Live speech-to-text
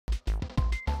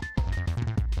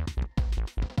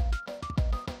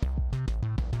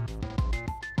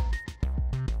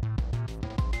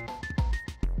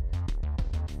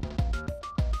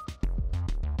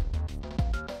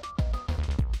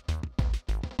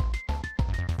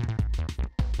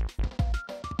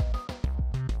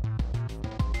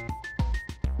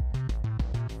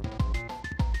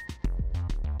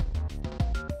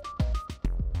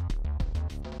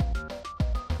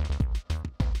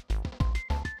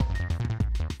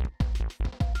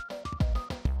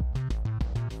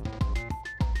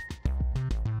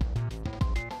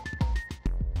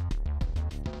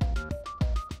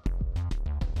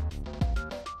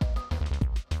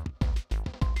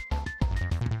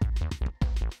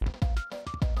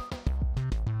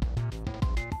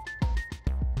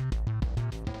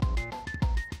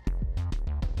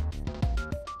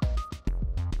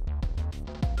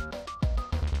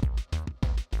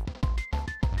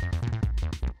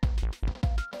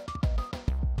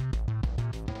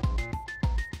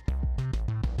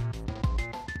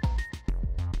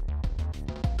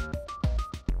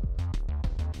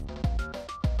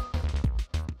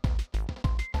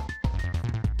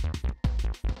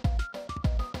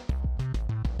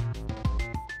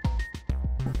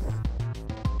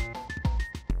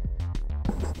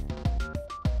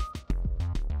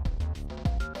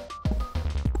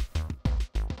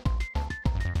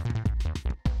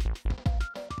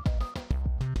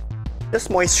Just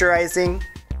moisturizing.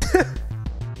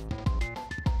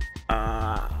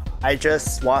 I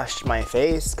just washed my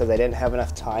face because I didn't have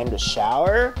enough time to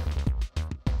shower.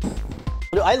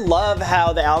 I love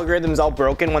how the algorithm's all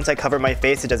broken. Once I cover my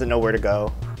face, it doesn't know where to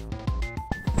go.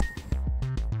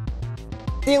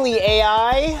 Silly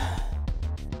AI.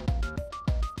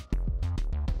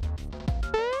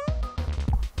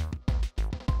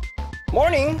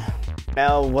 Morning.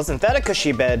 Now, wasn't that a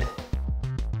cushy bed?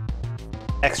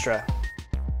 Extra.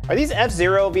 Are these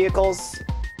F-Zero vehicles?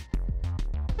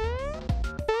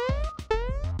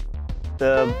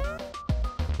 The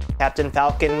Captain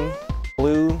Falcon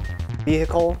blue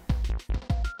vehicle?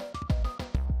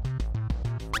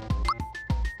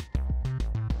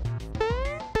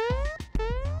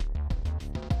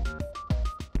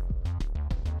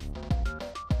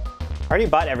 I already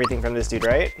bought everything from this dude,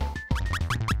 right?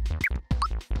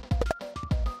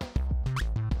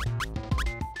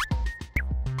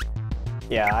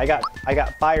 Yeah, I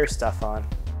got fire stuff on.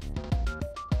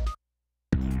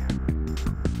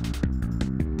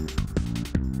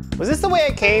 Was this the way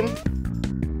I came?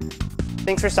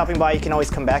 Thanks for stopping by. You can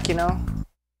always come back, you know?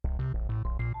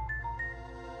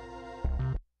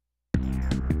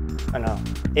 Oh no.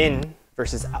 In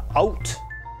versus out.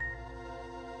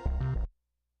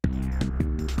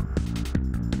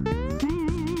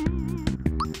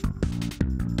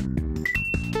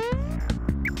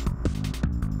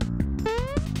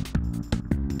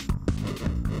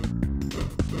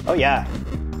 Oh yeah.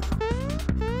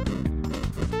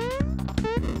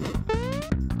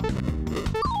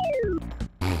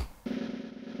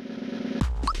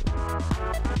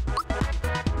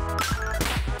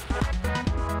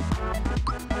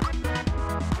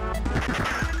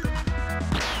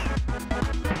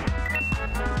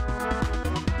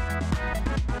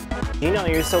 You know,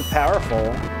 you're so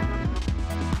powerful.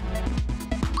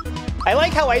 I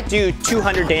like how I do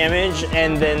 200 damage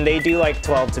and then they do like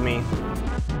 12 to me.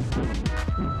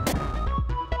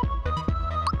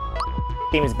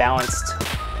 Game is balanced.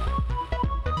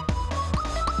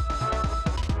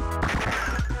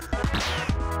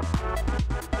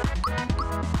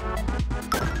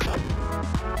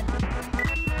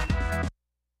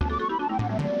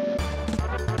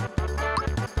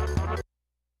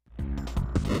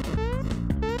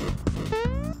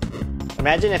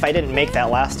 Imagine if I didn't make that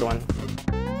last one.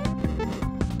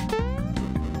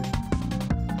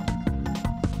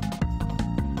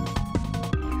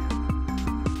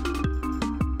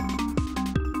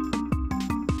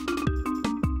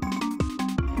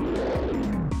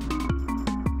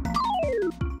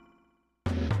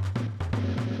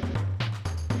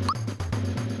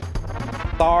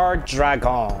 Star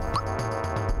Dragon.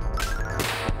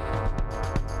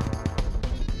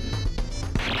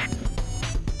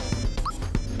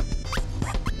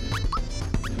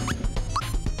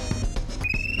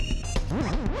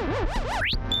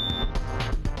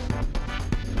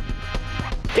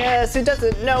 Guess who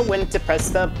doesn't know when to press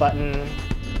the button?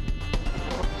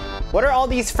 What are all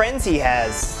these friends he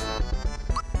has?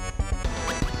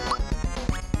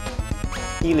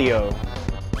 Helio.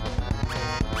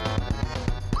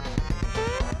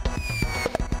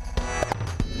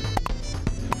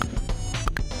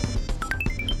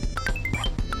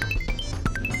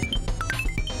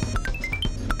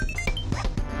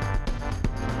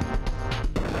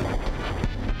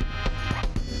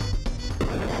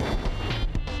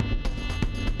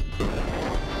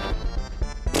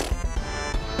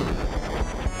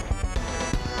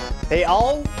 They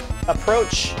all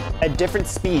approach at different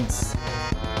speeds.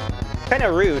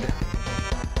 Kinda rude.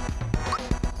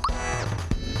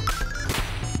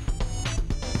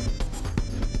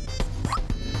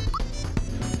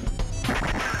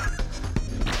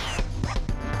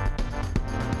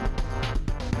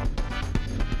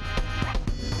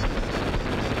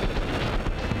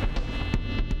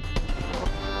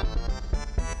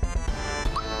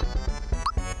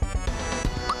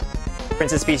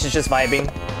 Princess Peach is just vibing.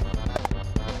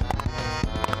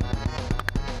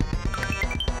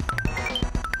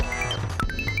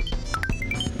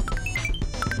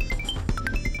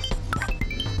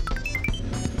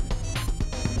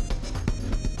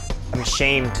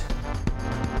 Ashamed.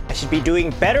 I should be doing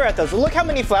better at those. Look how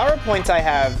many flower points I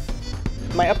have.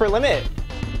 My upper limit.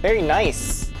 Very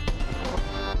nice.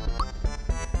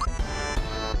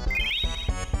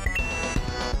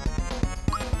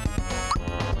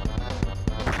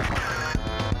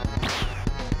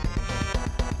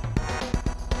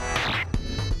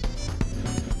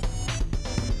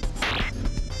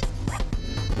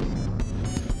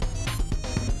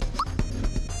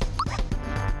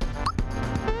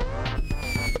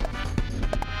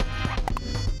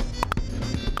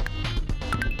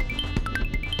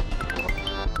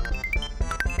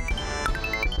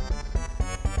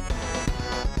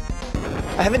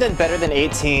 I haven't done better than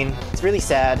 18. It's really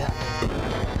sad.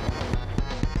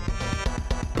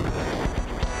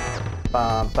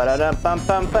 Bum ba-da-dum bum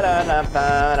bum ba-da-dum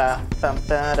ba-da bum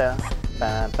ba-da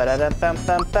bum ba-da-dum bum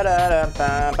bum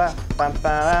ba-da-dum ba bum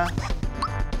ba-da.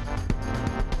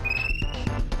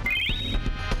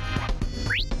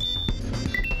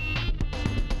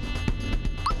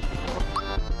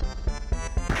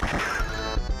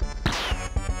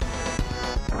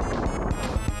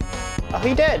 Oh,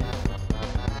 he dead.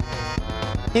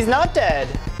 He's not dead.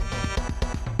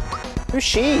 Who's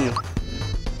she?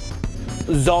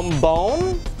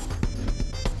 Zombone?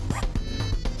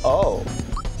 Oh.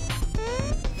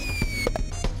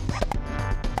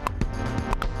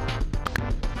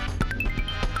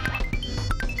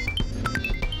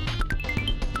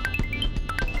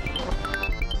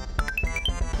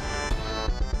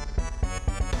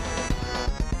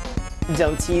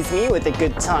 Don't tease me with a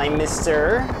good time,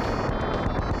 mister.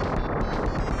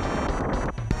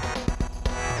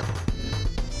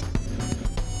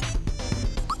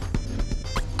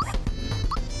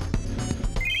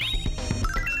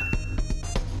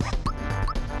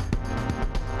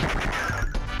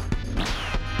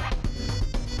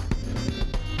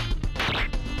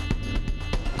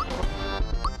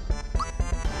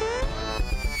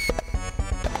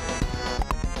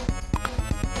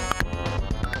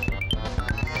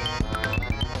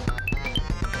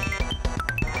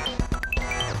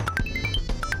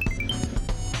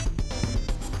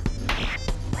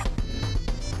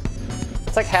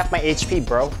 It's like half my HP,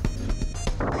 bro.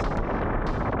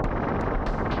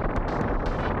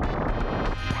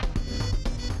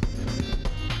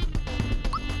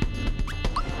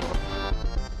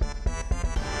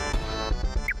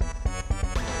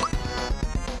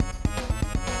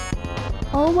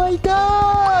 Oh my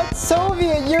god!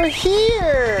 Soviet, you're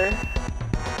here!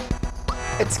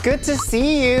 It's good to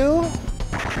see you.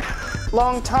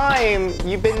 Long time.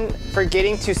 You've been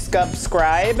forgetting to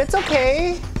subscribe. It's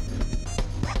okay.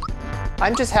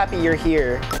 I'm just happy you're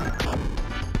here.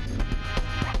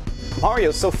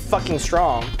 Mario's so fucking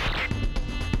strong.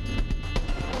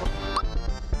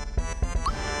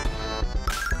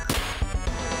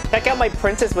 Check out my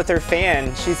princess with her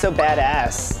fan. She's so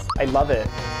badass. I love it.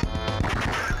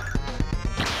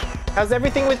 How's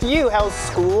everything with you? How's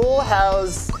school?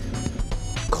 How's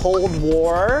Cold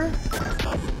War?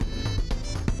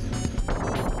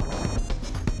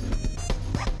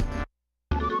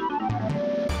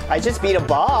 I just beat a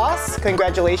boss.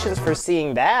 Congratulations for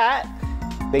seeing that.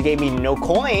 They gave me no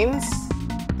coins.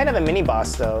 Kind of a mini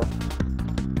boss though.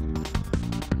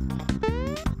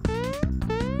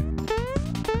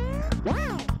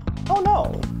 Oh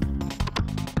no.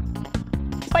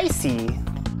 Spicy.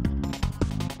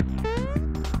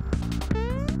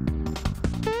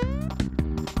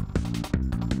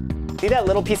 See that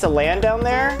little piece of land down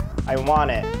there? I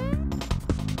want it.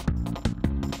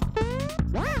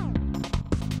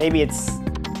 Maybe it's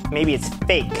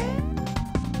fake.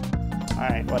 All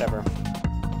right, whatever.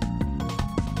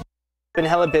 Been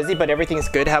hella busy, but everything's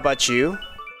good. How about you?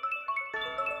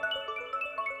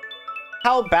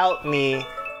 How about me?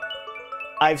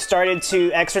 I've started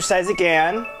to exercise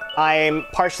again. I'm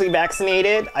partially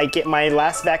vaccinated. I get my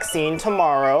last vaccine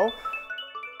tomorrow.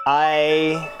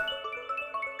 I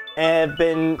have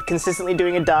been consistently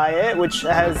doing a diet, which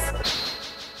has...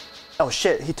 Oh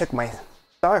shit, he took my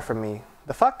star from me.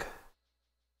 The fuck?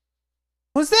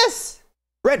 Who's this?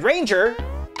 Red Ranger?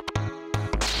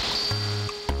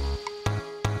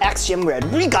 Axiom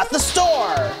Red, we got the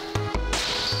store!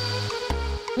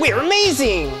 We're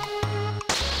amazing!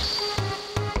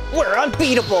 We're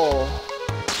unbeatable!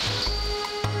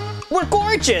 We're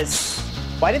gorgeous!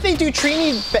 Why did they do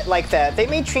Trini like that? They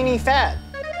made Trini fat.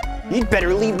 You'd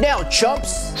better leave now,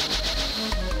 chumps!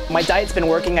 My diet's been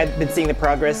working, I've been seeing the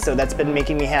progress, so that's been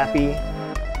making me happy.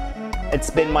 It's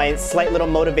been my slight little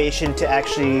motivation to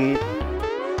actually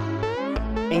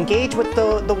engage with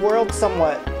the world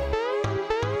somewhat.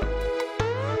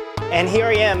 And here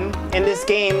I am in this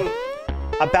game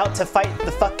about to fight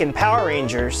the fucking Power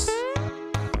Rangers.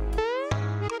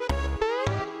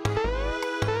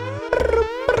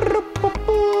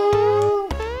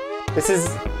 This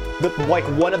is like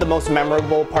one of the most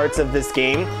memorable parts of this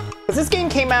game. Because this game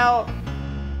came out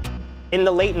in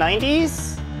the late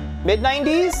 90s, mid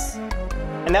 90s.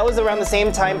 And that was around the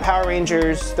same time Power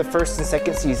Rangers, the first and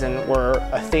second season, were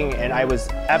a thing, and I was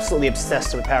absolutely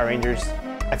obsessed with Power Rangers.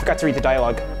 I forgot to read the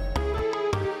dialogue.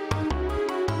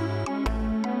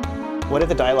 What did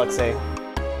the dialogue say?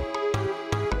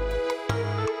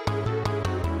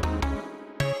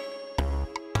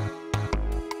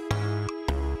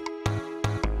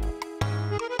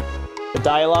 The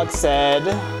dialogue said,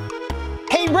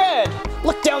 "Hey Red,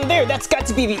 look down there, that's got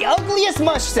to be the ugliest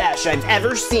mustache I've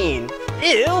ever seen.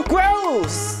 Ew,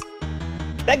 gross!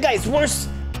 That guy's worse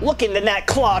looking than that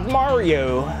Claude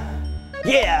Mario."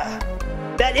 "Yeah,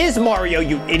 that is Mario,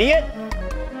 you idiot.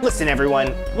 Listen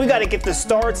everyone, we gotta get the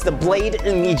star to the blade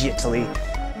immediately.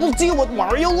 We'll deal with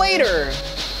Mario later."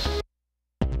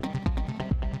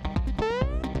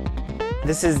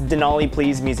 This is Denali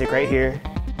Please music right here.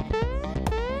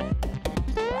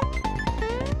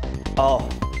 Oh.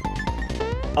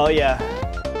 Oh yeah.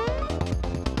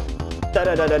 Da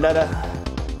da da da da da.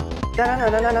 Da da da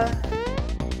da da da.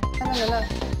 Da da da.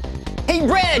 Hey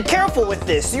Red, careful with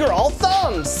this. You're all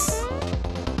thumbs.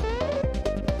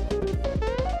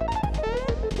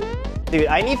 Dude,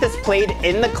 I need this played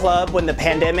in the club when the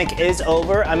pandemic is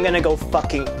over. I'm gonna go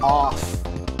fucking off.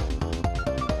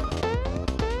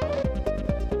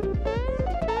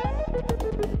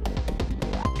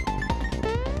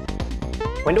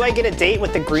 When do I get a date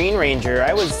with the Green Ranger?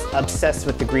 I was obsessed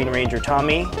with the Green Ranger,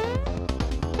 Tommy.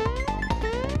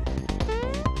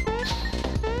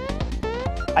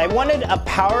 I wanted a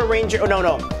Power Ranger. Oh,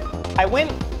 no. I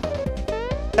went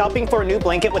shopping for a new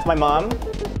blanket with my mom,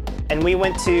 and we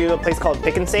went to a place called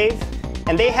Pick and Save,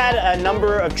 and they had a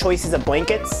number of choices of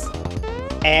blankets,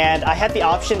 and I had the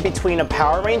option between a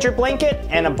Power Ranger blanket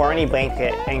and a Barney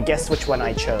blanket, and guess which one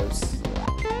I chose?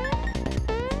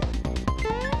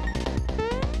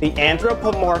 The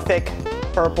anthropomorphic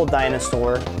purple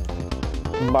dinosaur,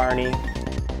 Barney.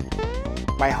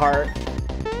 My heart,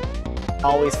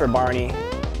 always for Barney.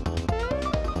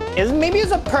 Maybe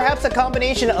it's perhaps a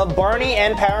combination of Barney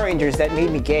and Power Rangers that made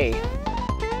me gay.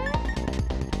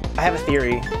 I have a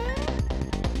theory.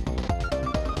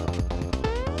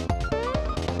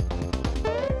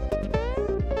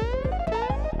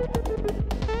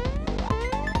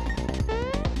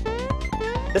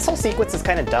 This whole sequence is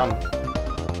kind of dumb.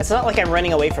 It's not like I'm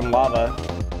running away from lava.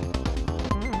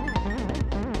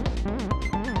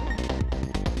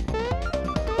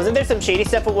 Wasn't there some shady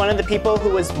stuff with one of the people who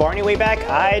was Barney way back?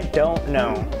 I don't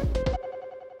know.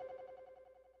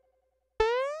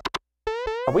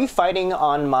 Are we fighting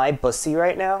on my bussy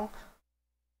right now?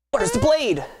 Where's the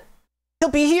blade? He'll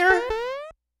be here?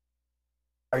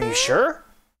 Are you sure?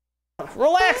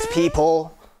 Relax,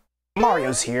 people.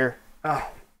 Mario's here. Oh,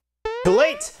 too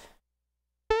late.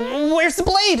 Where's the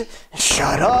blade?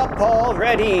 Shut up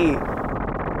already.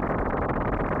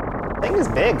 Thing is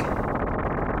big.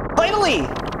 Finally!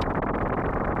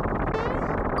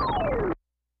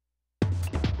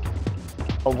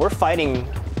 Oh, we're fighting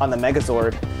on the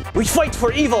Megazord. We fight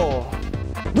for evil.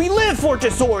 We live for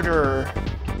disorder.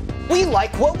 We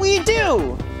like what we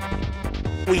do.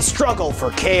 We struggle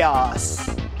for chaos.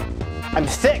 I'm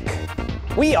thick.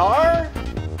 We are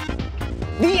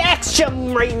the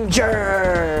Action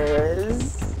Rangers!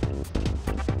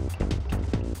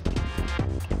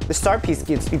 The star piece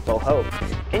gives people hope.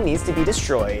 It needs to be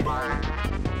destroyed.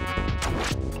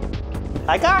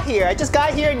 I just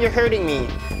got here and you're hurting me.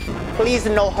 Please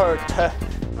no hurt.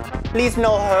 Please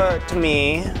no hurt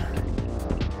me.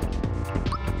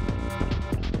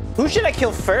 Who should I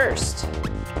kill first?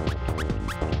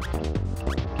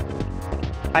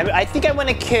 I think I want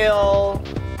to kill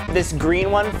this green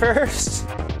one first.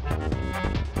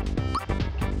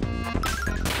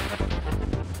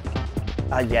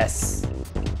 Yes.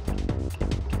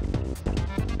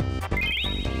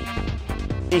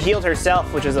 She healed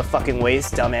herself, which is a fucking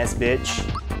waste, dumbass bitch.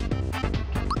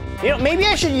 You know, maybe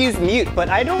I should use mute, but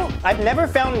I've never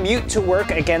found mute to work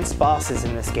against bosses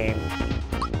in this game.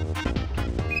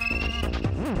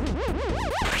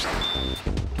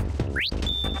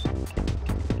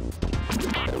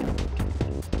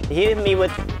 He hit me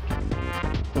with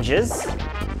jizz.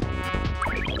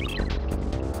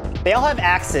 They all have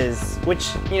axes, which,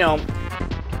 you know,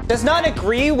 does not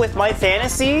agree with my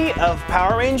fantasy of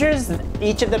Power Rangers.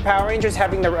 Each of the Power Rangers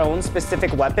having their own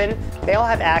specific weapon. They all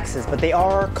have axes, but they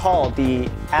are called the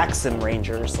Axem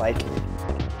Rangers. Like,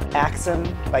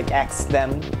 Axem, like axe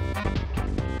them.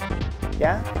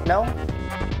 Yeah? No?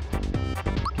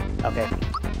 Okay.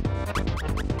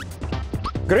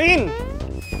 Green!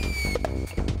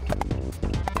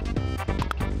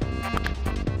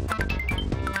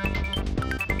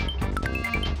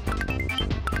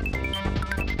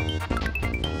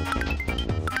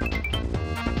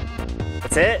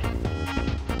 That's it.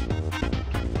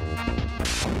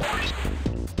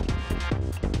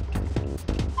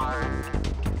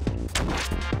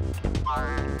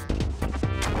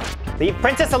 Leave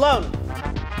Princess alone.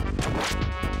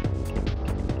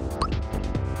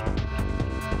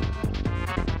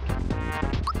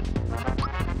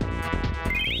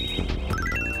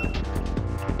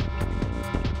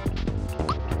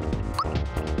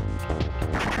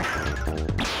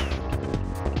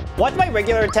 Watch my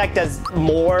regular attack does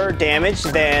more damage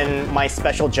than my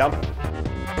special jump.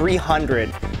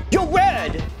 300. Yo,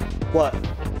 Red! What?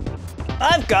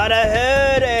 I've got a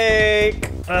headache.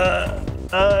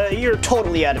 You're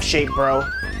totally out of shape, bro.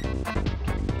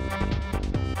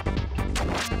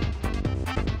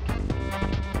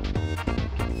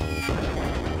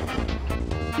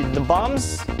 The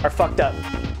bombs are fucked up.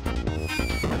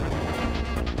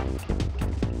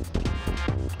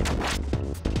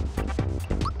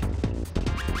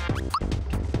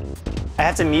 I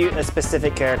have to mute a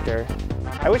specific character.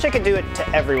 I wish I could do it to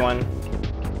everyone.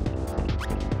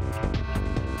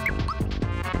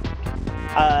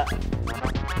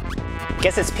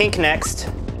 Guess it's Pink next.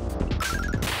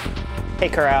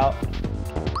 Take her out.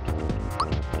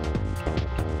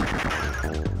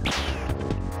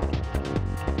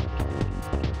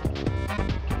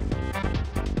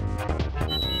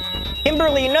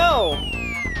 Kimberly, no!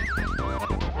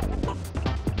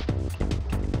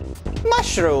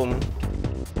 Mushroom!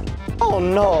 Oh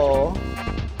no!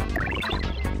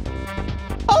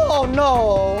 Oh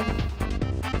no!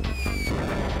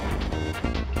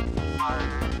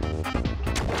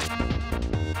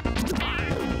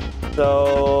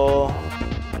 So...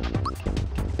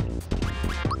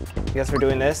 I guess we're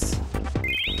doing this.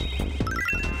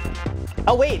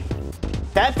 Oh wait!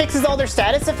 That fixes all their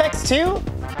status effects too?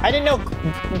 I didn't know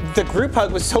the group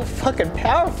hug was so fucking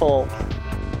powerful.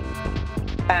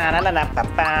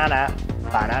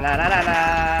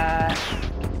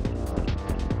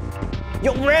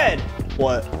 Yo, Red!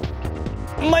 What?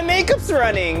 My makeup's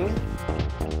running!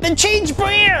 Then change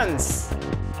brands!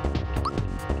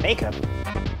 Makeup?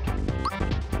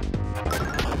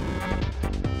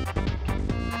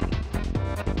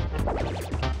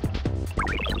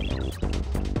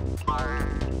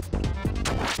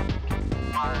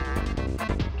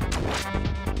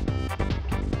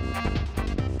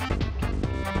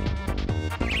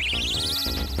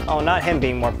 Oh, not him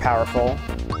being more powerful.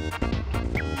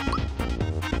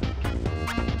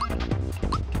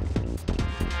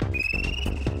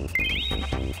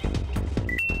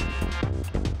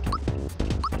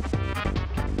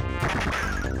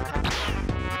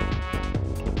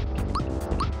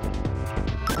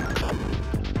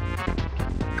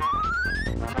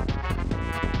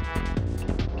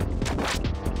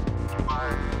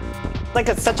 Like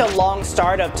it's such a long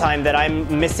startup time that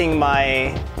I'm missing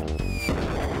my...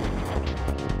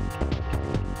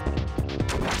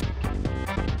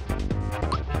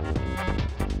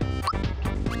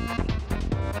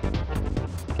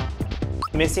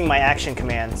 missing my action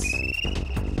commands.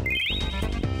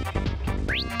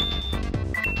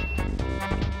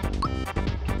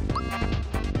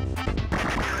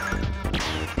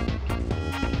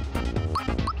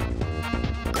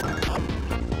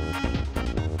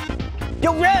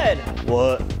 Yo, Red!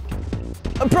 What?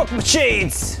 I broke my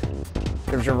shades!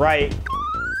 Serves you right.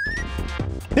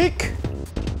 Pick!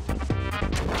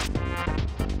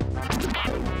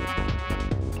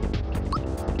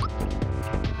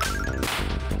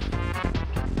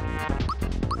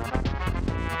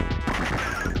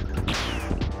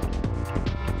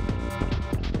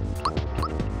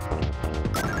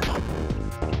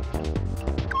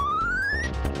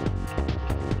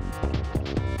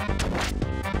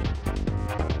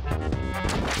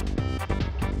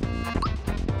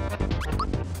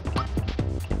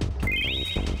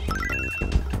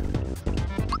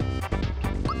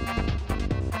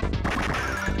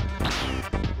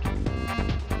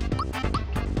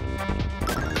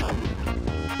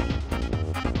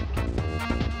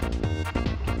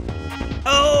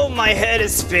 My head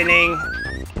is spinning.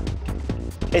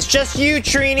 It's just you,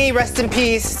 Trini. Rest in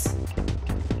peace.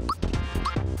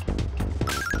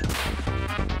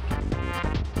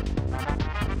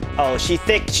 Oh, she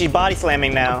thick. She body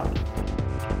slamming now.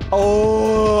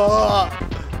 Oh.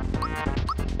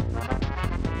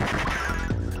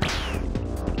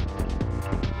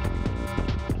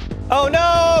 Oh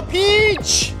no,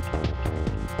 Peach!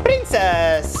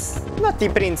 Princess! Not the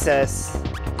princess.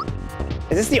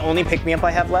 Is this the only pick-me-up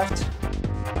I have left?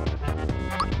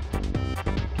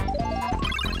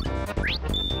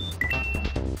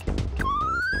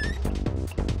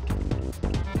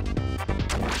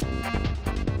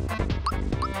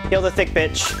 Kill the thick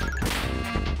bitch.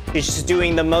 She's just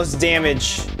doing the most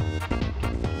damage.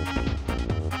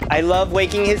 I love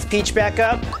waking his Peach back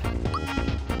up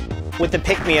with the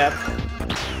pick-me-up.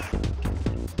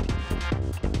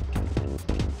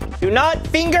 Do not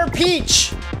finger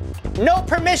Peach! No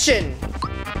permission!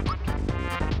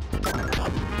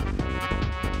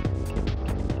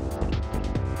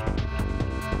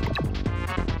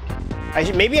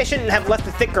 Maybe I shouldn't have left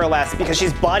the thick girl last because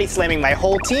she's body slamming my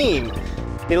whole team.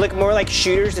 They look more like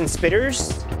shooters and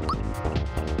spitters.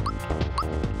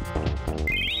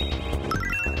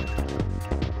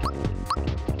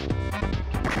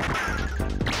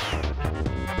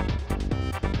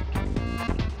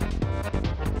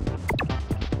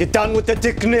 Get down with the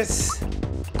dickness.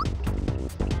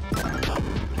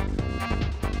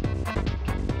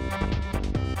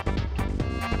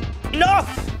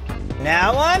 Enough!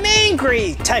 Now I'm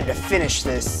angry! Time to finish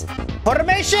this.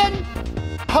 Formation!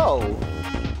 Ho!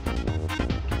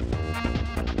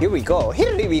 Here we go,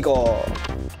 here we go.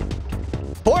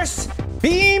 Force,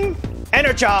 beam,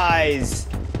 energize!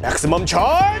 Maximum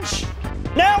charge!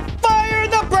 Now fire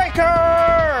the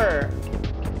breaker!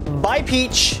 Bye,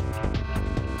 Peach.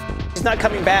 She's not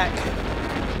coming back.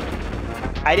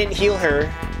 I didn't heal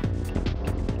her.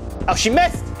 Oh, she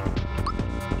missed!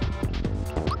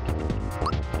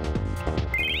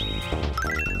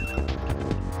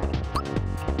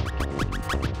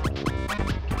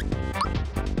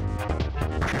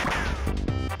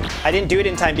 I didn't do it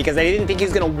in time because I didn't think he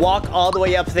was gonna walk all the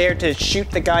way up there to shoot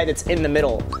the guy that's in the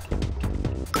middle.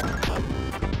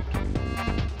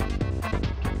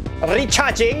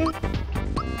 Recharging.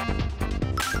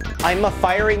 I'm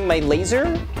firing my laser.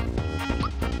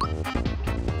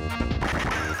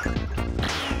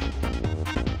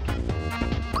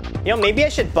 You know, maybe I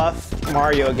should buff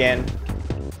Mario again.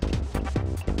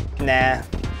 Nah.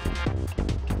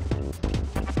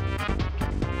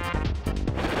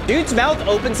 Dude's mouth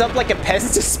opens up like a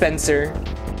Pez dispenser.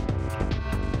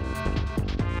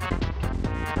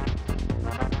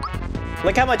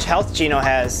 Look how much health Gino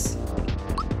has.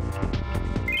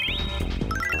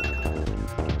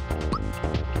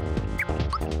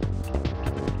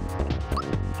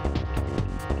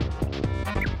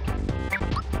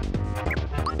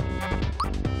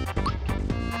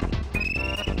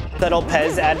 Subtle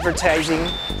Pez advertising.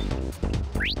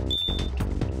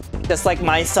 Just like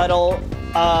my subtle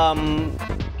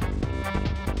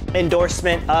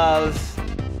endorsement of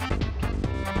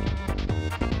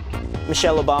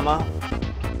Michelle Obama.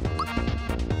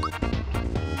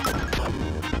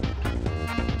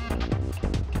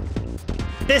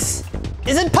 This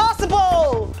is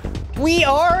impossible! We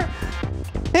are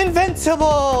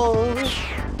invincible!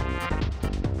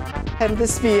 Can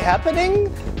this be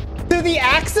happening to the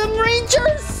Axum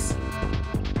Rangers?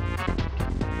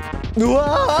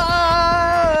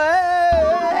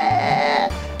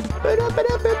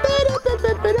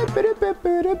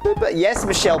 Yes,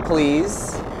 Michelle,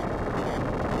 please.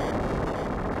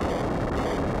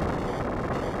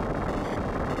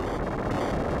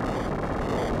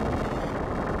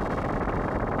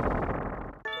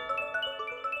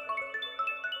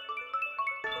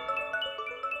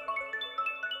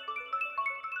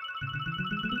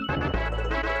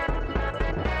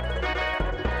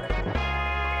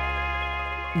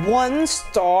 One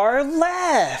star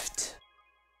left.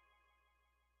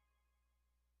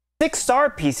 6 star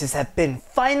pieces have been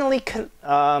finally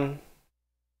I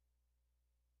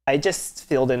just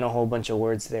filled in a whole bunch of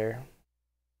words there.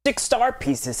 6 star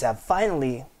pieces have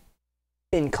finally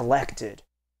been collected.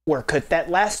 Where could that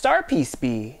last star piece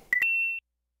be?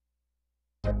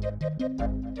 I'm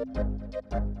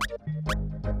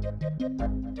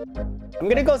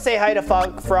gonna go say hi to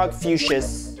Frog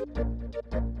Fuchsius.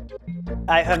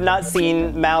 I have not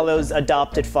seen Mallow's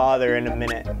adopted father in a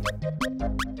minute.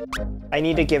 I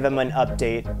need to give him an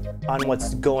update on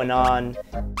what's going on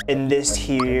in this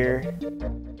here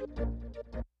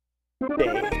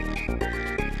day.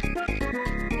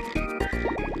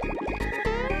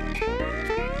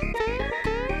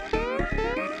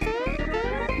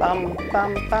 Bum,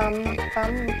 bum, bum,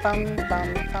 bum, bum,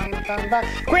 bum, bum, bum, bum.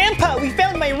 Grandpa, we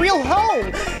found my real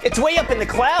home! It's way up in the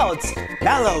clouds!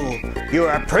 Mallow,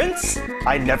 you're a prince?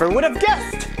 I never would have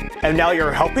guessed! And now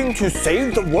you're helping to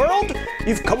save the world?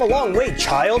 You've come a long way,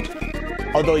 child.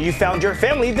 Although you found your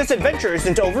family, this adventure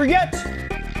isn't over yet.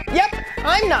 Yep,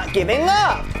 I'm not giving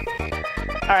up.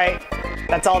 All right,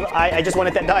 that's all. I just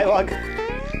wanted that dialogue.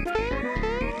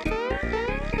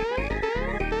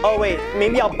 Oh wait,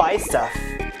 maybe I'll buy stuff.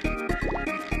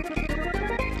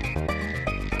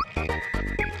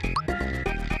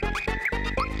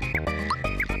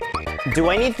 Do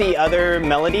I need the other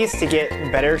melodies to get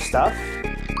better stuff?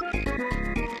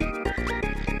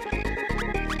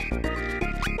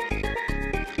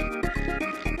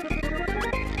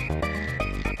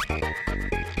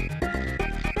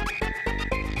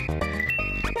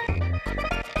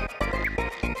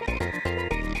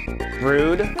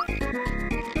 Rude.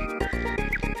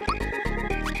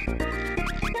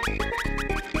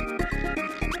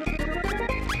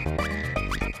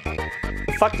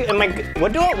 fuck am I?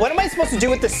 What am I supposed to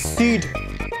do with the seed?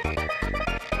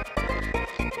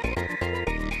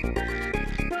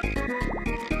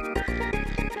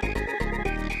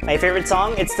 My favorite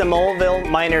song? It's the Moleville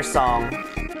Minor song.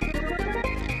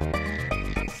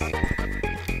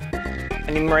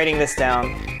 And I'm writing this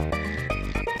down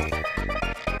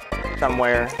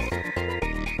somewhere.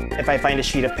 If I find a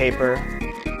sheet of paper.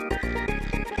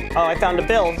 Oh, I found a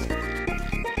bill.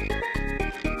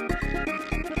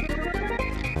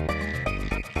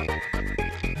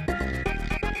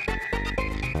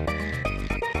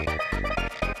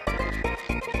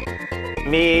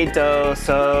 Mi, do,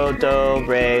 so, do,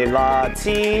 re, la,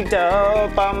 ti,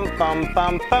 do, bum, bum,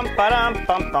 bum, bum, ba-dum,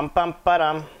 bum, bum, bum,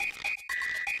 ba-dum.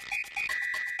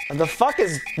 The fuck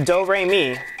is do, re,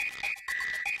 mi?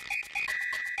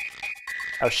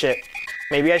 Oh shit.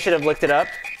 Maybe I should have looked it up.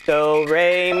 Do,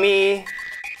 re, mi.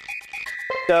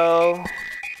 Do.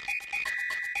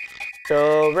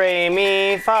 Do, re,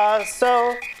 mi, fa,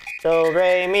 so. Do,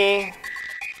 re, mi.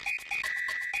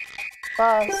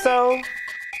 Fa, so.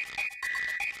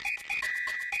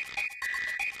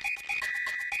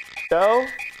 Do.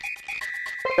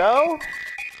 Do.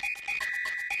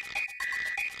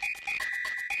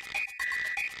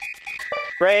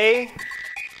 Re.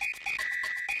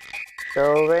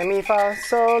 Do, re, mi, fa,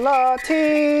 sol, la,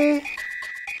 ti.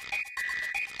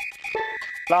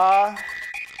 La.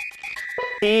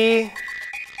 Ti.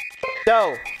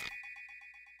 Do.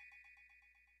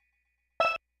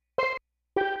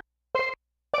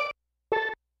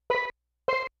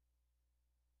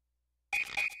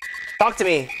 Talk to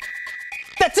me.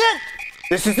 That's it!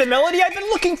 This is the melody I've been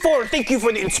looking for. Thank you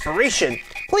for the inspiration.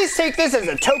 Please take this as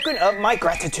a token of my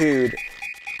gratitude.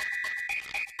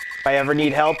 If I ever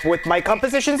need help with my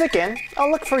compositions again, I'll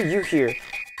look for you here.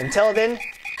 Until then,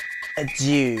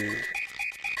 adieu.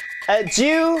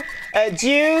 Adieu,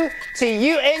 adieu to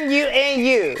you and you and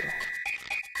you.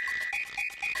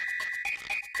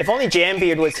 If only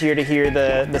Jambeard was here to hear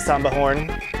the samba horn.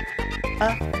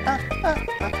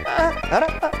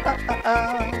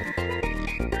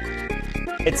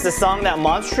 It's the song that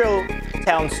Monstro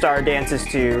Town Star dances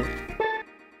to.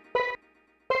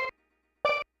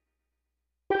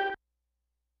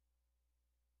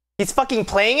 He's fucking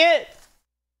playing it?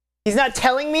 He's not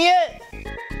telling me it?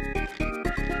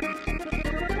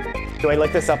 Do I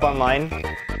look this up online?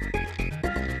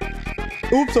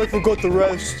 Oops, I forgot the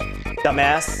rest.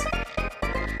 Dumbass.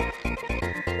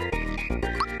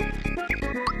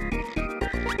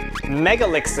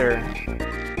 Megalixir.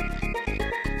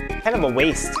 Kind of a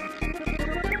waste.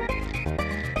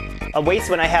 A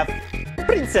waste when I have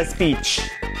Princess Peach.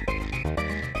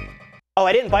 Oh,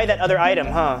 I didn't buy that other item,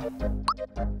 huh?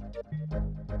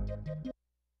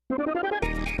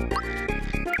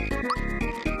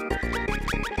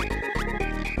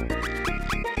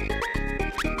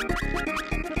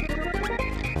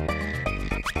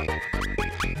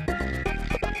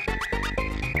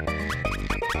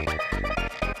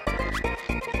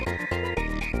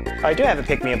 Oh, I do have a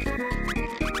pick-me-up.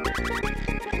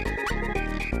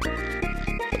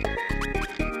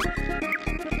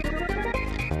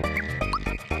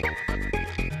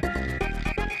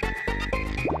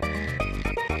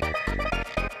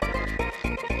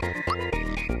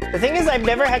 The thing is, I've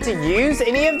never had to use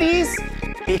any of these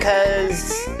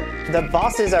because the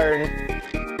bosses are...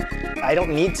 I don't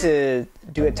need to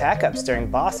do attack ups during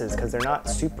bosses because they're not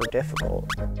super difficult.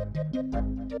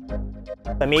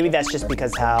 But maybe that's just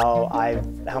because how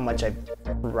much I've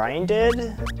grinded.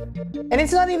 And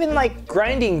it's not even like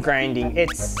grinding.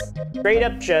 It's straight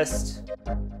up just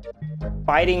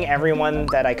fighting everyone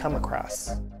that I come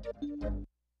across.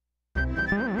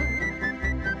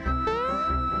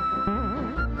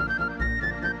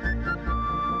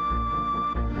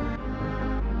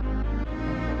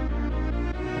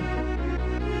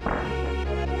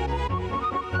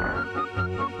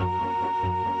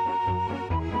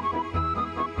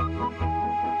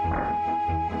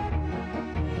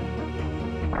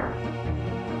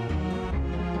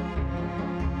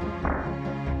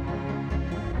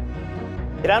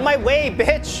 Get out of my way,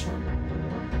 bitch!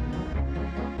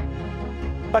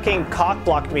 Fucking cock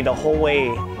blocked me the whole way.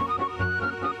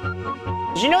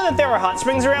 Did you know that there are hot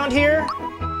springs around here?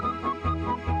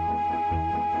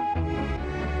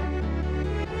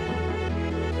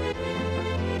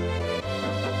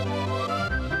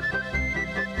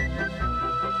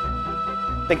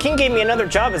 The king gave me another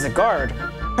job as a guard.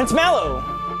 Prince Mallow!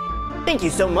 Thank you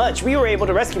so much. We were able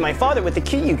to rescue my father with the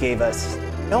key you gave us.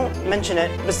 Don't mention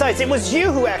it. Besides, it was you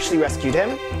who actually rescued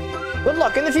him. Good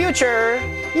luck in the future.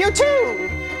 You too!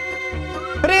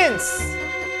 Prince!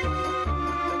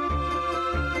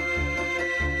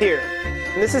 Here.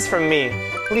 This is from me.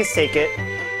 Please take it.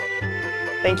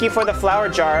 Thank you for the flower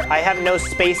jar. I have no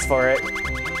space for it.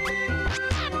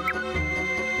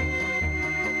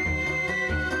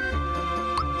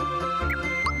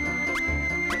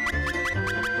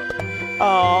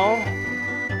 Oh.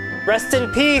 Rest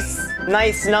in peace.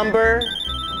 Nice number.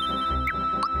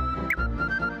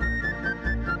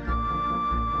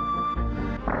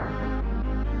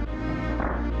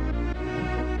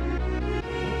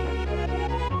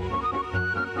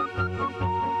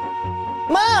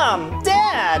 Mom!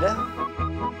 Dad!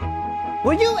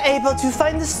 Were you able to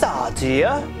find the star,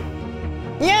 dear?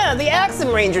 Yeah, the Axum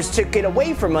Rangers took it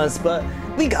away from us, but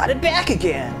we got it back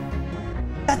again.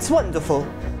 That's wonderful.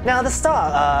 Now the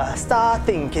star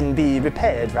thing can be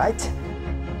repaired, right?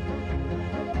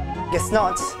 Guess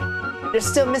not. You're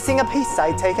still missing a piece,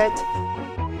 I take it.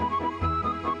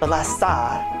 The last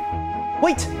star.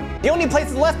 Wait! The only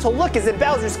place left to look is in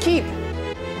Bowser's Keep.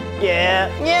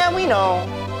 Yeah, we know.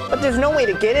 But there's no way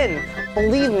to get in.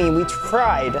 Believe me, we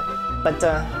tried. But,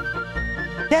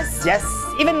 yes,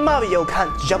 even Mario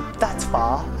can't jump that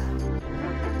far.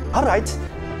 Alright,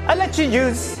 I'll let you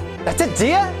use... That's it,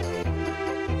 dear?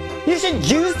 You should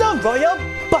use the royal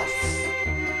bus.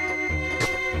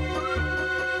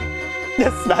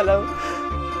 Yes, Mallow.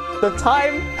 The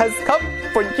time has come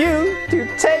for you to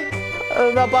take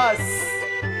the bus.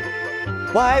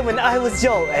 Why, when I was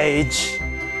your age?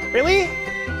 Really?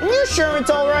 Are you sure it's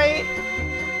alright?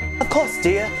 Of course,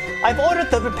 dear. I've ordered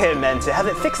the repairman to have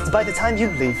it fixed by the time you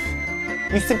leave.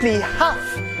 You simply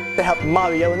have to help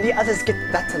Mario and the others get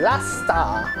that last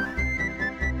star.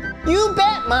 You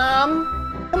bet, Mom!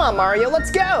 Come on, Mario,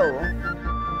 let's go!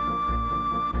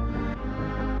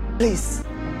 Please,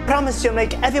 promise you'll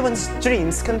make everyone's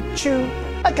dreams come true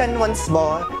again once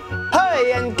more.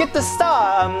 Hurry and get the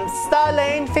star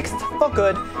lane fixed for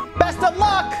good. Best of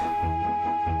luck!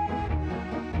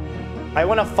 I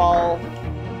want to fall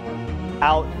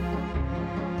out.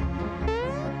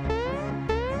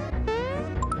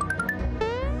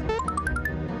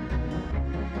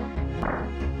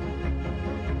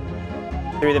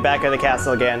 Through the back of the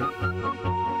castle again.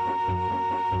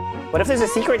 What if there's a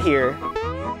secret here?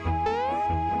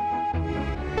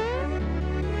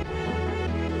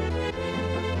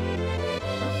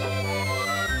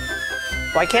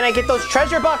 Why can't I get those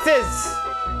treasure boxes?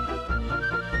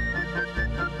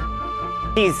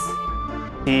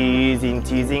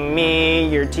 Teasing me,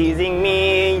 you're teasing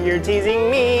me, you're teasing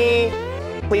me.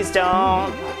 Please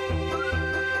don't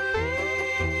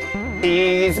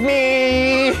tease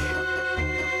me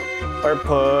or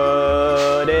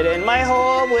put it in my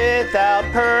hole without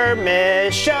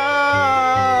permission.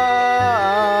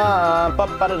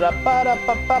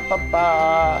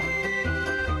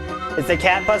 Is the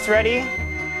cat bus ready?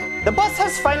 The bus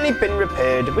has finally been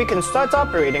repaired. We can start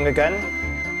operating again.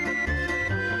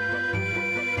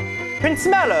 Prince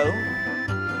Mallow,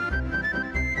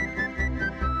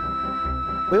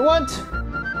 we want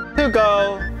to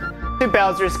go to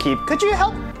Bowser's Keep. Could you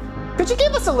help? Could you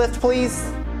give us a lift,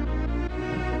 please?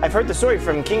 I've heard the story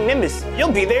from King Nimbus.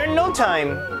 You'll be there in no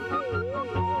time.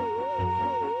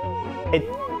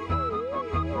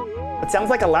 It sounds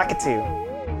like a Lakitu.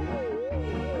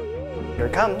 Here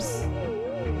it comes.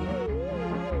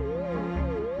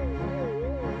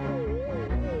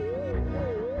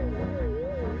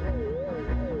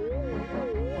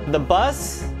 The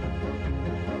bus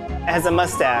has a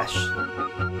mustache.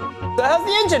 So how's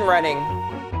the engine running?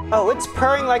 Oh, it's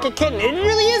purring like a kitten. It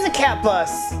really is a cat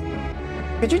bus.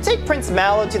 Could you take Prince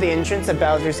Mallow to the entrance of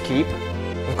Bowser's Keep?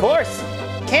 Of course.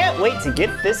 Can't wait to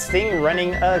get this thing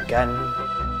running again.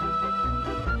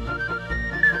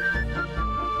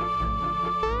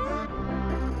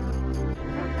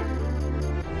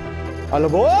 All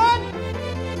aboard!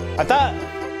 I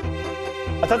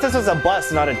thought this was a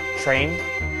bus, not a train.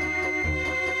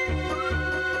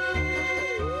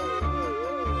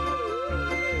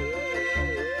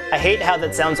 I hate how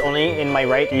that sounds only in my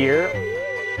right ear.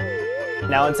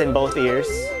 Now it's in both ears.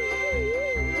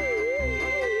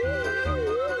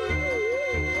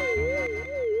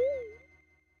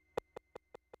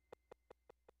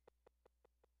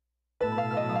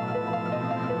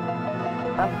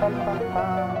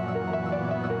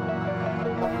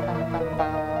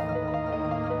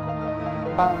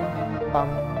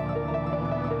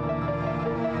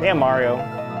 Yeah, Mario.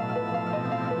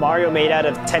 Mario made out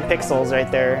of 10 pixels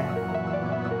right there.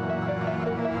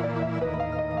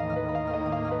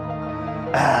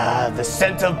 Ah, the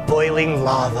scent of boiling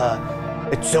lava.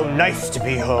 It's so nice to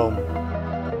be home.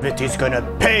 Vitty's gonna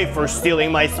pay for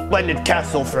stealing my splendid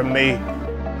castle from me.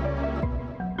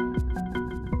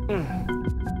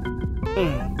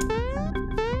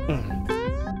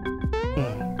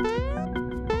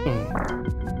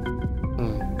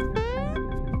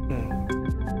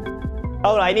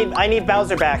 Oh, I need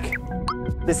Bowser back.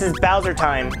 This is Bowser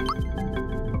time.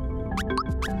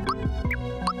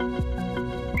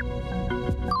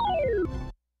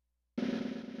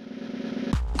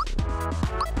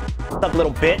 What's up,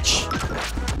 little bitch?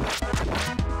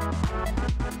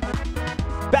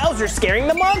 Bowser's scaring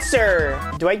the monster!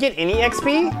 Do I get any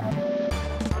XP?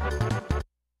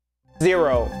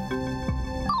 0.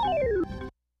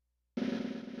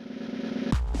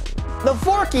 The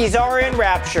Forkies are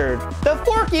enraptured. The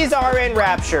Forkies are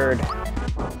enraptured.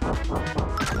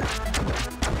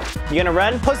 You gonna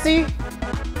run, pussy?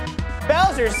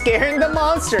 Bowser's scaring the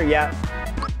monster. Yeah.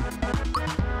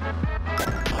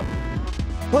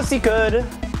 Pussy good.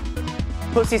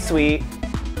 Pussy sweet.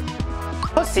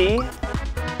 Pussy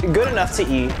good enough to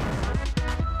eat.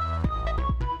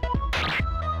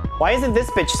 Why isn't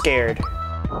this bitch scared?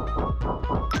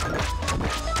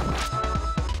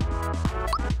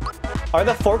 Are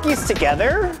the Forkies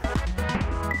together?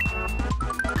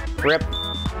 Rip.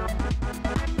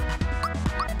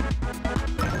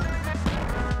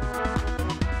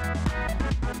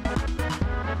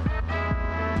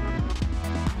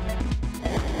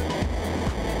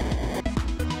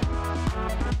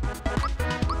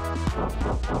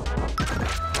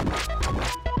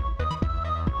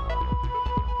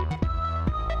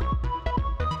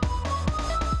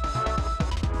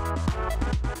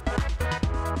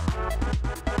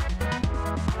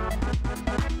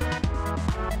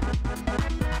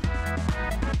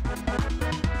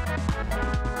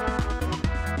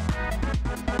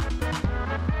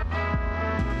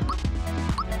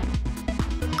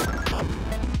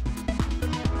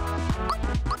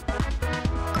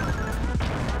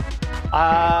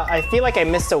 I feel like I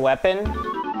missed a weapon,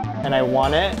 and I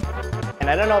want it, and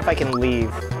I don't know if I can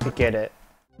leave to get it.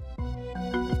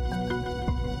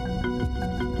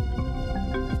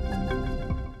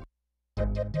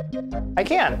 I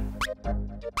can.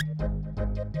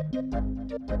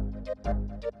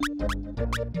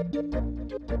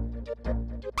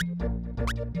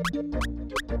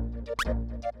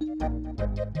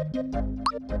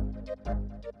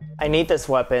 I need this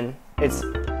weapon. It's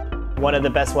one of the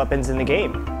best weapons in the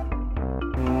game.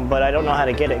 But I don't know how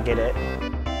to get it.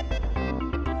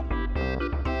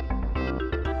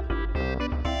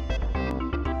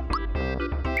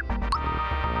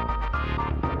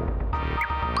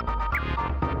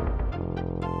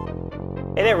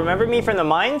 Hey there, remember me from the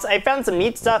mines? I found some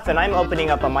neat stuff and I'm opening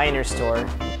up a miner store.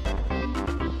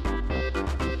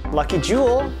 Lucky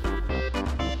Jewel.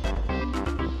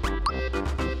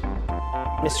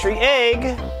 Mystery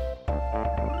egg.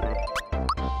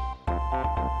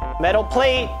 Metal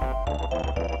plate.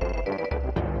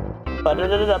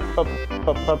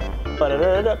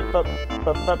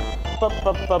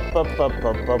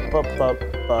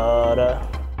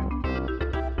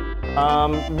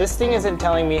 This thing isn't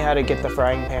telling me how to get the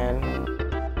frying pan.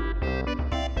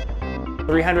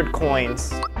 300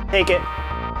 coins. Take it.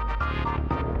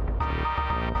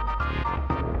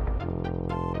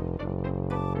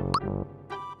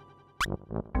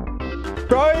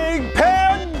 Frying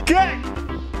pan, get!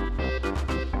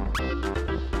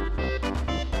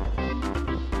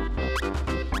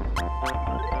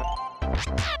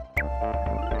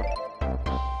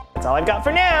 That's all I've got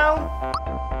for now.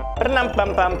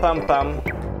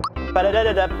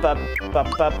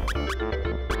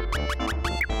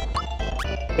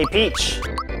 Hey, Peach.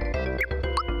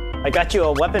 I got you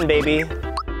a weapon, baby.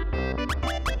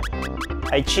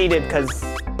 I cheated because...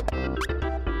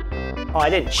 Oh, I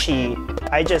didn't cheat.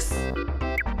 I just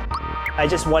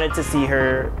wanted to see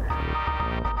her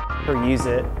use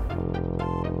it.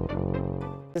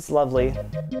 It's lovely.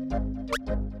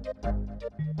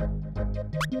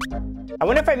 I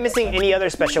wonder if I'm missing any other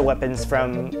special weapons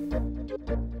from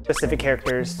specific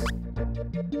characters.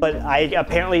 But I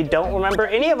apparently don't remember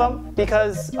any of them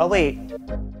because... Oh wait,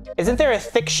 isn't there a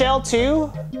thick shell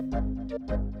too?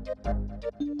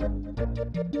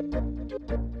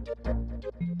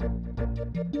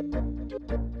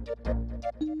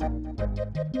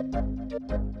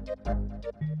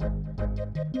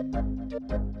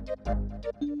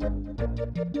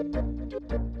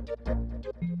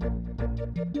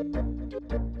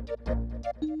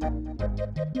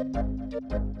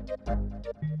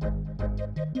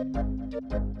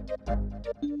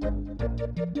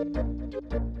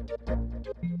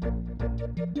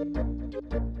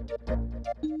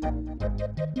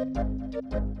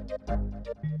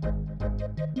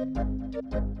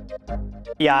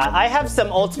 Yeah, I have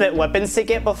some ultimate weapons to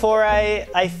get before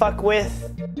I fuck with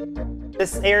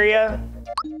this area.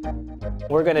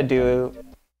 We're gonna do it.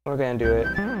 We're gonna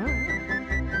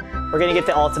get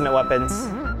the ultimate weapons.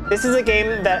 This is a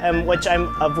game that of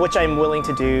which I'm willing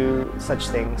to do such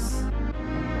things.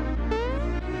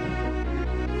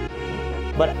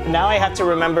 But now I have to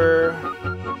remember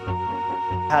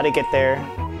how to get there.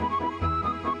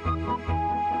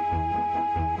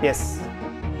 Yes.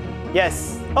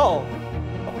 Yes. Oh,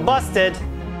 busted.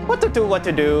 What to do, what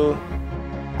to do.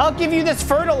 I'll give you this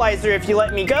fertilizer if you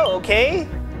let me go, okay?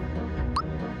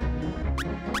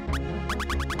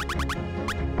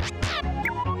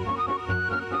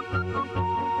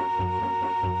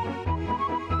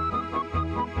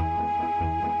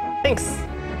 Thanks.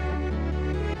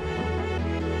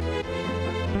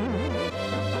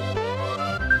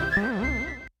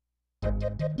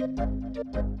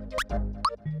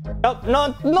 Oh,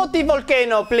 no, not the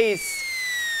volcano, please.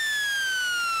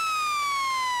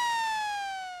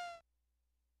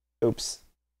 Oops.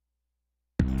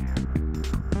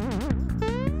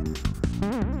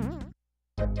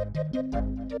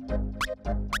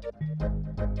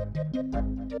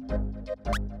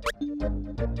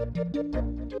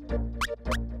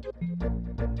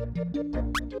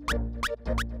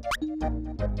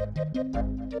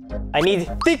 I need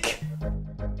thick.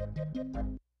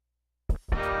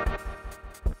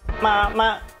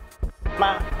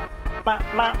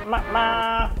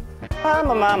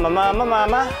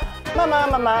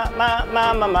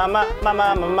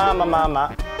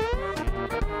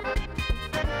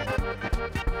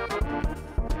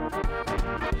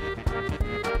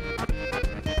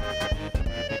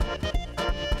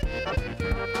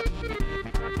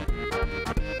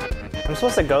 I'm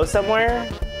supposed to go somewhere,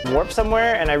 warp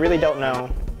somewhere, and I really don't know.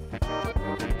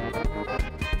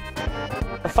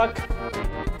 The fuck?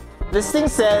 This thing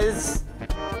says,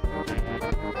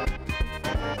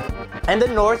 in the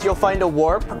north you'll find a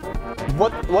warp.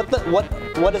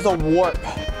 What is a warp?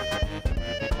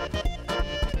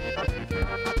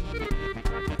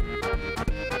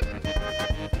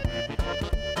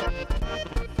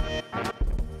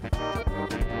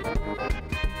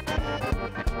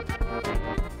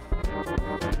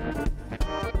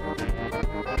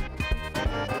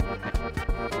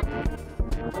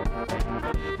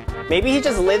 Maybe he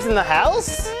just lives in the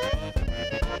house?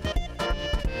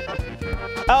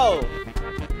 Oh,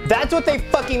 that's what they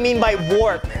fucking mean by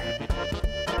warp.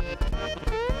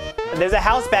 There's a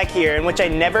house back here in which I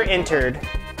never entered.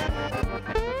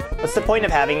 What's the point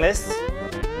of having this?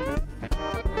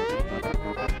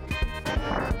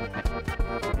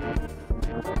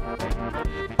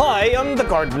 Hi, I'm the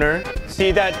gardener.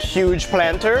 See that huge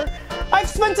planter? I've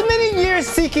spent many years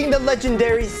seeking the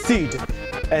legendary seed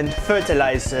and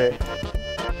fertilizer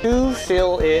to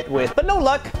fill it with, but no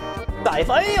luck. If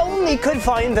I only could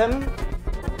find them.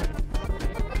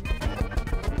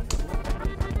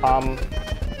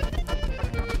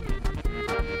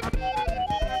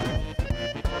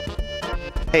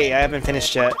 Hey, I haven't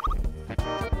finished yet.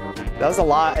 That was a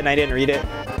lot and I didn't read it.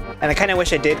 And I kind of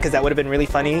wish I did because that would have been really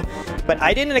funny. But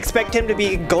I didn't expect him to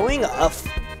be going a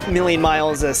million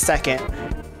miles a second.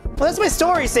 Well, that's my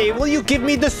story, say. Will you give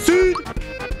me the seed?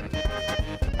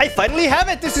 I finally have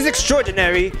it! This is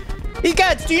extraordinary!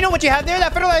 Egads, do you know what you have there?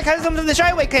 That fertilizer comes from the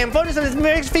Shyway came. Photos of this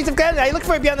miraculous feats of Canada. I looked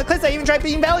for it beyond the cliffs. I even tried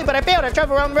Bean Valley, but I failed. I've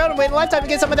traveled around the road and waited a lifetime to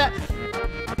get some of that.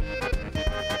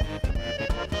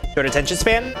 Short attention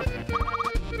span?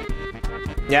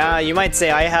 Yeah, you might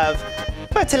say I have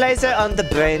fertilizer on the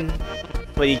brain.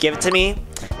 Will you give it to me?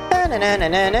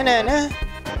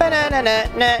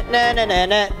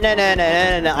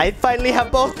 I finally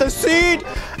have both the seed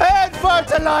and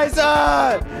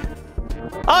fertilizer!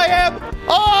 I am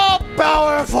all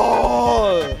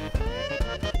powerful!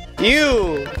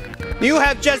 You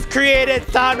have just created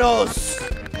Thanos!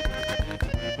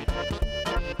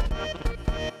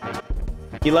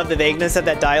 You love the vagueness of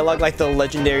that dialogue like the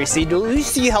legendary seed. Will you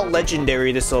see how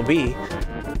legendary this will be?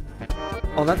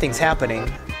 Oh, nothing's happening.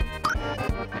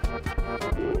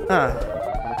 Huh.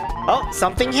 Oh,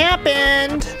 something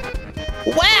happened!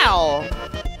 Wow!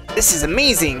 This is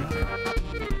amazing!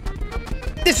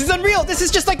 This is unreal! This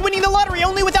is just like winning the lottery,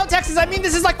 only without taxes! I mean,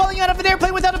 this is like falling out of an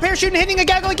airplane without a parachute and hitting a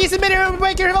gaggle geese in midair and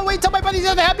break your wait, tell my buddies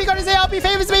the happy garden say I'll be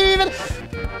famous, maybe even...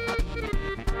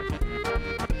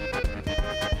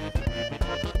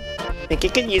 Think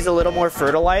it could use a little more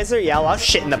fertilizer? Yeah, I'll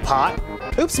shit in the pot.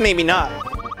 Oops, maybe not.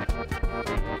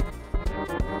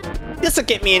 This'll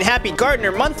get me in Happy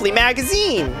Gardener Monthly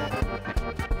magazine!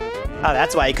 Oh,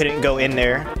 that's why I couldn't go in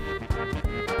there.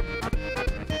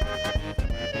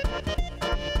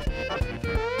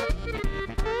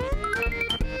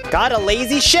 Got a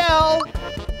lazy shell!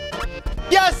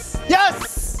 Yes!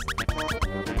 Yes!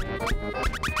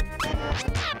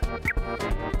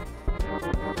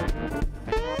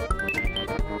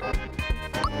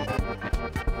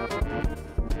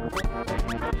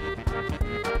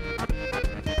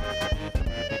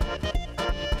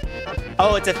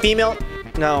 Oh, it's a female?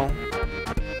 No.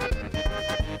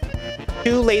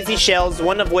 2 lazy shells,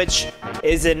 one of which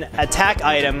is an attack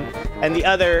item, and the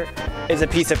other is a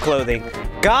piece of clothing.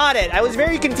 Got it! I was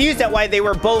very confused at why they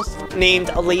were both named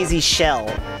a lazy shell.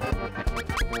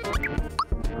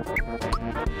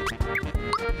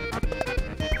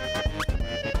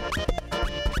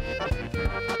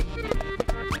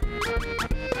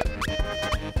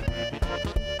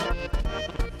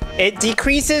 It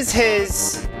decreases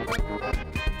his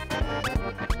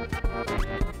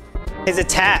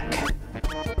attack,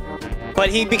 but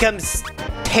he becomes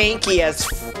tanky as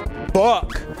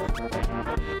fuck.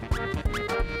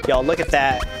 Y'all, look at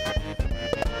that.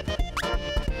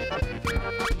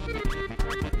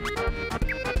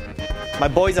 My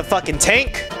boy's a fucking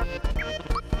tank.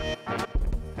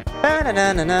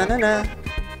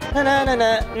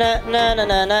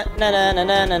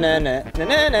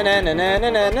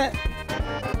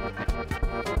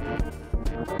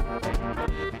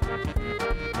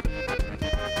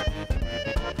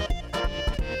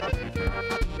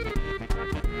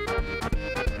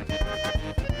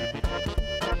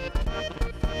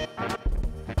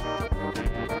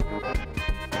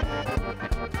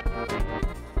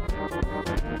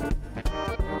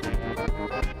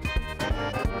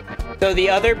 So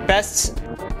the other best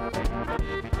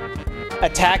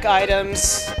attack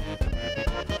items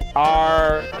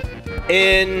are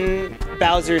in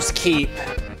Bowser's Keep.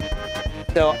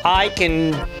 So I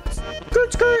can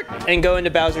skirt and go into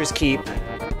Bowser's Keep.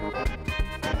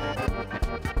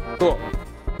 Cool.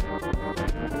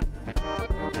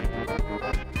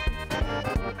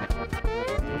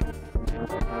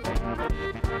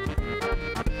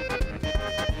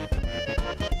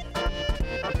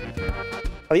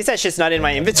 At least that shit's not in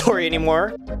my inventory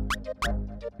anymore.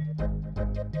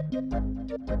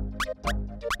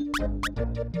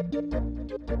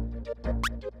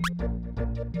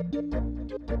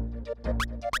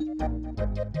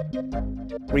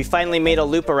 We finally made a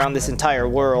loop around this entire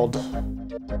world.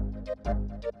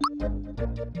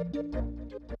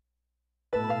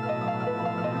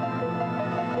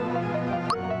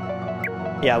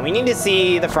 Yeah, we need to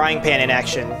see the frying pan in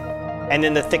action. And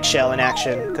then the thick shell in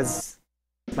action, because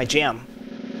my jam.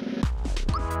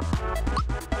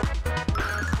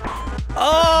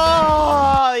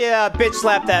 Oh, yeah, bitch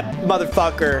slap that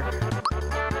motherfucker.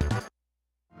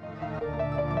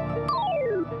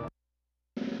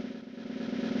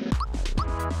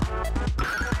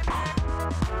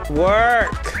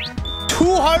 Work.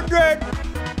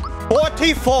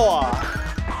 244.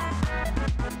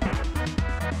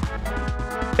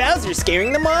 Bowser's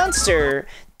scaring the monster.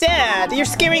 Dad, you're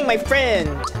scaring my friend.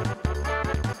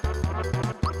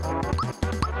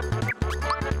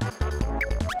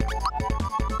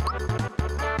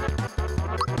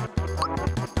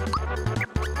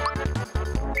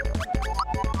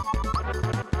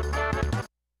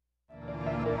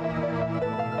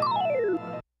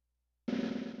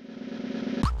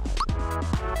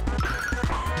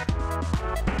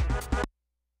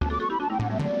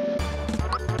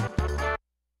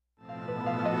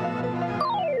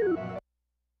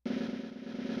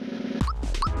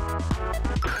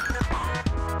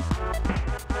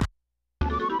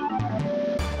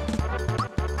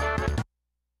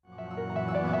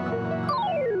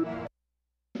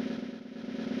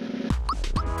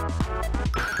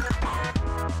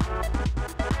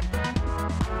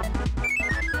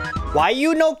 Why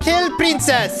you no kill,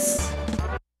 princess?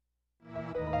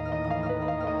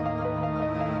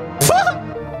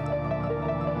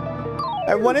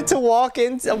 I wanted to walk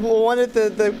in. I wanted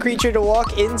the creature to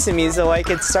walk into me so I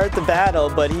could start the battle,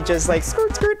 but he just like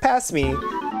skirt past me.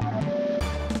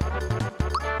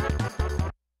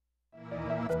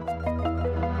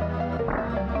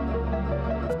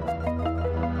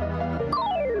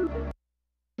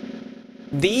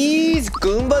 These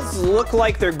Goombas look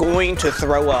like they're going to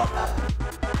throw up.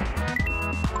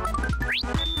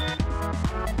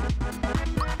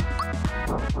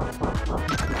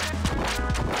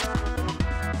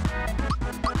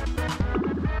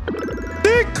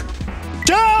 Thick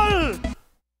gel!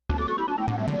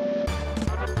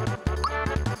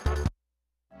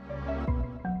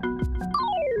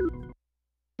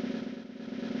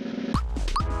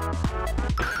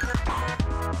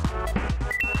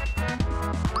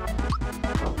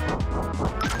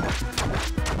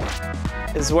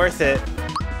 It's worth it.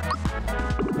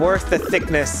 Worth the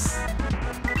thickness.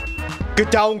 Get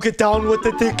down with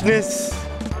the thickness.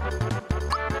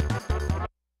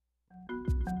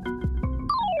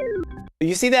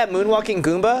 You see that moonwalking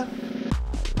Goomba?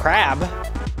 Crab.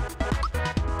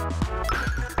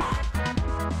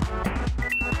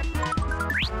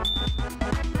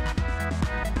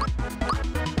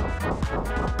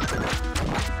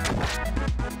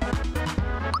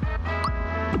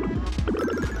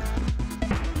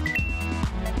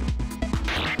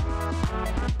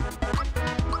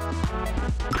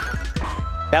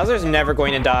 Bowser's never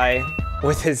going to die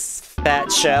with his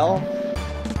fat shell.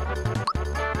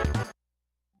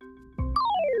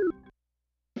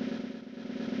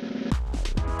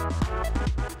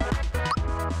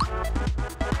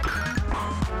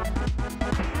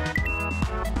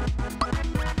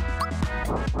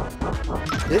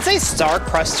 Did it say Star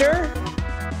Cruster?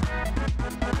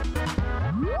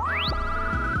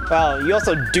 Wow, you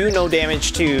also do no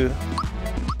damage too.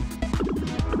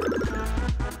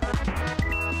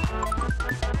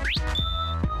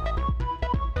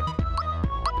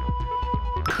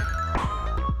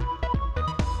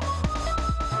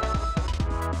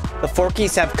 The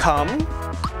Forkies have come.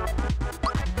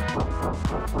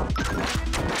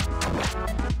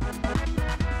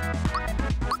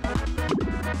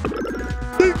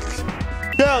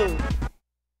 No!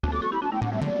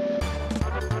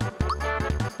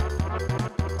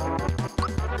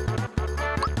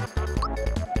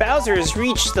 Bowser has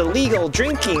reached the legal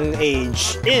drinking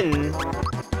age in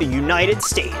the United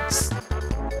States.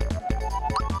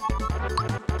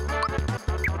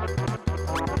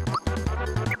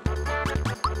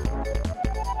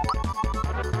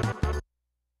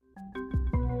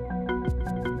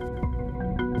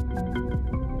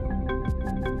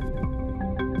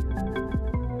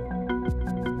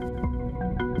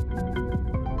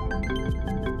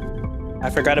 I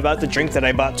forgot about the drink that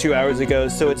I bought 2 hours ago,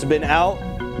 so it's been out.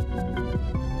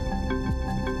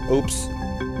 Oops.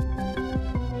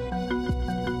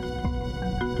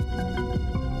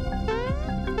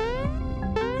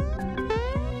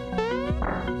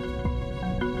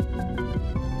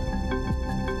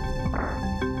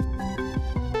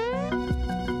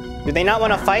 Do they not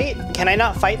want to fight? Can I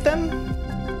not fight them?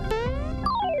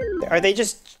 Are they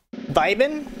just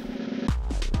vibing?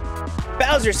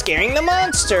 Bowser scaring the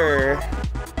monster!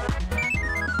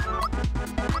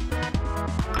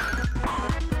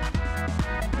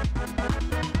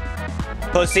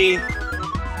 Pussy.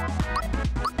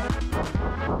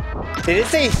 Did it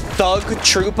say Thug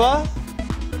Troopa?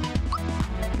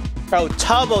 Oh,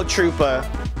 Turbo Troopa.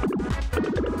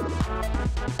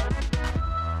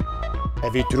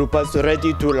 Heavy Troopas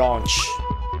ready to launch.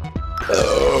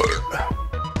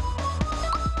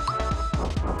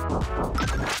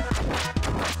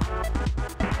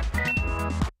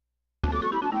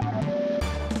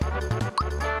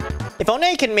 If only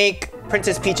I can make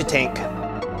Princess Peach a tank.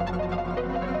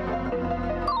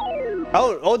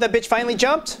 Oh, that bitch finally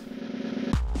jumped?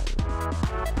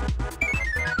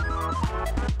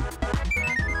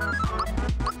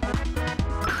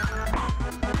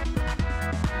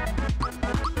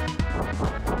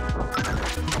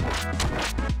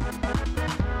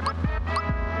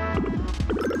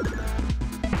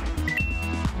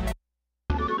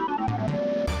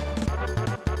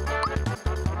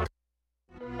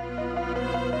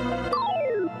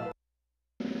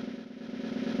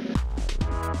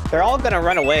 They're all gonna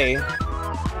run away.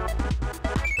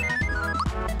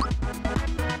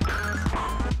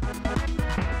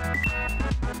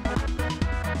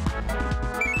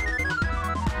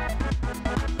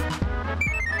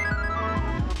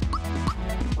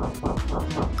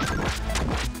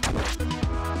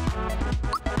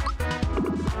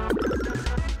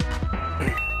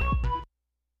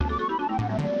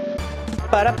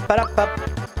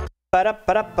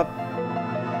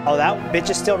 Oh, that bitch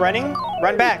is still running?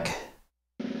 Run back!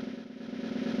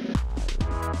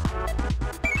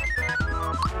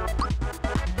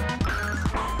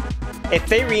 If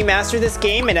they remaster this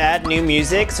game and add new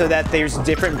music so that there's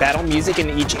different battle music in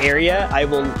each area, I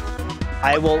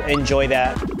will enjoy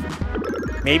that.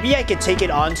 Maybe I could take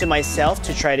it on to myself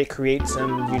to try to create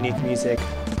some unique music.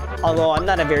 Although I'm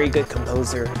not a very good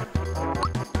composer.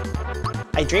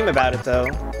 I dream about it though.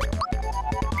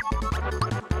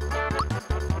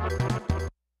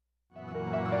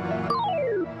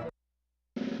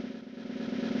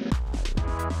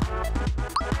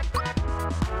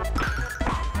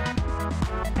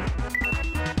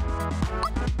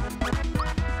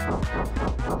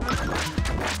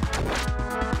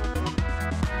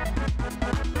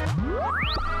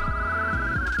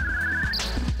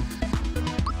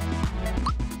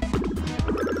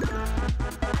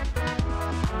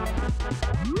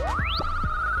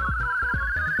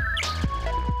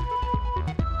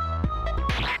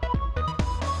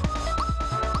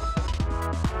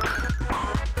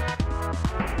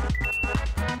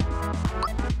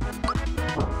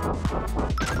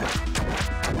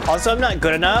 Also, I'm not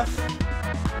good enough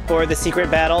for the secret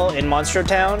battle in Monstro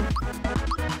Town.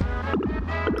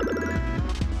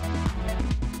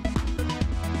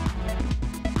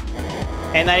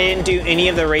 And I didn't do any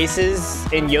of the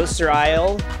races in Yoster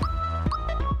Isle.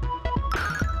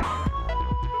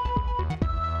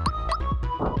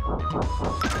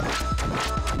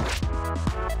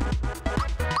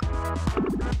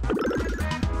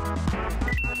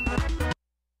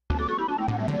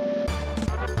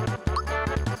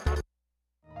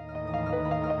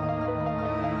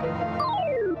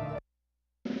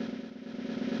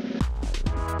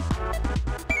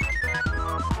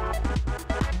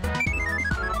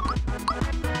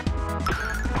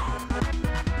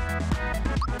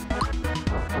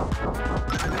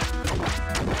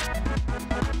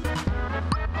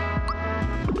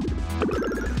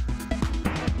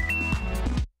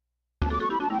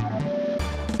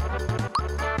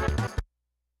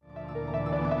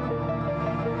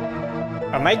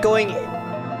 Am I going...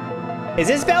 Is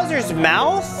this Bowser's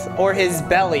mouth or his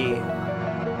belly?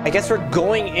 I guess we're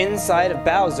going inside of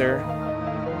Bowser.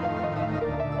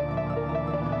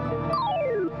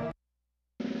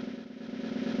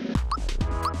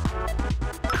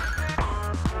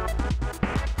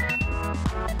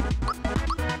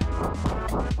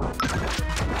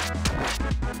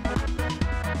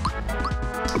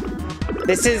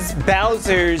 This is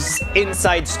Bowser's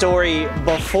inside story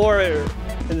before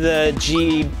the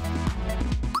G...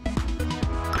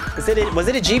 Was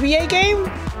it a GBA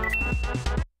game?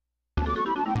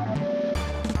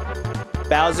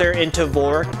 Bowser into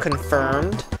Vor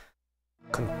confirmed.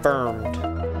 Confirmed.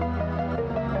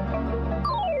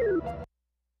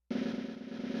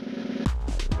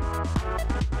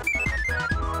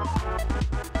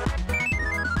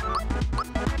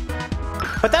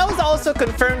 But that was also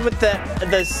confirmed with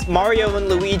this Mario and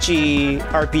Luigi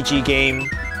RPG game,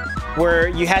 where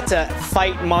you had to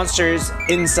fight monsters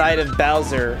inside of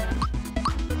Bowser.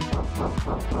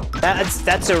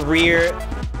 That's a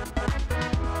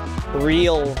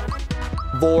real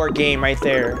Vor game right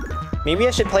there. Maybe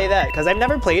I should play that, because I've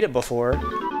never played it before.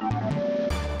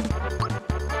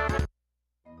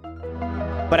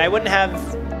 But I wouldn't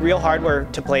have real hardware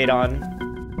to play it on.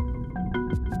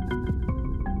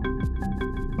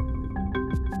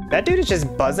 That dude is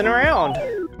just buzzing around.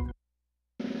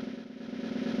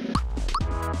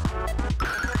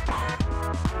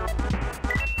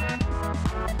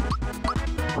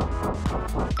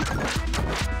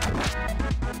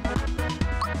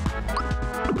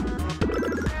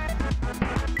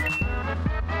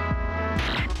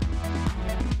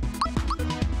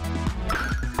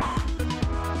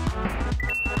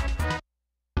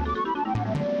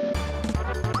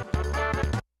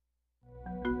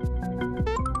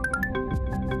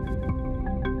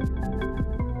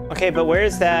 Okay, but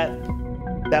where's that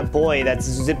boy that's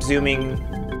zip zooming?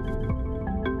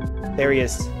 There he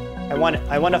is. I want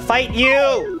to fight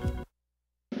you!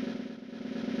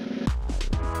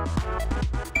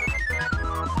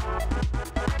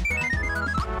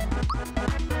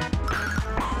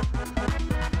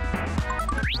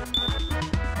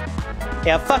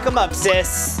 Yeah, fuck him up,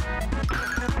 sis.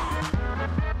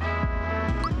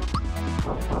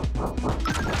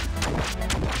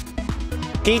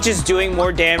 Peach is doing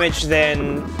more damage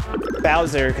than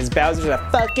Bowser, because Bowser's a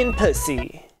fucking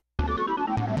pussy.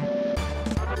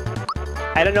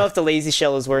 I don't know if the lazy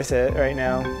shell is worth it right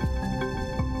now.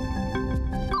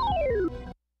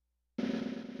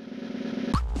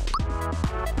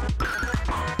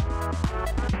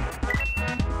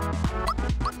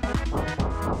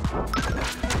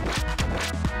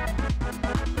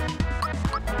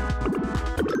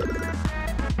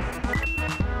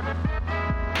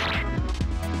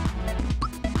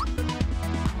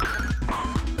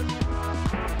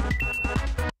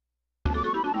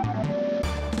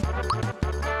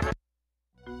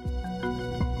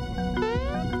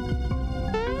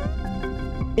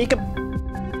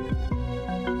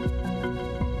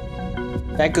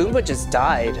 That Goomba just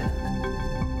died.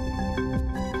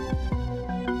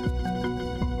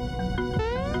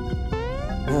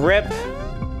 Rip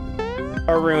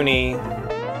Aruni.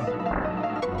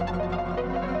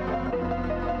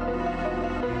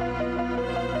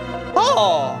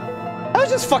 Oh! I was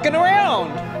just fucking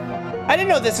around! I didn't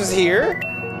know this was here!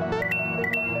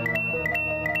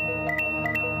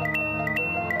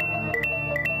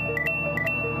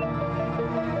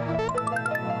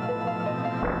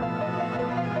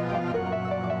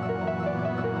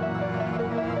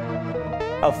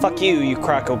 Oh, fuck you, you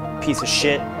croco piece of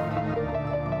shit.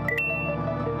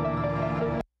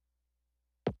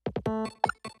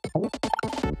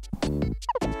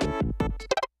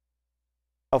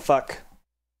 Oh, fuck.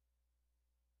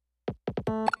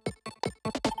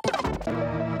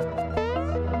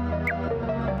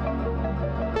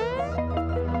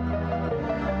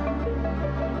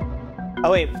 Oh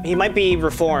wait, he might be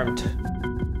reformed.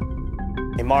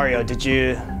 Hey Mario, did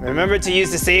you remember to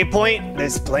use the save point?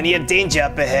 There's plenty of danger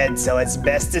up ahead, so it's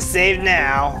best to save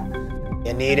now.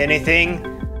 You need anything?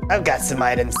 I've got some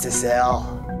items to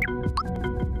sell.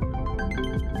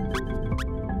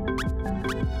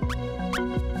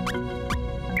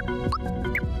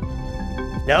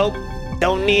 Nope,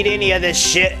 don't need any of this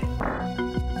shit.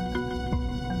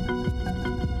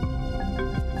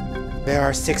 There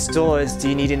are 6 doors. Do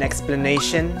you need an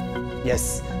explanation?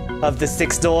 Yes. Of the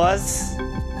 6 doors?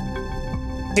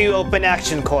 2 open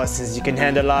action courses. You can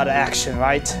handle a lot of action,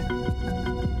 right?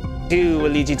 2 will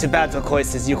lead you to battle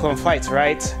courses. You can fight,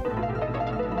 right?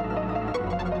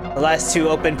 The last 2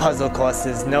 open puzzle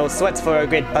courses. No sweat for a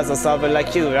great puzzle solver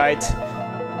like you, right?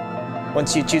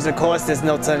 Once you choose a course, there's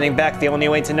no turning back. The only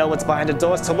way to know what's behind the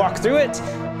door is to walk through it.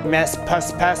 You must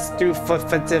pass through 4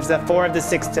 of the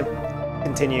 6 to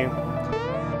continue.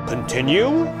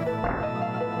 Continue?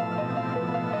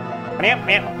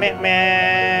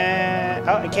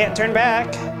 Oh, I can't turn back.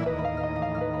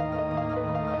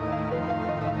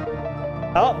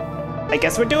 Oh, I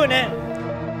guess we're doing it.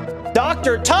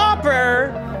 Dr.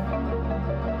 Topper!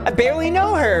 I barely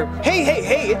know her.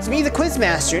 Hey, it's me, the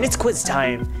Quizmaster, and it's quiz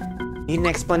time. Need an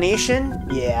explanation?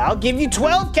 Yeah, I'll give you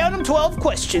 12, count them, 12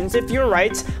 questions. If you're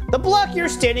right, the block you're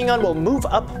standing on will move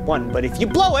up 1, but if you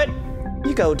blow it,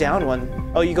 you go down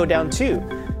 1. Oh, you go down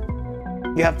 2.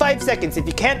 You have 5 seconds. If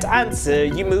you can't answer,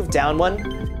 you move down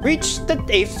 1. Reach the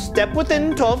 8th step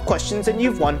within 12 questions and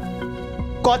you've won.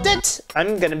 Got it?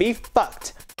 I'm gonna be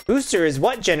fucked. Booster is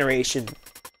what generation?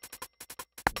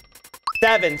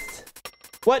 7th.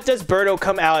 What does Birdo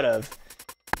come out of?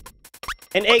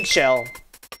 An eggshell.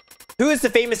 Who is the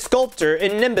famous sculptor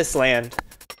in Nimbus Land?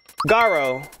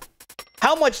 Garo.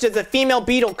 How much does a female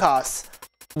beetle cost?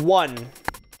 1.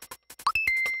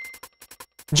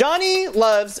 Johnny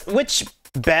loves which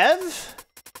Bev?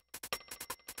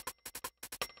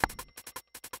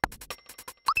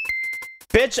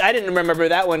 Bitch, I didn't remember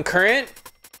that one. Current?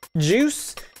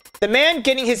 Juice? The man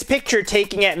getting his picture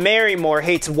taken at Marymore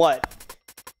hates what?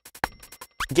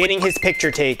 Getting his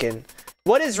picture taken.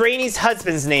 What is Rainy's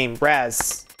husband's name?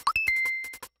 Raz.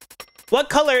 What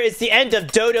color is the end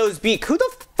of Dodo's beak? Who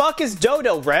the fuck is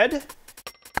Dodo? Red?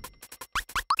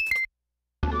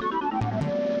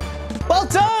 Well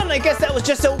done! I guess that was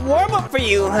just a warm-up for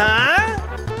you, huh?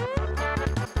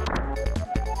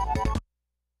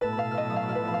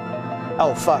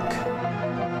 Oh, fuck.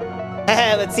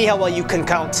 Let's see how well you can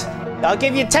count. I'll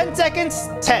give you 10 seconds,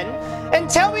 10, and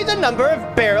tell me the number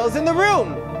of barrels in the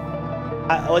room.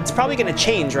 Well, it's probably gonna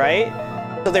change, right?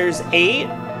 So there's 8,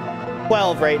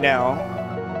 12 right now.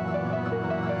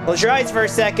 Close your eyes for a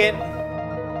second.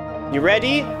 You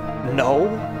ready? No.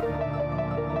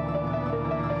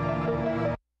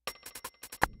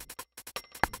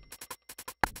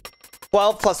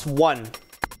 Twelve plus 1.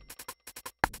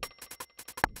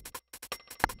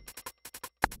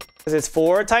 Because it's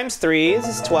 4 times 3. This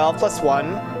is 12 plus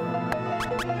 1.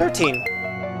 13.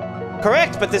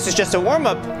 Correct, but this is just a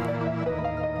warm-up.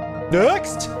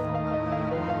 Next!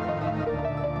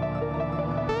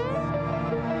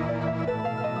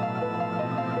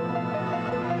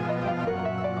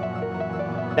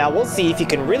 Now we'll see if you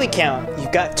can really count.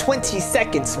 You've got 20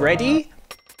 seconds. Ready?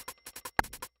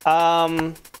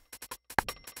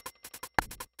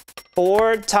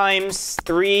 4 times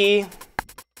 3,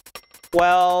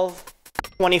 12,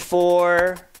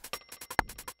 24,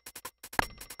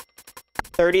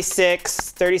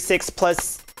 36, 36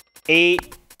 plus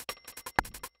 8,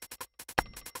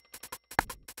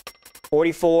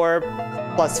 44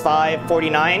 plus 5,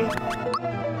 49.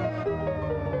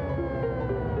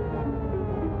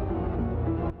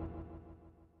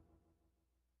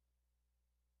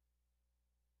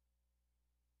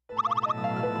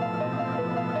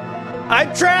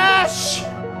 I'm trash!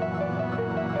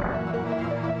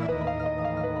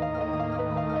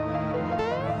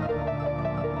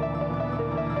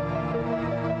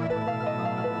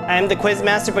 I'm the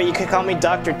Quizmaster, but you could call me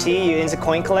Dr. T. You into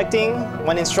coin collecting?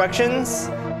 1 instructions?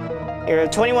 There are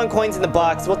 21 coins in the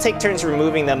box. We'll take turns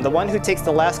removing them. The one who takes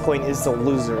the last coin is the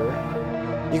loser.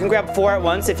 You can grab 4 at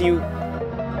once. If you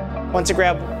want to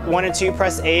grab 1 or 2,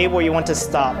 press A where you want to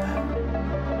stop.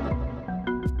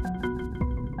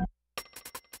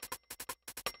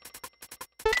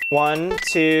 One,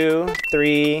 2,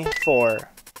 3, 4,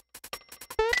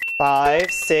 5,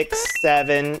 6,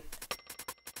 7,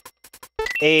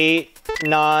 8,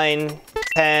 9,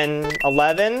 10,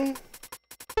 11,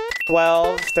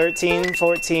 12, 13,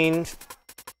 14,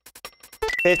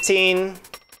 15,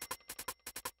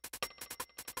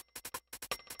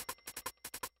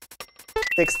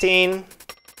 16,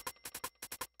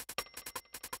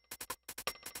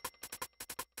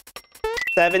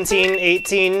 17,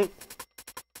 18,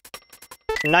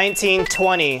 19,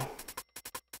 20,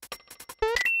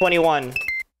 21.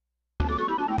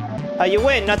 You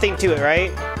win, nothing to it,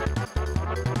 right?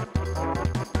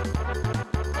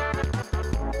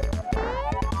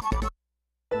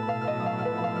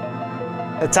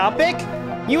 The topic?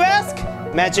 You ask?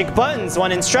 Magic buttons.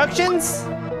 1 instructions?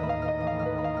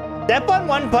 Step on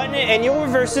 1 button and you'll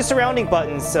reverse the surrounding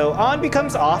buttons. So on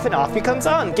becomes off and off becomes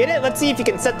on. Get it? Let's see if you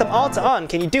can set them all to on.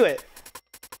 Can you do it?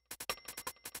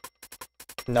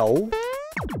 No.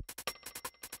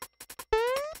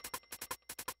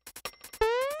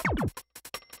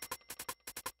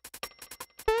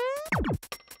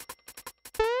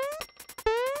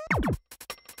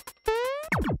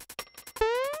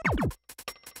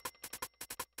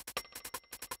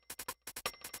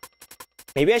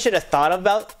 Maybe I should have thought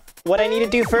about what I need to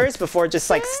do first before just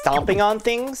like stomping on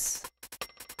things.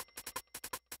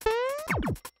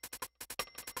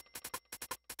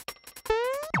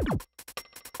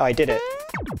 Oh, I did it.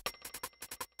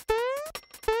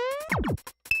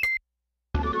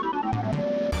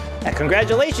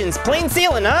 Congratulations, plain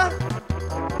sailing, huh?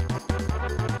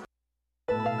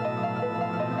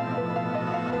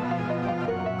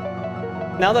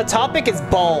 Now the topic is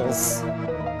balls.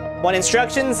 Want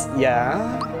instructions?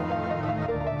 Yeah.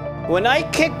 When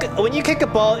you kick a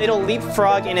ball, it'll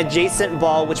leapfrog an adjacent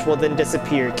ball, which will then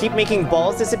disappear. Keep making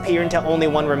balls disappear until only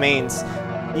one remains.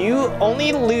 You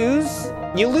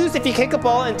lose if you kick a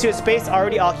ball into a space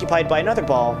already occupied by another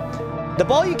ball. The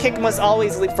ball you kick must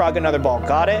always leapfrog another ball.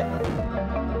 Got it?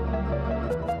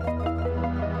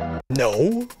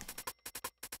 No.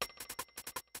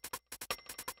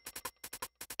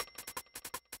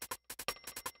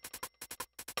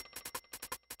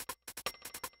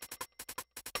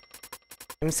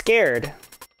 I'm scared.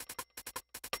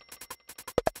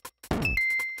 I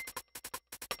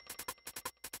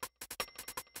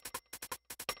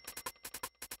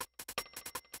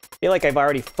feel like I've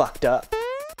already fucked up.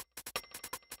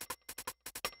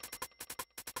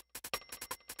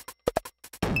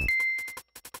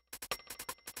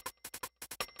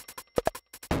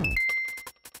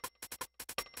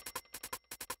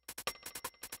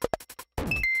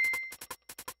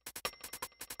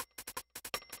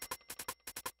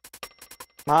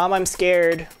 Mom, I'm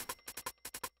scared.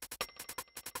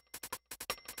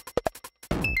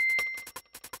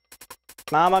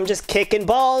 Mom, I'm just kicking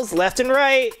balls left and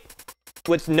right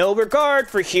with no regard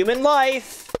for human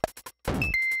life.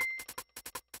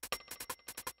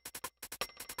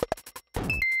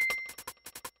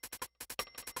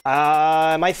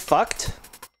 Am I fucked?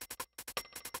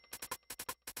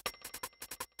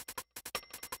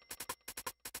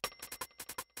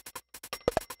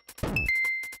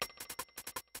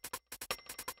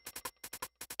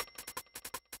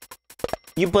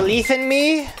 You believe in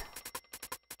me? I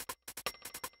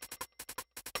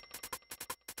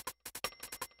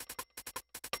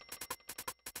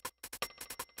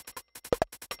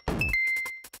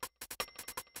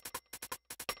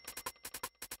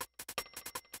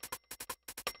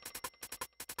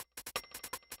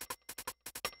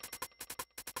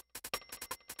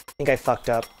think I fucked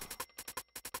up.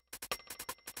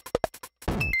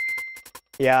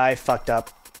 Yeah, I fucked up.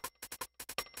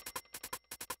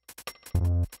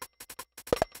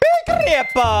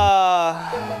 Ripper!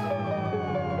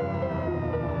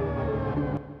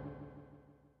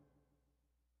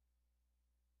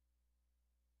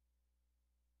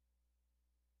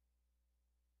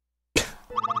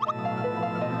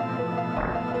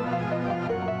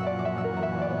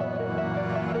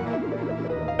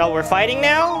 Oh, we're fighting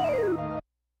now?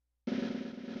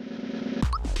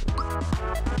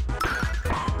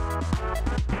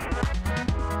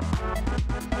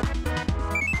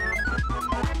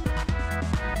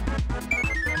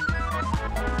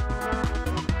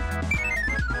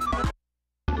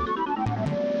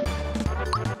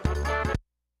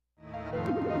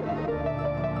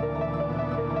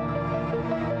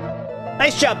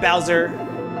 Nice job, Bowser.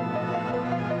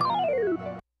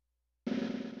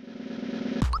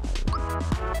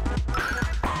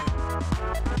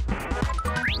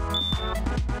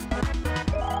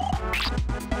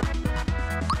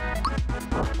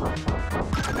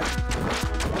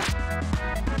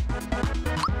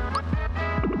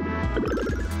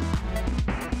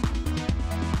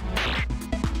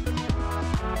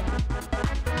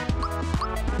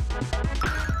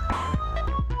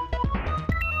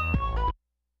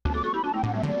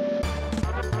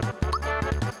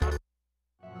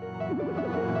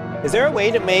 Is there a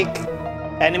way to make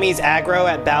enemies aggro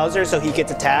at Bowser so he gets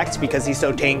attacked because he's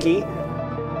so tanky?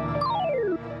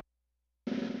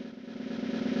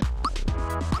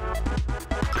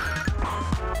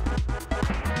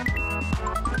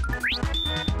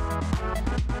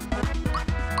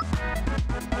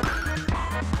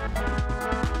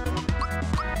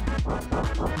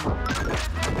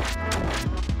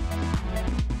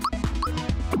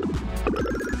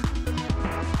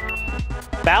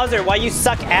 Bowser, why you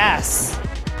suck ass?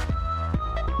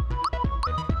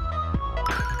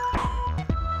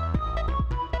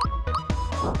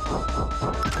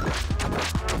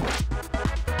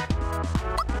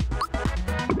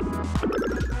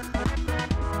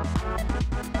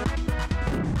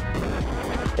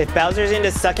 If Bowser's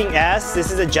into sucking ass,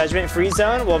 this is a judgment-free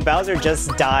zone? Well, Bowser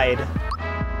just died.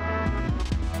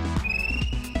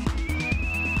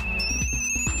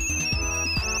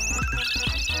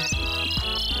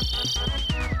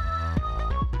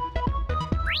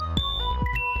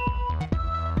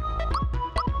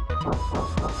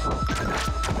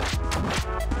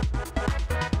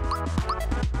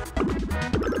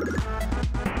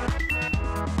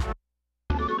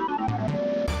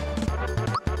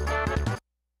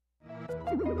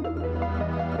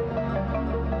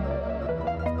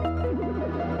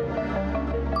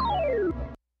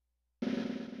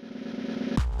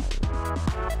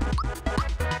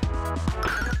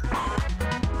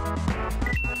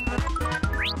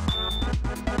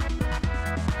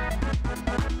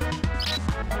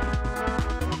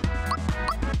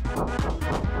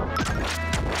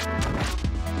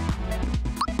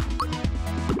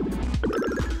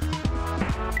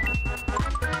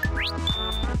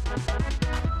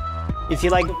 You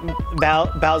feel like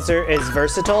Bowser is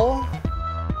versatile?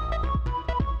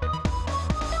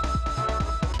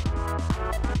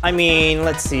 I mean,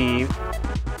 let's see.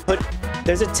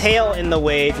 There's a tail in the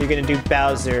way if you're gonna do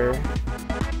Bowser.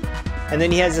 And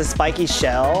then he has a spiky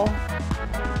shell.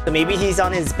 So maybe he's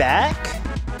on his back?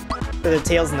 So the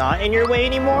tail's not in your way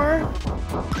anymore?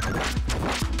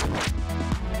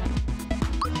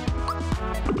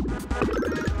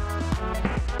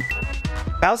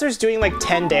 Bowser's doing like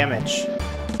 10 damage.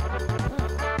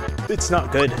 It's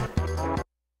not good.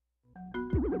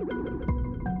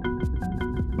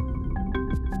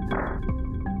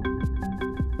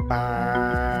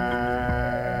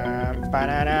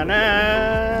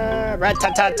 Ba-da-da-da,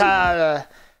 rat-ta-ta-ta.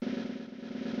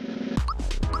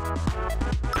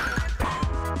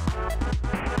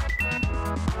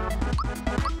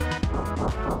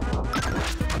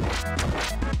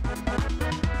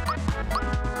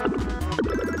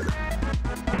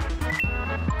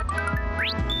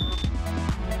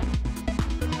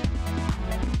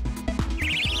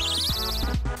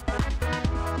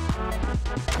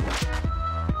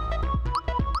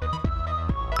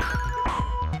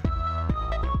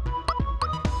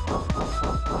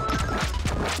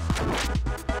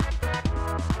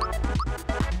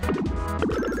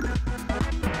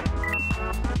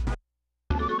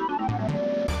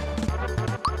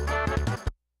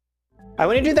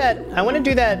 I want to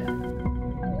do that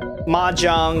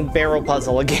Mahjong barrel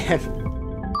puzzle again.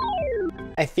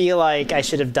 I feel like I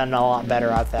should have done a lot better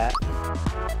at that.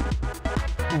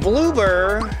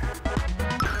 Bloober.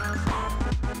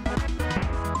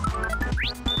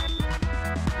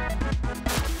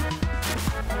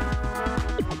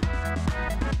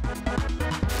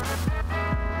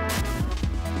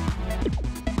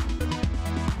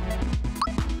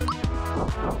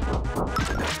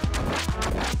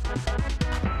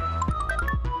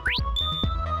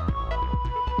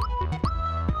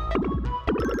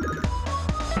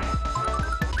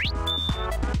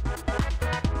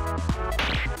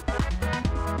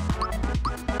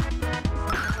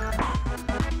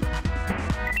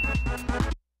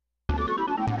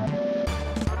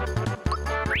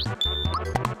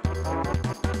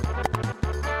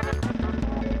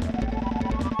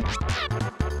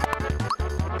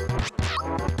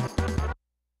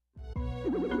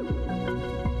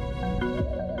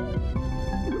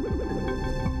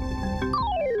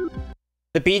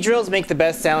 The Beedrills make the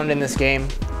best sound in this game.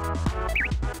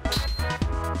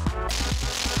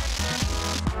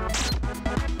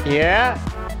 Yeah.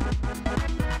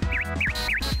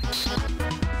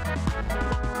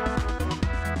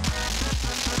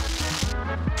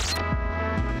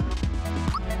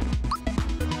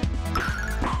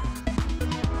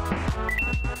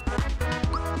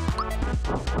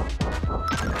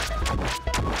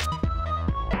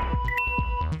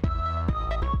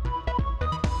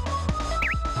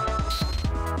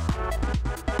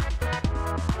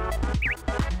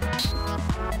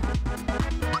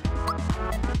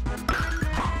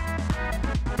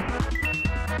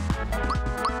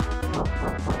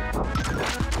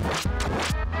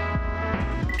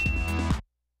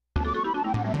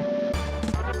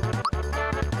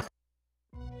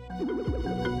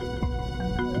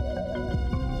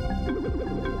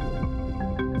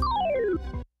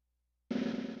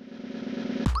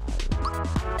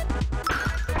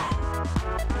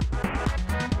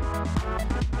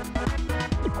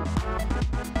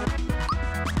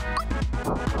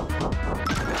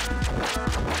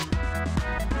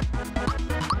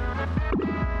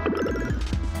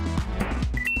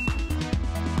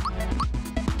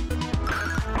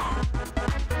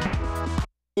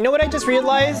 You know what I just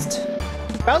realized?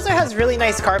 Bowser has really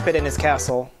nice carpet in his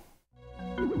castle.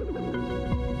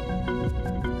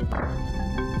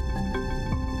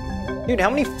 Dude, how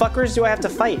many fuckers do I have to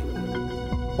fight?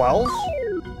 12?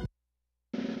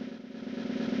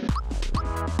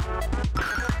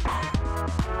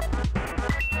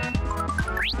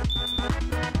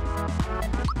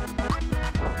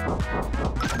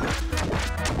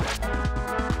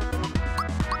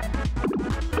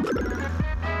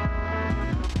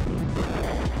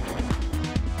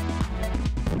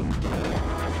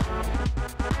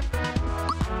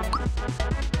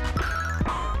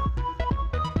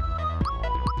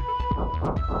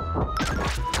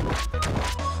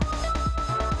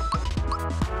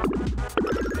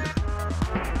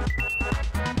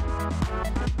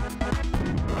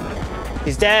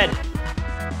 He's dead.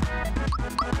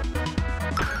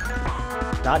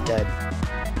 Not dead.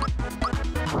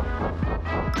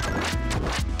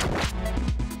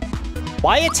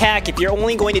 Why attack if you're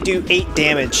only going to do 8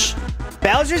 damage?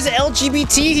 Bowser's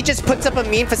LGBT, he just puts up a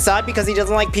mean facade because he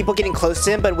doesn't like people getting close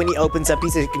to him, but when he opens up,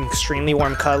 he's an extremely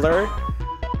warm color.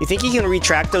 You think he can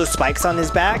retract those spikes on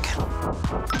his back?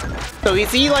 So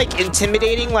is he like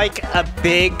intimidating like a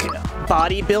big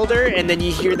bodybuilder, and then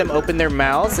you hear them open their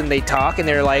mouths and they talk and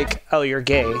they're like, oh, you're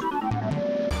gay.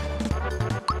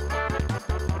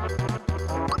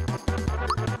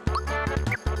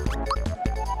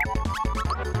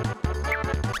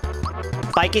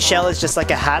 Spiky shell is just like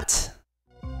a hat.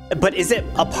 But is it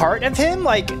a part of him?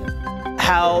 Like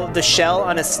how the shell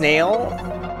on a snail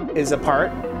is a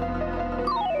part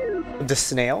of the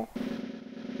snail?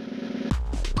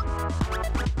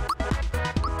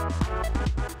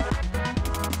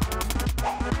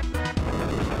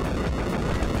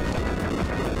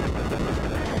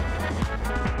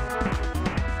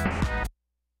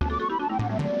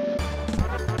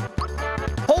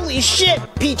 Holy shit!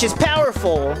 Peach is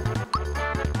powerful!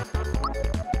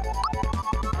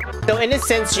 So in a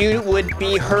sense, you would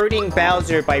be hurting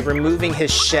Bowser by removing his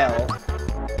shell.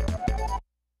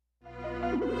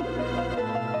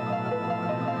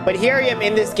 But here I am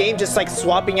in this game just like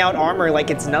swapping out armor like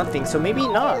it's nothing, so maybe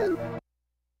not.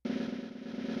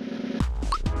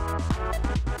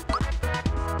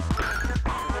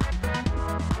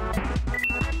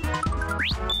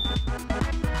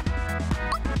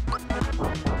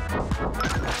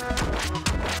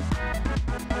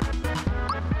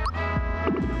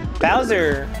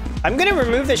 Bowser, I'm gonna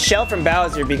remove the shell from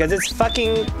Bowser because it's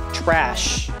fucking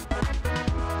trash.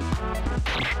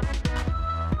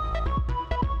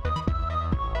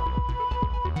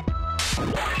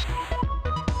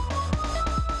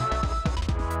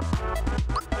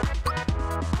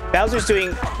 Bowser's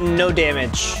doing no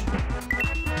damage.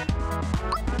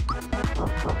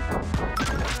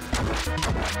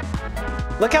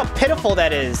 Look how pitiful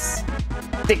that is.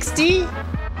 60?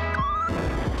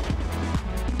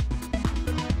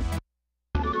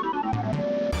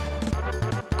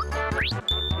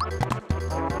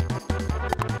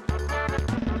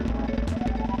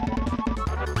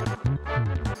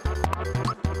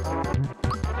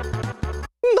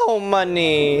 No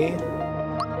money.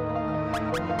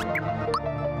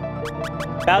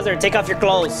 Bowser, take off your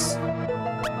clothes.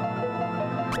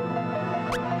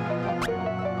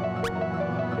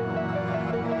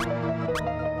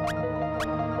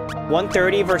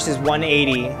 $130 versus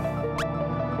 180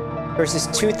 versus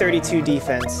 232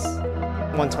 defense,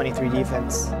 123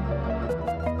 defense.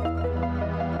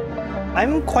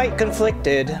 I'm quite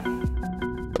conflicted.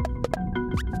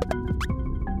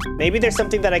 Maybe there's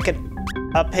something that I could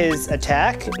up his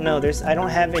attack? No, I don't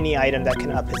have any item that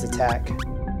can up his attack.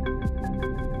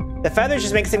 The feathers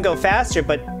just makes him go faster,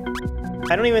 but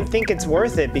I don't even think it's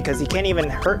worth it because he can't even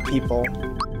hurt people.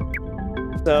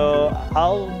 So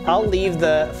I'll leave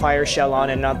the fire shell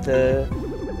on and not the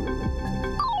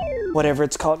whatever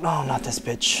it's called. No, not this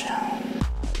bitch.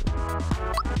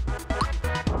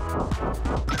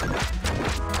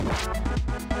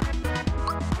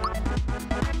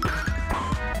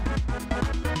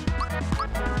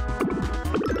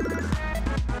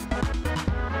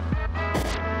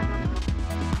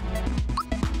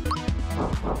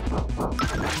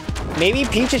 Maybe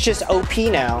Peach is just OP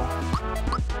now.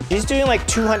 She's doing like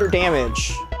 200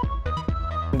 damage.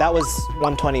 That was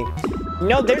 120. You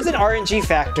know, there's an RNG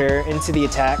factor into the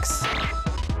attacks.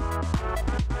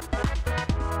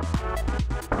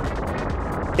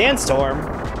 Dance Storm.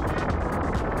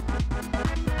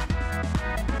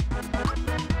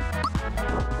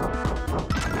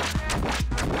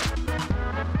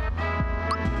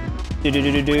 Do you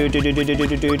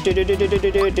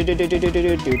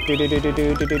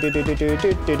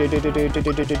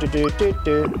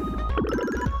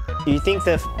think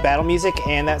the battle music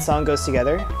and that song goes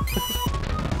together?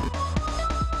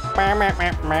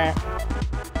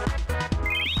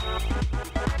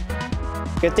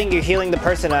 Good thing you're healing the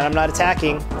person and I'm not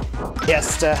attacking.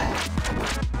 Yes.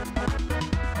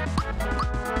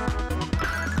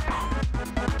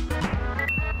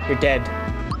 You're dead.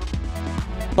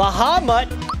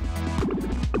 Bahamut!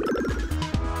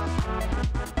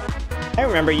 I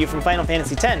remember you from Final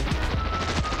Fantasy X.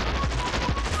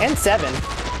 And 7.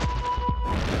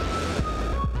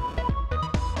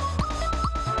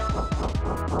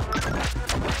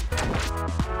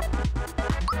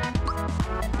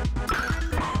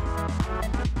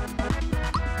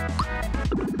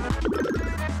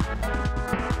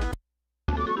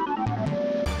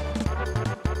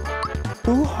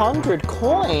 200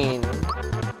 coin.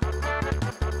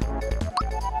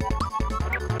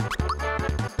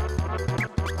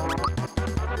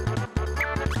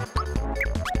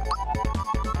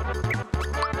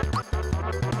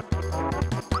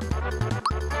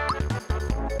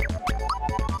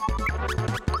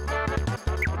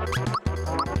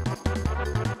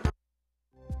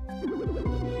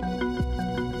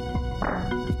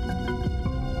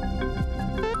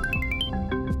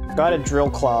 Got a drill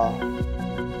claw.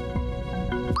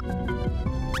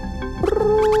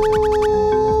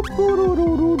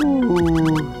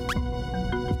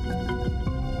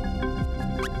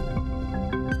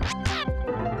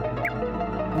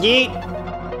 Yeet.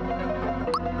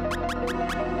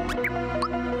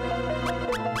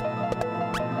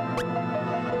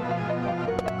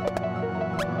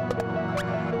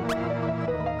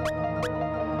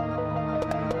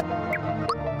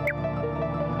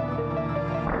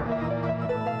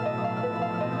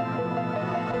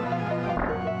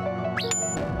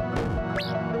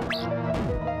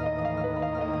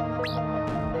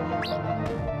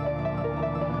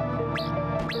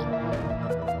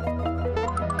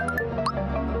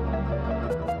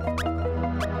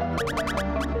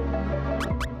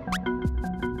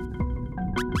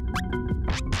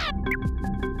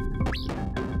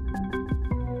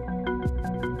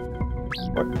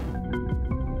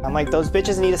 I'm like, those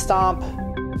bitches need to stomp.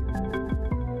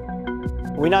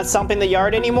 Are we not stomping the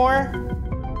yard anymore?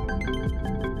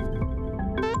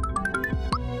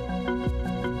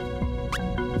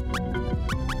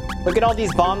 Look at all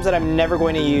these bombs that I'm never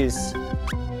going to use.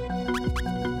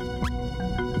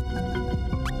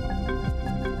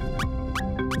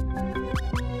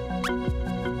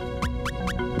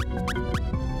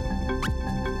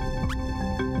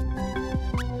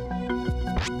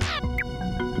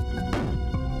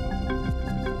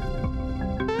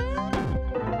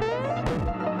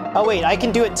 Oh wait, I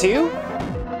can do it too?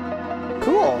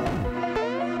 Cool.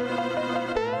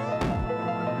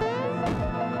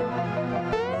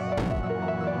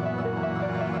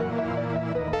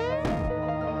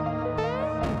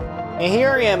 And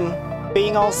here I am,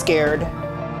 being all scared,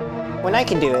 when I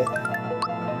can do it.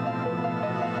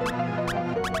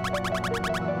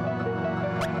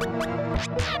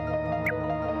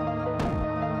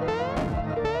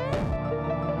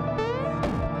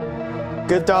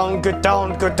 Get down, get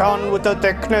down, get down with the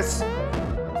thickness.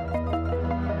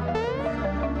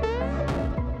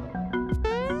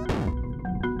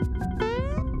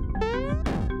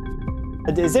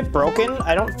 Is it broken?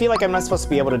 I don't feel like I'm not supposed to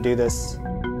be able to do this.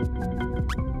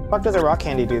 What does a rock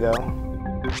candy do though?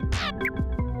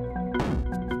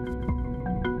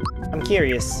 I'm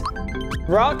curious.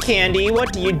 Rock candy,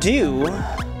 what do you do?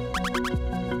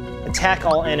 Attack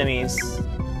all enemies.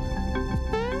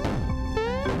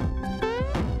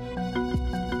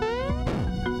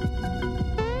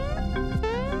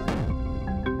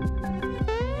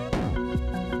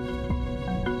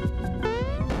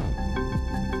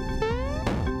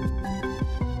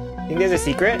 Think there's a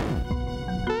secret?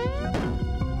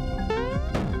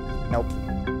 Nope.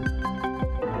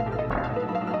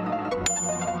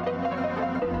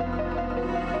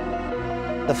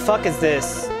 The fuck is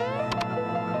this?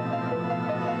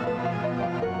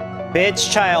 Bitch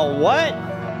child, what?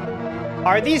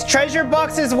 Are these treasure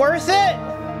boxes worth it?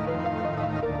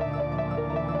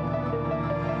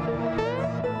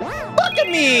 Look at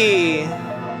me!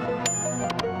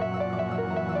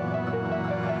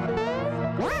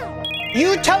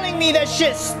 You telling me that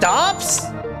shit stops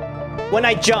when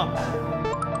I jump?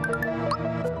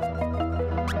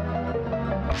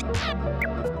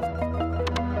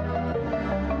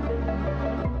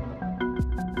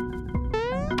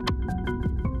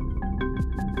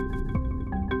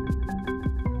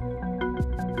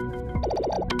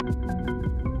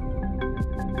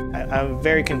 I'm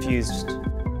very confused.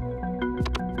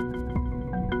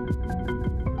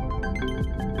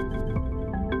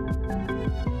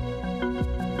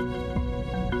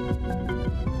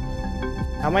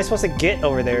 How am I supposed to get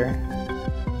over there?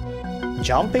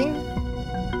 Jumping?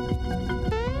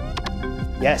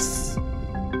 Yes.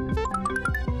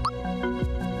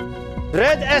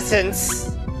 Red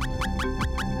essence.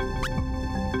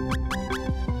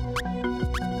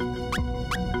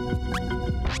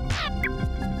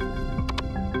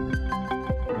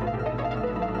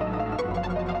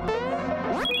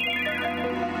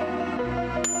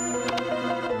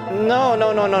 No,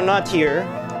 no, no, no, not here.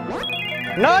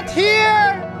 Not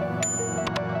here!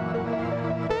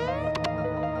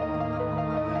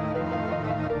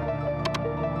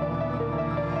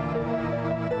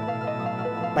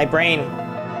 My brain.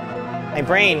 My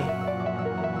brain.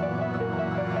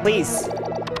 Please.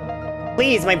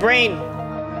 Please, my brain!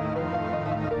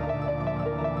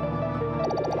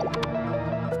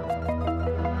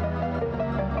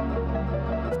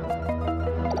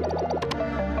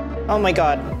 Oh my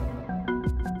god.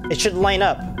 It should line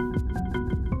up.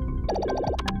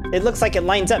 It looks like it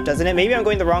lines up, doesn't it? Maybe I'm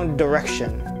going the wrong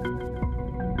direction.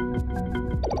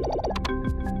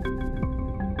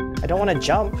 I don't want to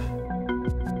jump.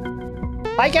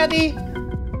 Hi, Kathy!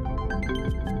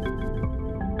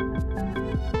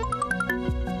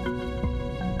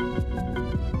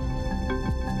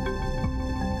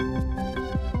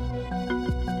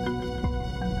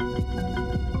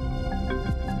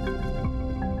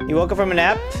 You woke up from a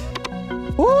nap?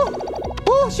 Ooh!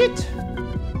 Oh, shit!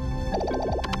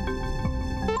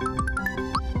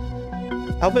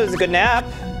 I hope it was a good nap.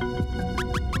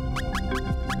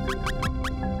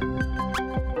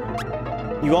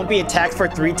 You won't be attacked for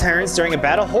 3 turns during a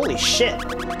battle? Holy shit!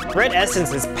 Red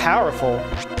Essence is powerful.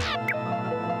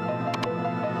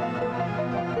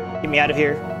 Get me out of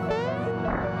here.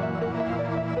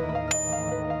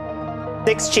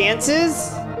 6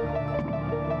 chances?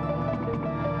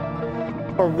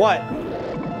 For what?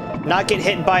 Not get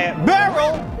hit by a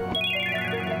barrel?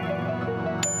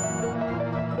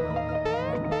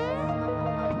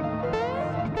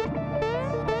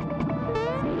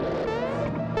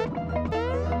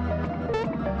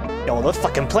 Yo, they're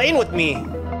fucking playing with me.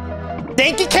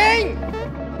 Danky King!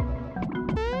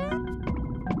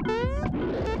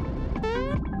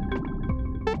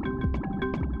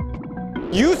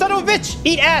 You son of a bitch!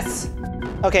 Eat ass!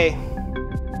 Okay.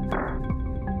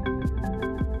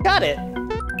 Got it.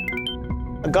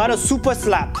 I got a super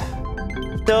slap.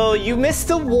 So you missed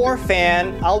the war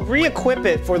fan. I'll re-equip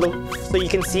it for so you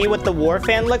can see what the war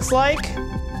fan looks like.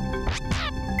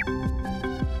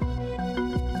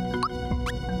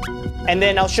 And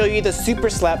then I'll show you the super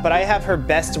slap, but I have her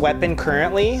best weapon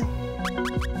currently.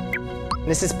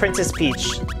 This is Princess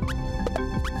Peach.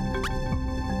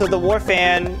 So the war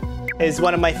fan is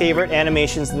one of my favorite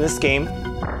animations in this game.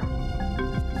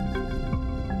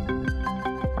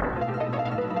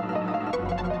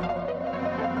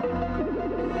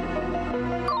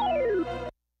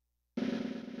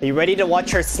 Are you ready to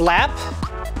watch her slap?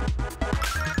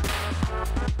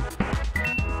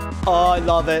 Oh, I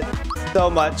love it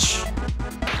so much.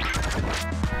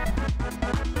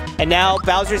 And now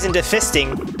Bowser's into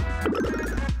fisting.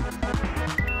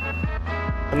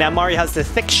 And now Mario has the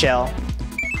thick shell.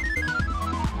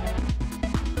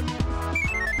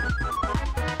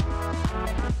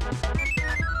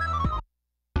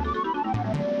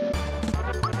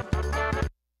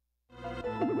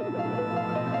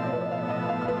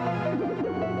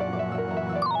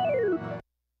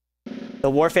 The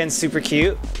war fan's super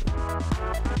cute.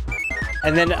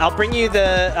 And then I'll bring you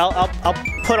the... I'll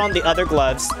put on the other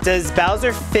gloves. Does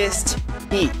Bowser fist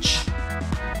Peach?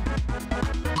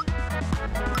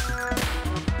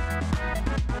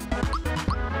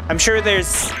 I'm sure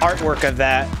there's artwork of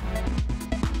that.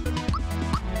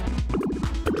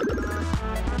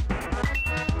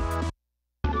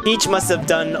 Peach must have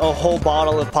done a whole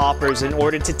bottle of poppers in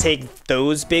order to take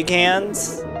those big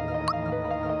hands.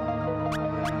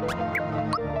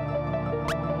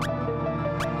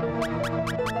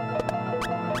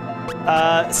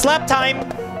 Slap time!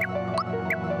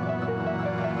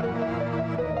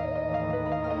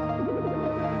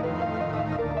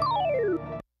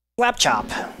 Slap chop.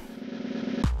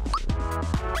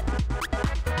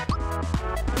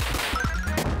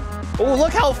 Oh,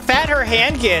 look how fat her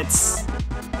hand gets!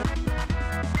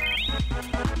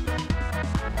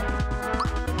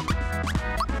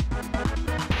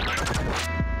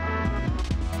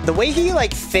 The way he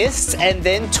like fists and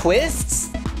then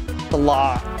twists, a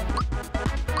lot.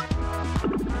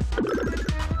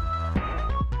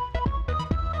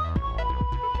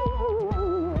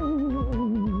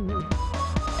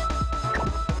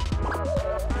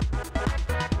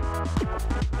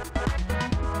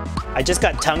 I just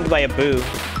got tongued by a boo.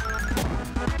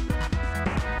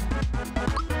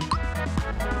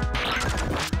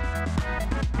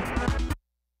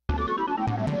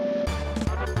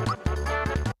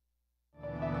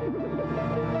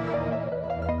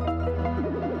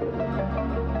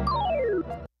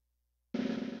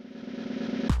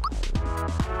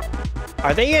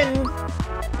 Are they in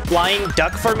Flying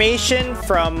Duck formation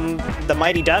from the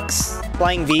Mighty Ducks?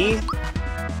 Flying V?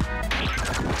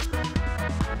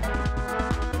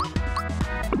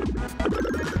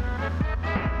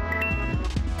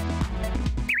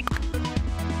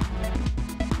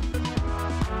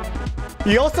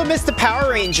 You also missed the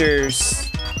Power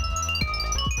Rangers.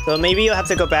 So maybe you'll have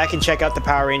to go back and check out the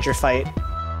Power Ranger fight.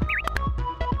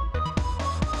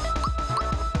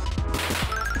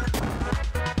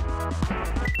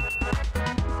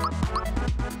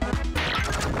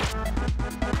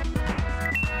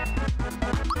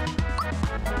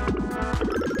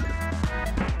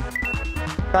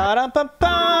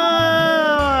 Ba-da-ba-ba!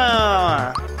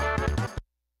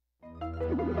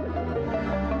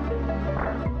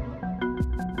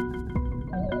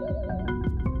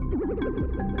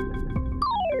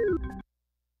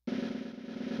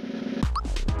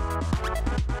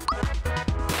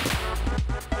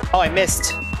 Oh, I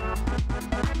missed.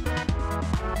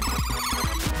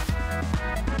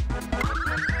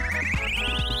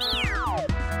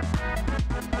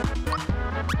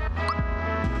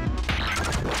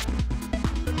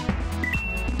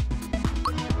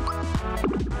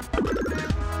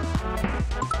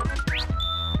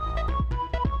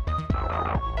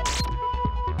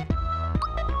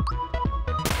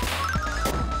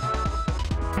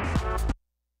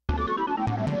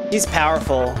 She's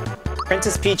powerful.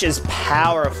 Princess Peach is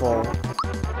powerful.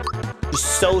 She's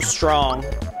so strong.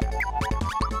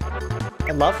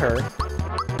 I love her.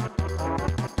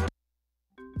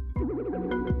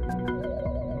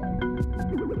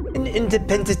 An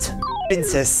independent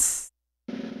princess.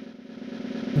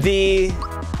 The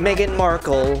Meghan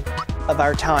Markle of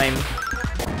our time.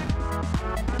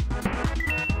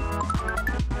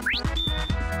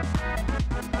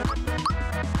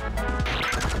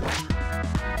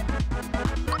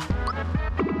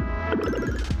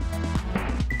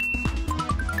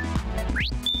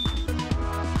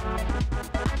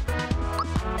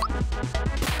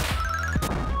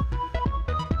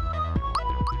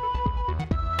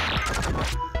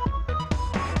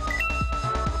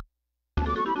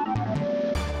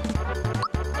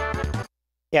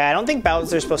 Yeah, I don't think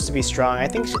Bowser's supposed to be strong. I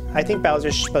think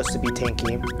Bowser's supposed to be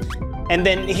tanky. And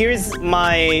then here's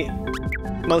my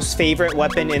most favorite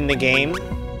weapon in the game.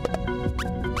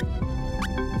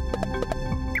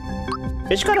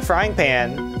 Bitch got a frying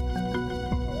pan.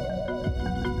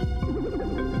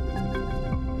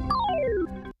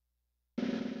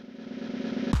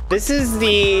 This is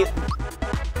the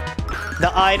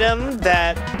item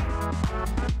that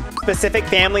specific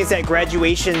families at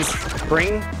graduations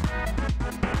bring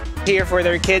here for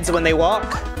their kids when they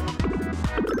walk.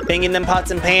 Banging them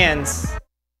pots and pans.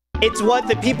 It's what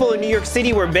the people in New York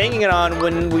City were banging it on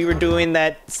when we were doing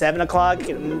that 7 o'clock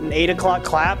and 8 o'clock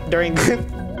clap during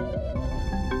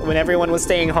when everyone was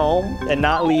staying home and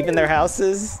not leaving their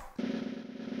houses.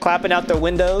 Clapping out their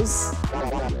windows.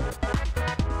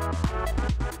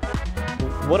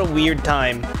 What a weird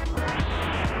time.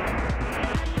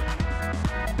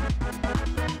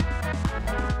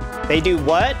 They do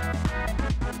what?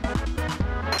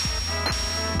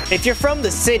 If you're from the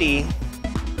city,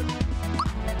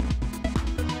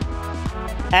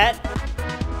 at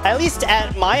least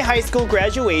at my high school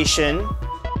graduation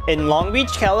in Long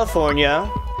Beach, California,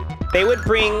 they would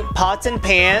bring pots and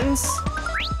pans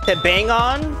to bang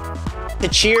on to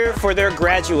cheer for their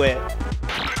graduate.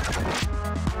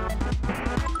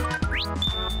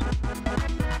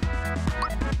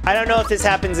 I don't know if this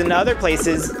happens in other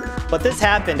places, but this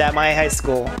happened at my high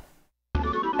school.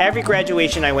 Every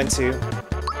graduation I went to.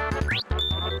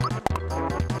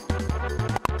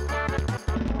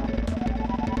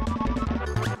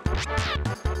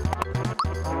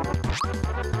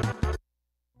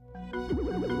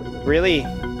 Really?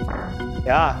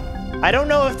 Yeah. I don't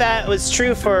know if that was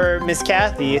true for Miss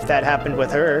Kathy, if that happened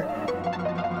with her.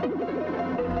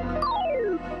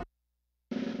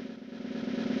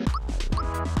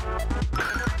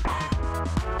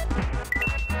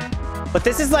 But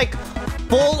this is like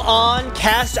full-on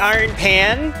cast iron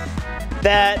pan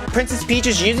that Princess Peach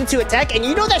is using to attack, and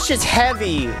you know that shit's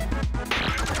heavy.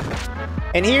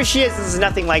 And here she is, this is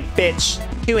nothing like, bitch,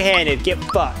 two-handed, get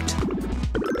fucked.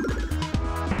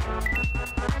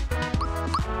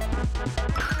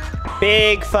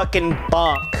 Big fucking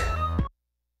bonk.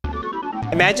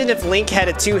 Imagine if Link had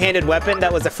a two-handed weapon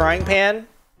that was a frying pan.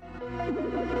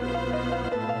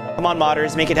 Come on,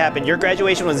 modders, make it happen. Your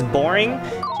graduation was boring?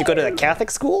 You go to the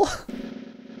Catholic school?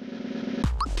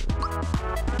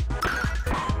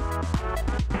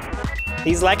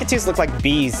 These Lakitus look like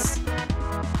bees.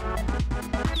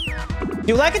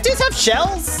 Do Lakitus have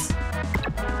shells?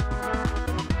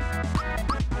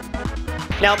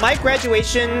 Now, my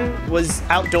graduation was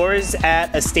outdoors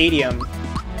at a stadium.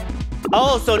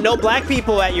 Oh, so no black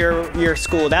people at your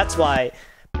school, that's why.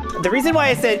 The reason why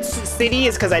I said city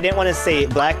is because I didn't want to say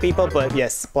black people, but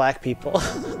yes, black people.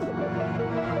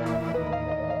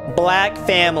 Black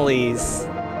families.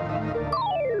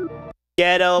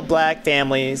 Ghetto black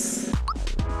families.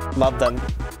 Love them.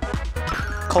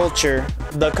 Culture.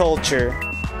 The culture.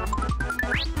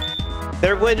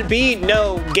 There would be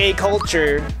no gay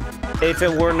culture if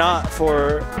it were not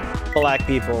for black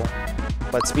people.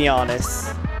 Let's be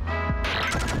honest.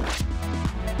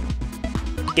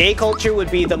 Gay culture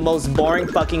would be the most boring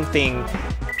fucking thing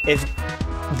if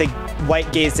the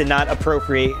white gays did not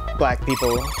appropriate black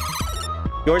people.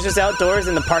 Yours was outdoors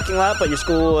in the parking lot, but your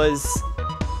school was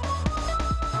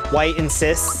white and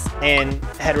cis and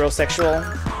heterosexual.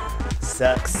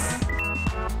 Sucks.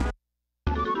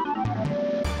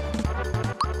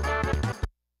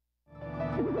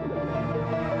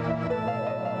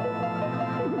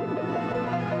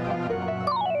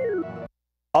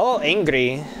 Oh,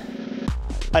 angry.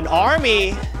 An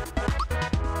army?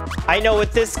 I know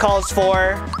what this calls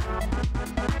for.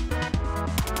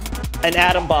 An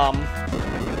atom bomb.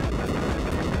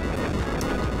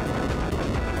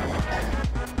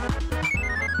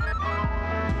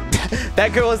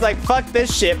 That girl was like, fuck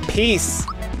this shit, peace.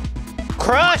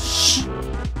 Crush!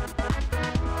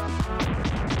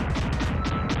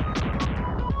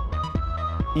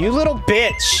 You little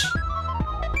bitch.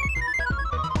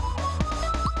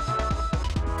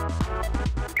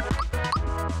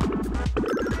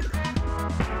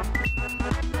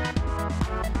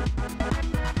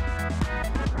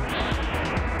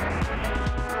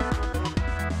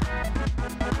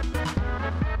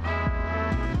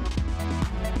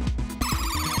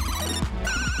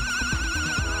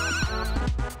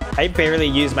 I barely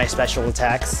use my special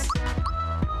attacks.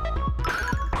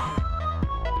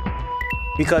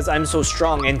 Because I'm so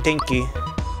strong and tanky.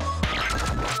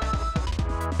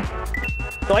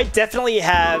 So I definitely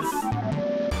have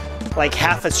like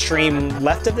half a stream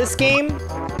left of this game.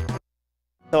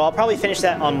 So I'll probably finish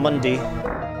that on Monday.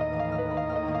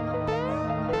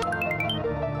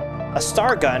 A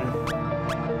star gun.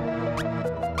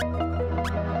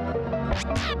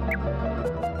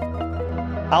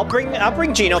 I'll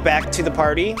bring Gino back to the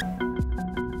party.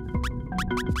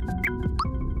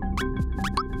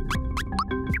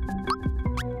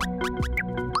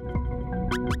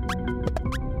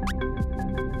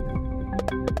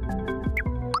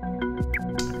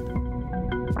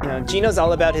 You know, Gino's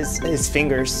all about his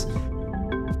fingers.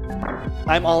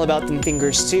 I'm all about them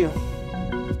fingers too.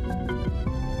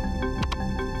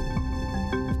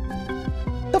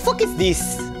 The fuck is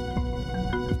this?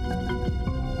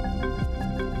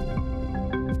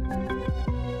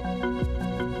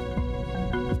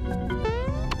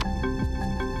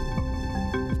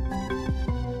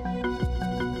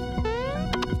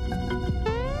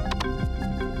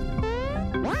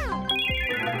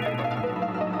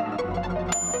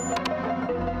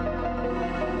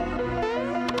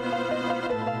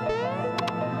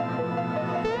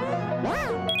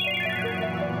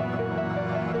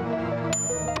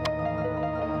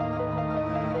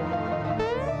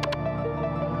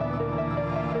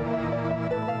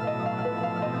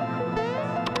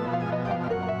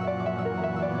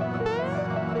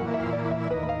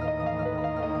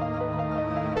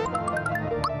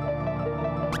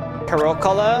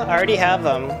 Carocola? I already have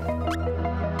them.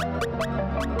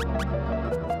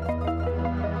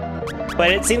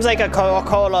 But it seems like a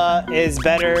Coca-Cola is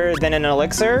better than an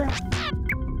elixir.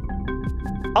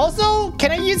 Also,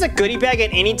 can I use a goodie bag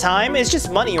at any time? It's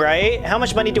just money, right? How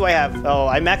much money do I have? Oh,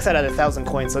 I maxed out at 1,000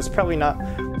 coins, so it's probably not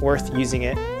worth using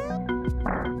it.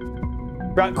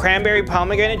 Brought cranberry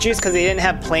pomegranate juice because they didn't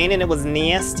have plain and it was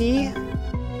nasty.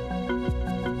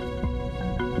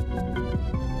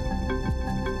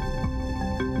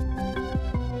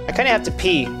 I kind of have to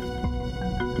pee.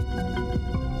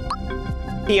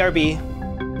 PRB.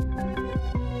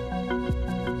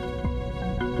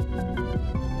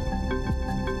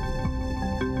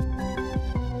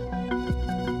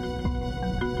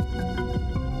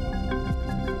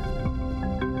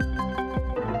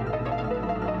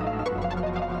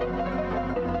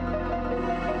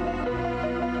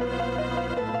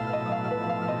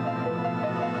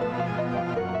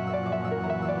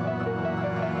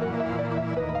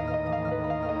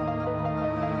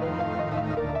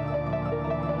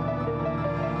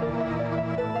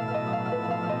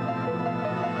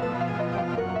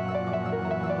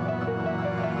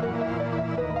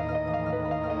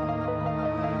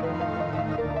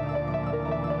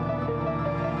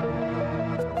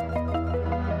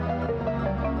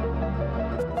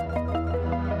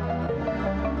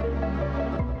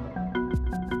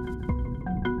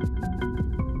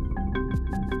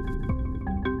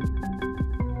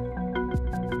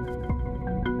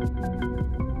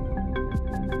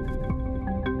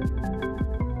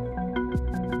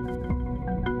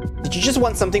 Did you just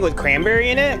want something with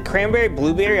cranberry in it? Cranberry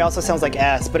blueberry also sounds like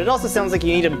ass, but it also sounds like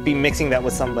you need to be mixing that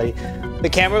with somebody. The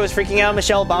camera was freaking out.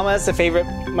 Michelle Obama is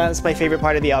that's my favorite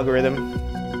part of the algorithm.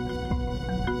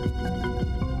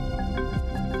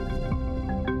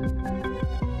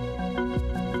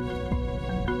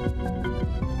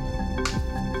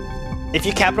 If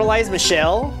you capitalize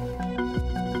Michelle,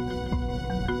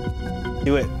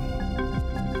 do it.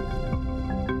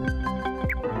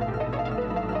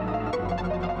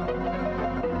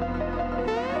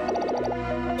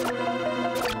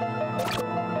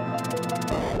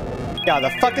 Yeah, the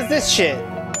fuck is this shit?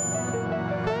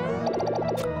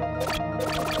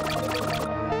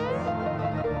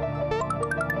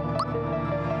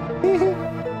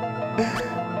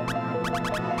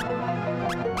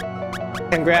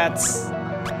 Congrats.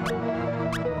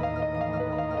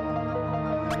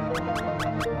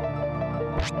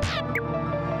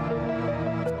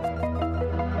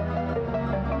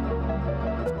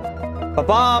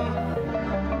 Ba-bomb!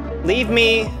 Leave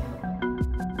me!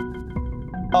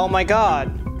 Oh my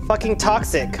god. Fucking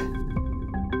toxic.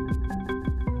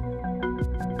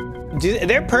 Dude,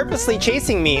 they're purposely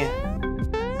chasing me.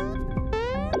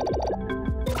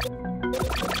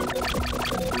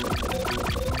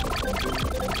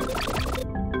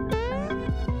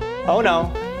 Oh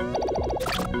no.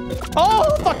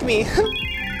 Oh, fuck me.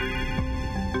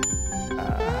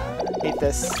 Hate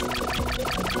this.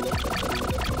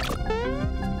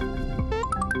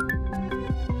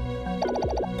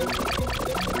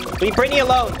 Leave Brittany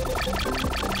alone.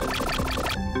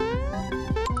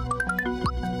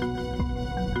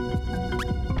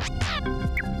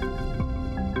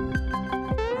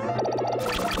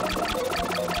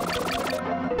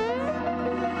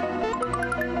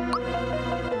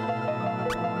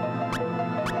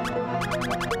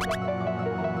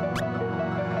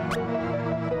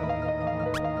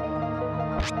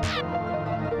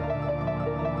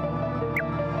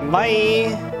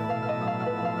 Bye.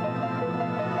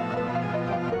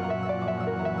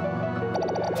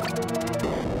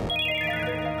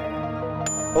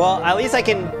 Well, at least I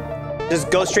can just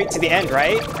go straight to the end,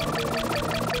 right?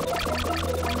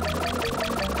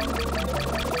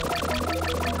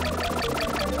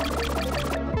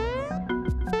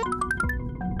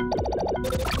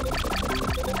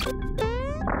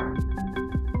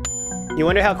 You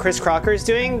wonder how Chris Crocker is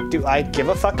doing? Do I give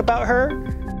a fuck about her?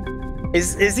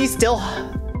 Is he still...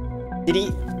 Did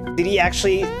he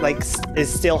actually, like,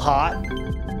 is still hot?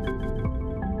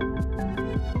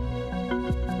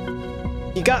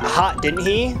 He got hot, didn't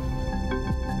he?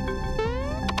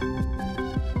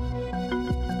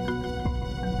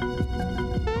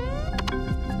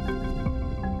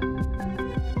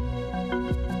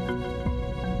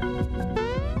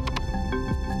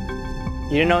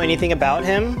 You didn't know anything about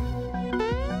him?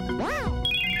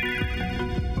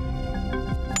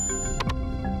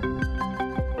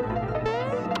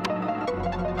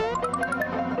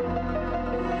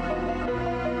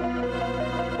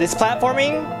 This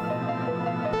platforming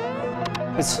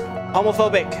is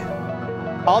homophobic.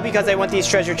 All because I want these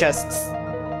treasure chests.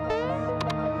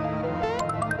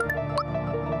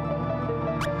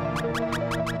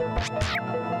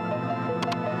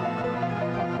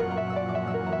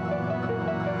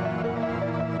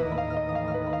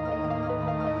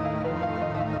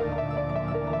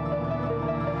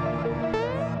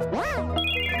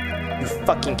 You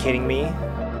fucking kidding me?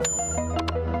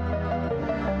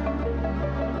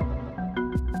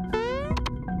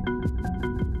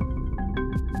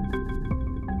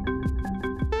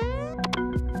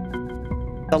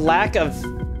 The lack of...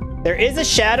 There is a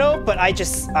shadow, but I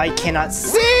cannot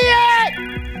see it!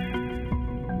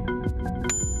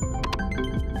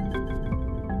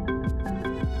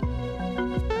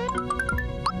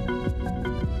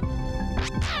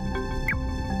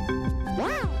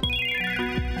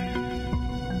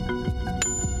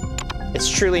 It's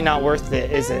truly not worth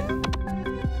it, is it?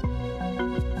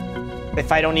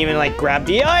 If I don't even, like, grab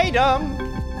the item!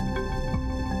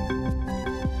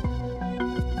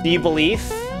 Do you believe?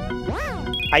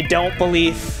 I don't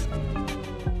believe.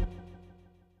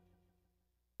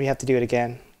 We have to do it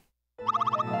again.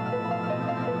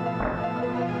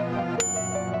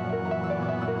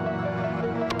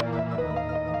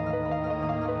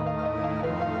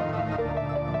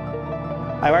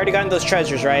 I've already gotten those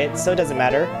treasures, right? So it doesn't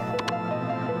matter.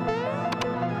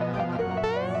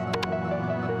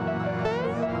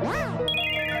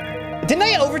 Didn't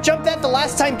I overjump that the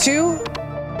last time too?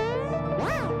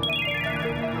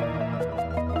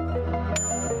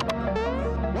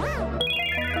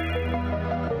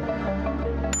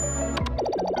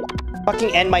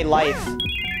 Fucking end my life.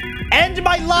 End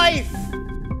my life!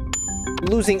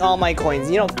 Losing all my coins.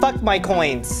 You know, fuck my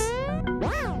coins.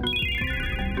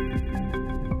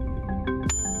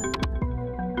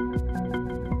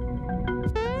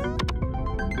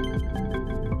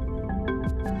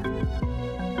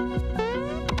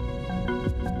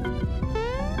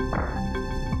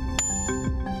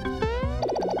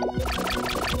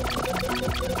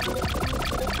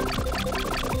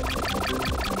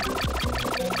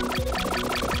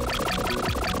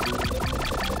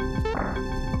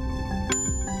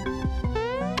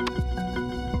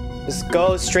 Just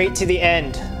go straight to the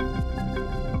end.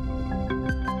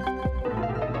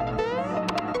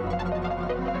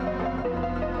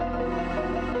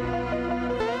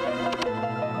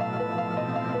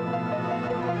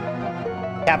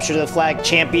 Capture the flag,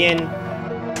 champion.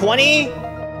 20,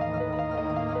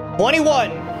 21.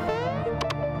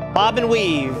 Bob and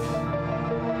weave.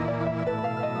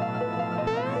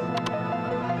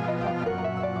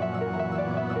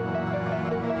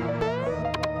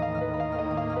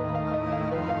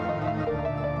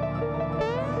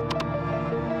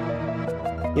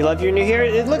 You love your new hair?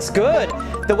 It looks good.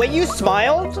 The way you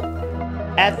smiled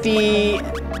at the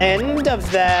end of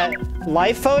that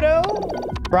live photo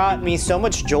brought me so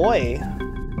much joy.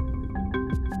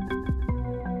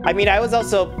 I mean, I was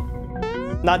also,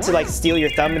 not to like steal your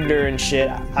thunder and shit,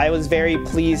 I was very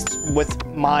pleased with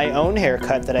my own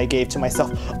haircut that I gave to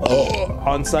myself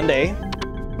on Sunday.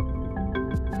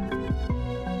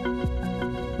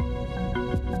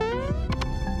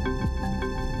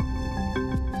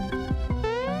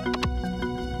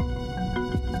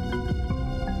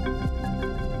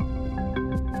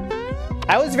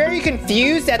 I was very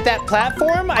confused at that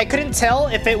platform. I couldn't tell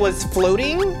if it was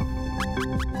floating.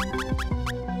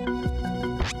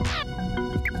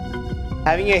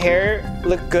 Having your hair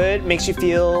look good makes you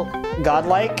feel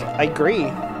godlike. I agree.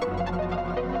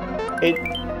 It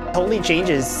totally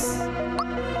changes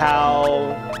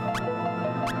how,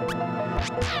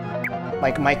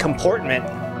 like, my comportment.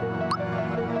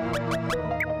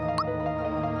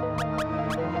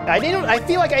 I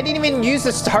feel like I didn't even use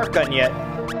the start gun yet.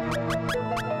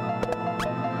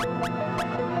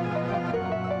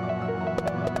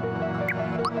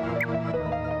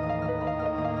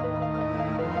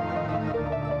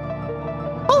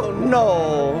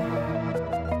 No.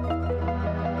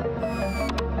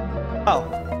 Oh,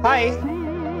 hi.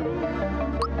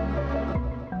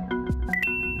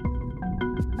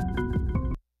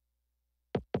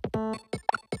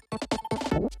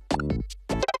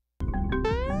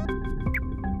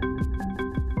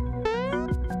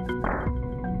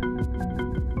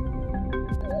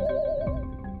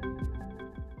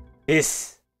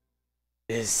 This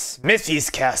is Smithy's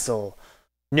castle.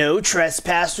 No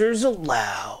trespassers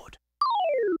allowed.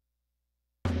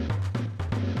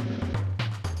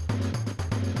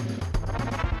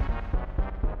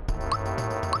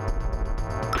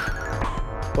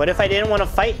 What if I didn't want to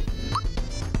fight?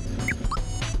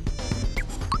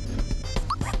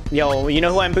 Yo, you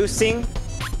know who I'm boosting?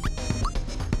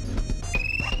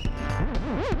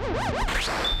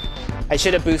 I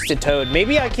should have boosted Toad.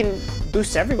 Maybe I can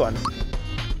boost everyone.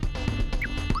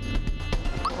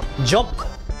 Jump!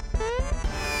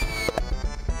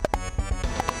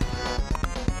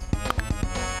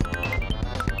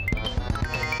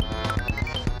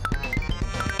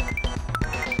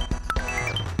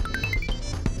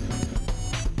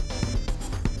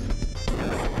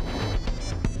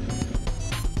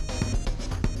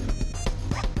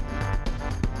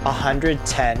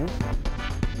 $110.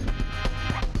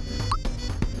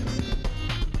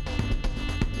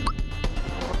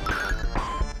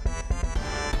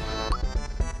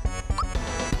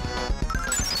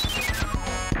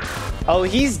 Oh,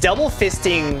 he's double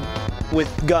fisting with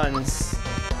guns.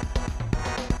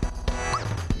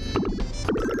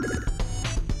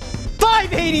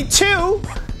 582?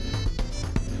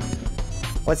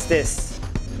 What's this?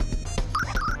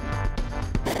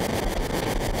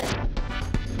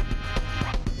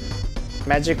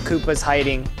 Magic Koopa's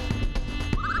hiding.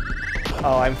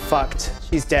 Oh, I'm fucked.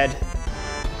 She's dead.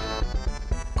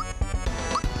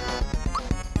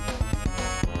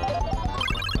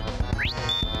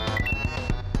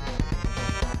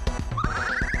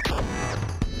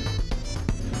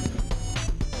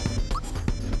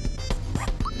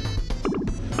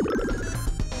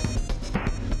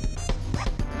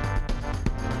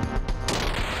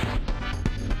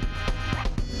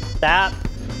 Stop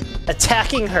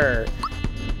attacking her.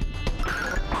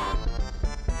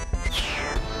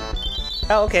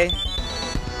 Oh, okay.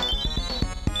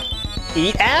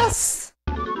 Eat ass?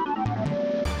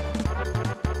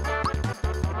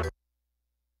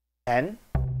 10?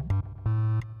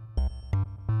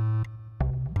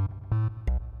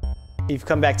 You've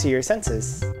come back to your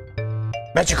senses.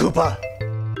 Magic Koopa!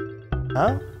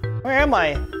 Huh? Where am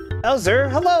I?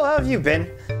 Elzer, hello, how have you been?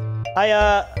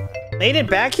 I, made it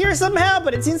back here somehow,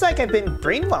 but it seems like I've been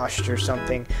brainwashed or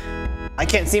something. I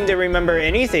can't seem to remember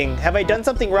anything. Have I done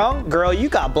something wrong? Girl, you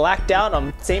got blacked out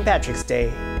on St. Patrick's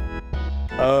Day.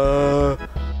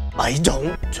 I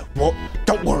don't. Well,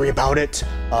 don't worry about it.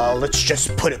 Let's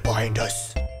just put it behind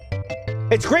us.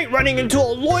 It's great running into a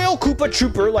loyal Koopa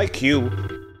Trooper like you.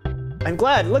 I'm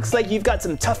glad. Looks like you've got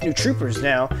some tough new troopers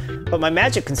now, but my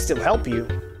magic can still help you.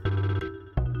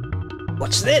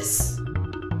 Watch this!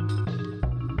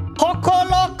 Hoko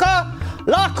loka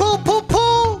laku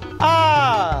poo.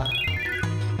 Ah!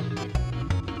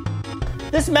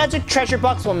 This magic treasure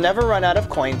box will never run out of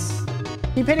coins.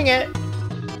 Keep hitting it.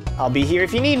 I'll be here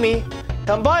if you need me.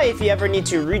 Come by if you ever need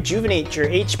to rejuvenate your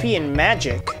HP and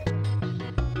magic.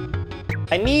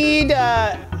 I need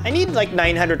like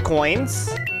 900 coins.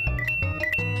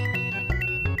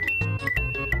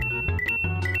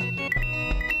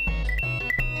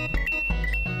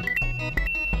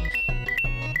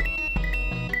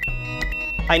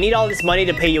 I need all this money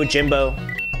to pay Yojimbo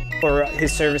for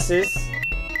his services.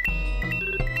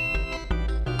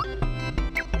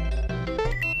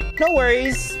 No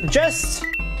worries, just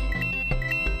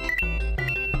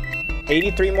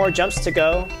 83 more jumps to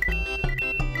go.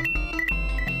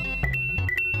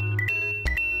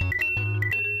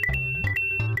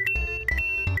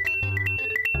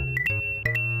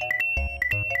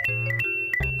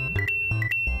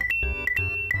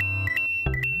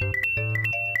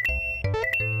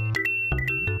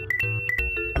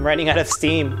 I'm running out of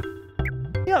steam.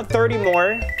 You know, 30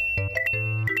 more.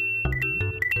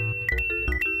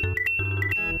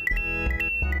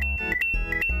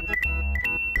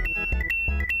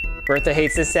 Bertha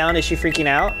hates this sound. Is she freaking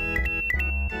out?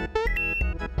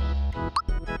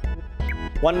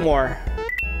 One more.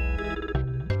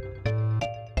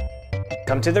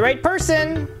 Come to the right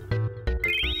person.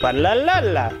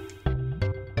 Ba-la-la-la.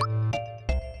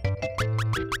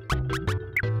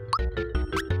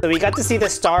 So we got to see the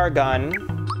star gun.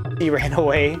 He ran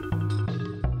away.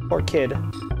 Poor kid.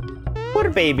 Poor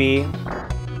baby.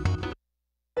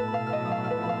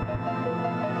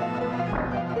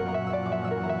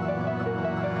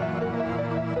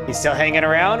 You still hanging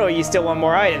around, or you still want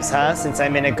more items, huh? Since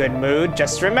I'm in a good mood,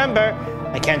 just remember,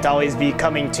 I can't always be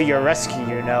coming to your rescue,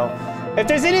 you know. If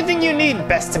there's anything you need,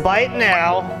 best to buy it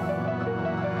now.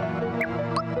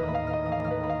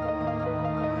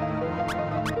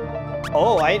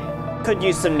 Oh, I could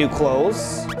use some new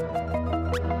clothes.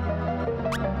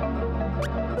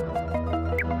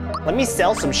 Let me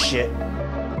sell some shit.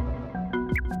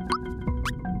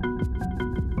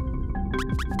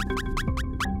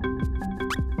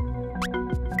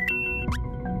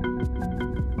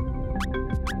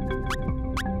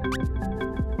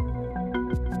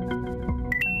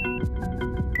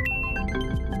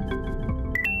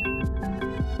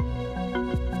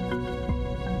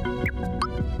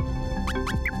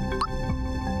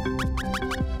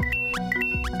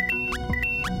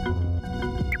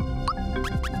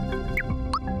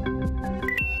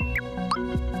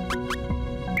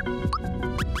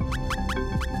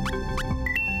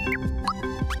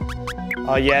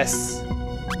 Oh yes,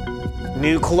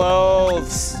 new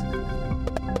clothes.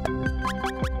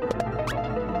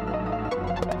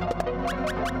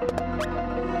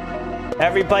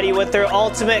 Everybody with their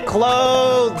ultimate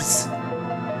clothes.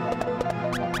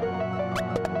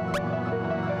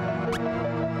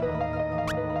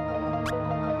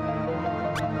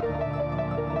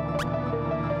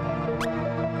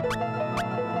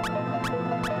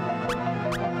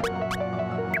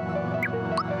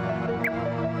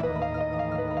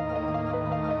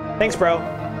 Thanks, bro.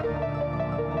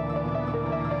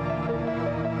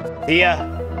 See ya.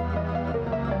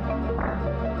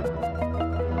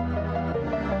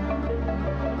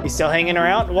 He's still hanging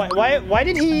around? Why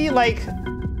did he, like...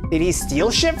 Did he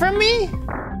steal shit from me?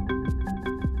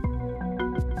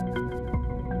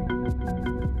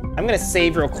 I'm gonna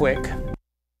save real quick.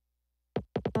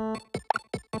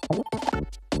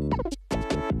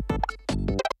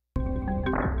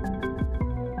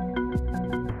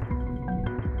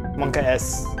 Monka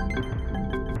S.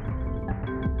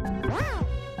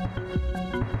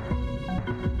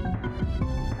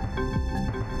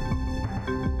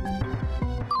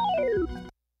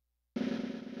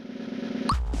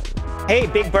 Hey,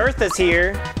 Big Bertha's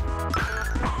here.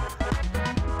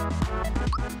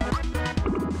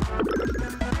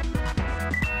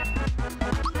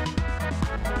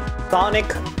 Sonic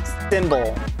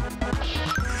symbol.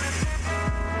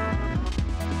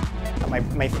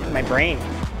 My brain.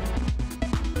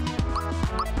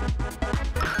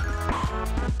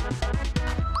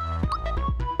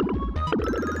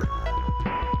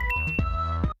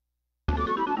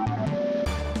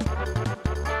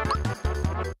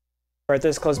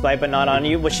 Bertha's close by, but not on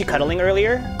you. Was she cuddling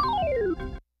earlier?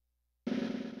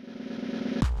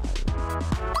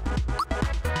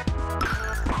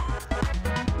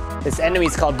 This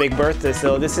enemy's called Big Bertha,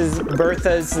 so this is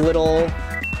Bertha's little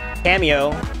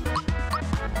cameo.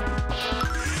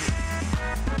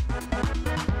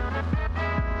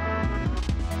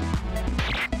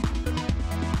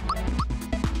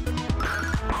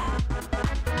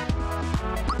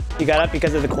 You got up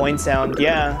because of the coin sound,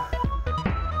 yeah.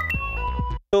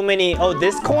 So many. Oh,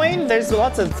 this coin? There's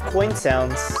lots of coin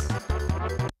sounds.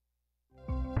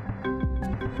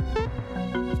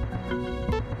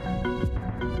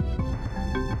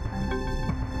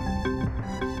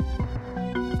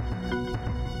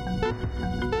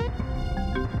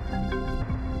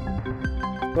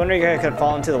 Wondering if I could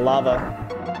fall into the lava.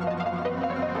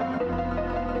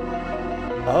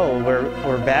 Oh,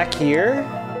 we're back here.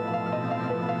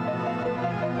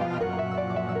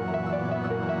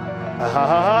 Ha ha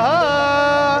ha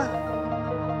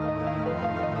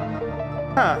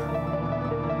ha! Huh.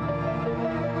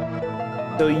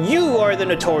 So you are the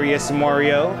notorious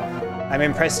Mario. I'm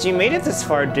impressed you made it this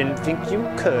far. Didn't think you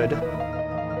could.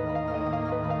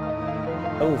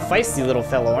 Oh, feisty little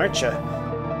fellow, aren't you?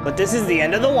 But this is the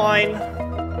end of the line.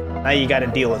 Now you gotta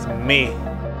deal with me.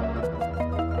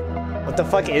 What the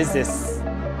fuck is this?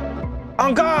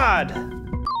 On God!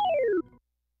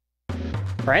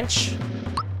 French?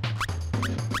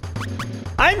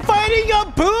 I'm fighting a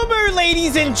boomer,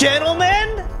 ladies and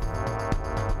gentlemen!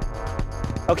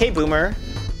 Okay, boomer.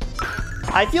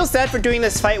 I feel sad for doing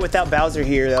this fight without Bowser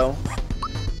here, though.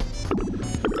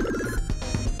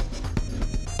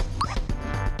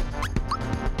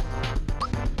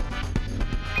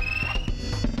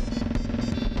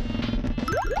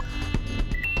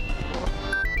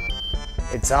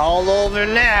 It's all over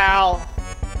now.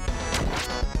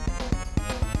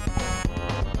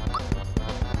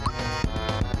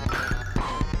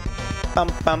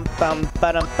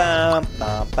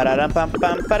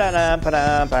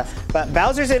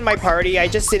 Bowser's in my party. I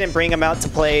just didn't bring him out to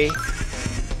play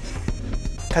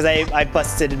because I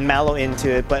busted Mallow into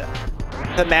it. But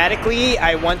thematically,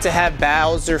 I want to have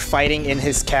Bowser fighting in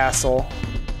his castle.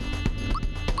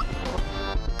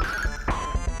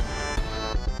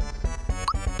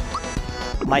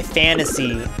 My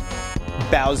fantasy,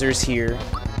 Bowser's here.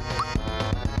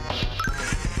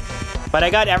 But I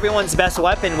got everyone's best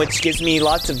weapon, which gives me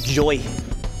lots of joy.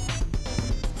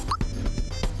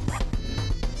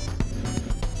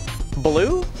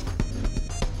 Blue?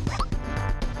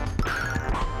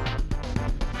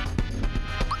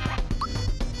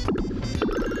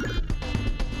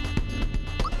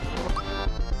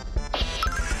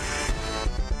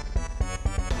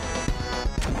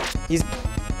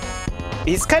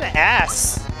 He's kind of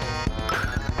ass.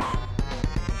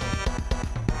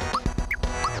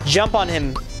 Jump on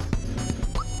him.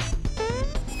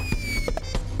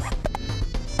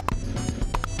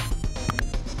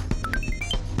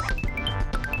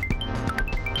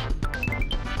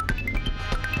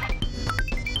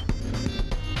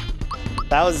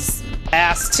 That was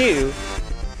ass too.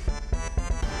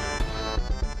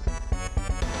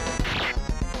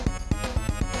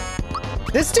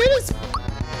 This dude is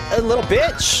a little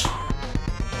bitch.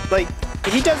 Like,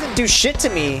 he doesn't do shit to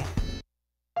me.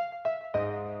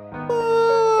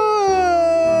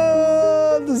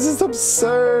 This is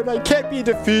absurd. I can't be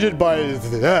defeated by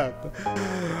them.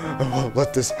 I won't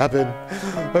let this happen.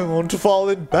 I won't fall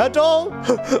in battle.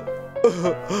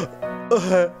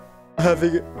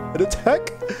 Having an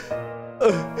attack?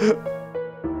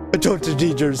 I don't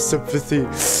need your sympathy.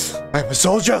 I'm a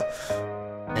soldier.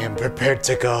 I am prepared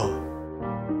to go.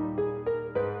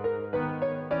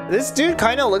 This dude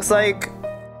kind of looks like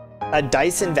a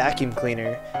Dyson vacuum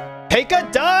cleaner. Take a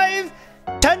dive,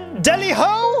 Tandeli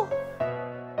ho!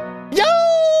 Yo!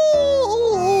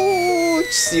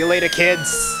 See you later, kids.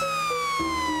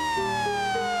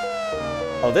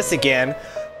 Oh, this again.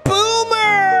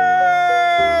 Boomer!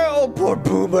 Oh, poor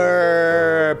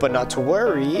Boomer. But not to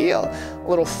worry. A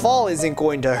little fall isn't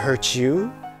going to hurt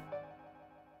you.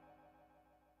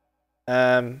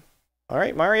 All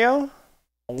right, Mario.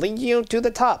 I'll lead you to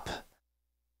the top.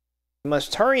 You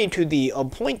must hurry to the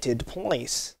appointed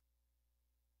place.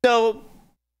 So,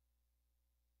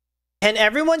 can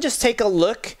everyone just take a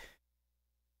look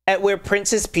at where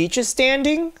Princess Peach is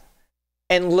standing?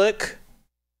 And look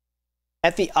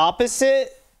at the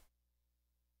opposite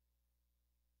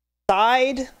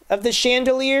side of the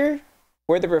chandelier,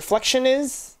 where the reflection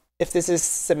is, if this is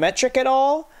symmetric at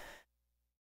all.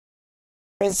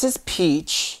 Princess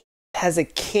Peach has a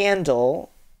candle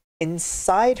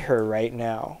inside her right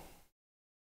now.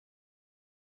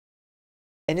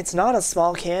 And it's not a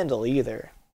small candle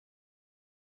either.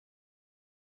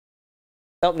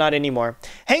 Nope, not anymore.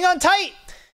 Hang on tight!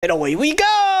 And away we go!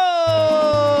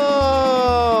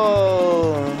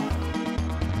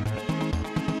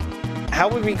 How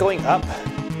are we going up?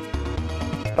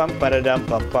 Bum ba dum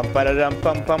bum bum ba dum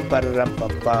bum bum ba dum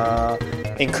bum bum.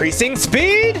 Increasing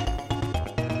speed!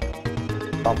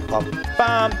 Bum bum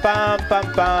bum bum bum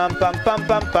bum bum bum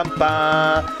bum bum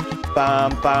bum.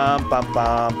 Bum bum bum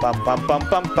bum bum bum bum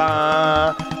bum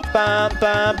bum. Bum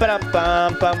bum bum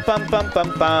bum bum bum bum bum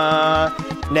bum.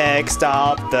 Next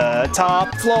stop, the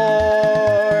top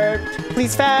floor.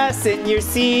 Please fasten your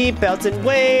seatbelts and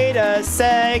wait a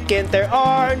second. There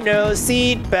are no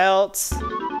seatbelts.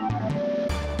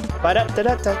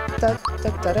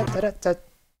 Ba-da-da-da-da-da-da-da-da-da.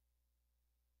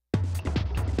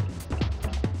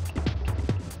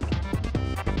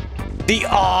 The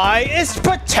eye is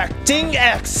protecting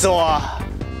Exor.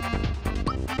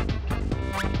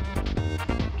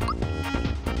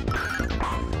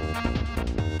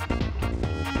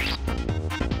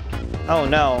 Oh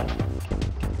no.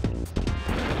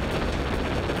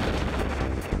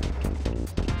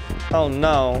 Oh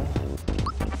no.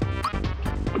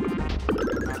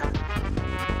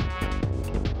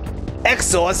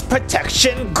 Exor's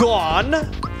protection gone.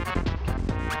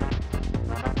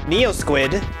 Neo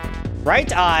Squid.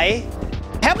 Right eye.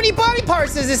 How many body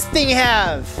parts does this thing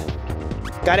have?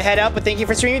 Gotta head out, but thank you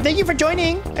for streaming. Thank you for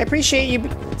joining. I appreciate you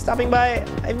stopping by.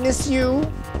 I miss you.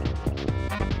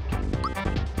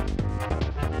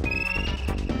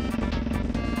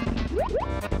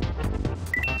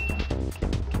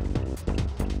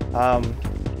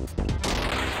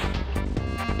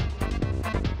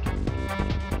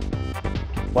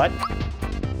 What?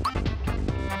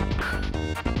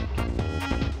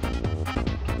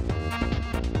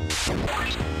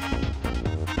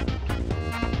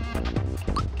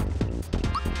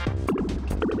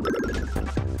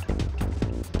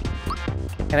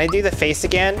 Can I do the face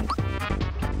again?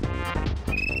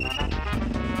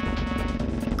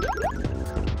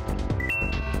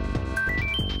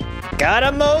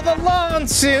 Gotta mow the lawn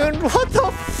soon. What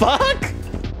the fuck?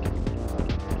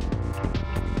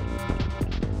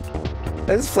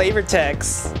 This is flavor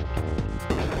text.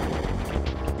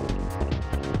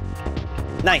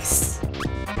 Nice.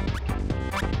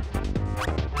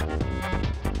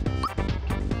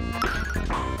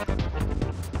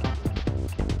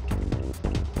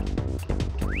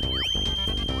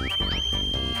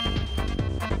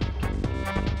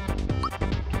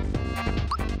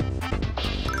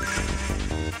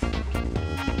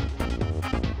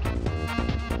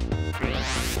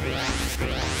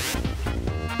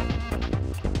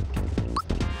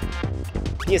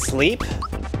 You asleep?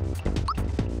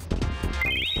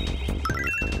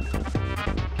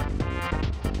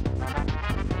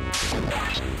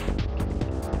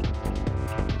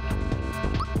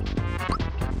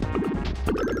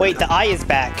 Wait, the eye is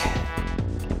back.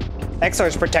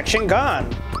 Exor's protection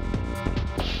gone.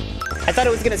 I thought it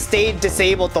was gonna stay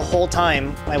disabled the whole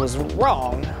time. I was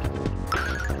wrong.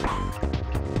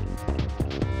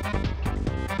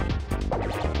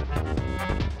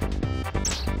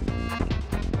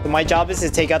 My job is to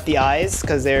take out the eyes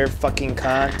because they're fucking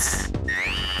cunts.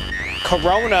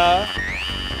 Corona.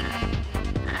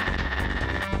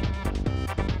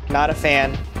 Not a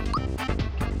fan.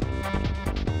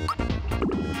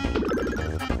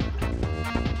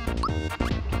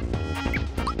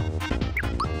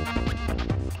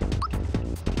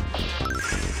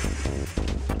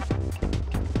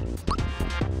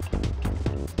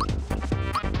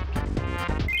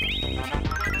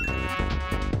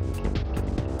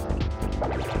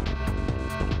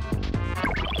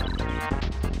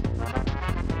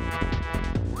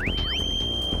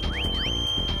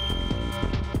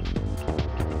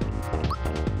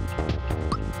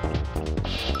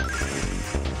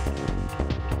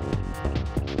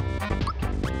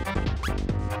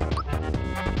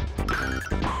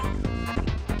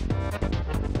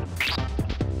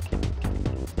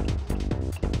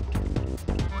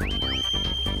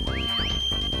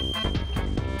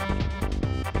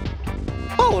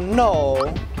 Oh no!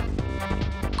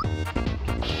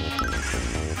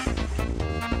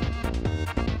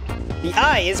 The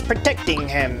eye is protecting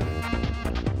him.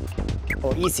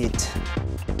 Or is it?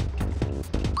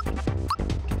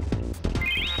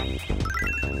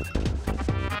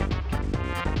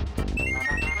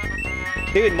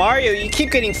 Dude, Mario, you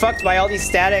keep getting fucked by all these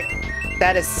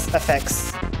status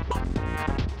effects.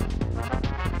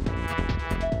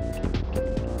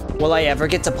 Will I ever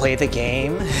get to play the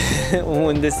game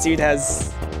when this dude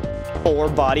has 4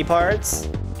 body parts?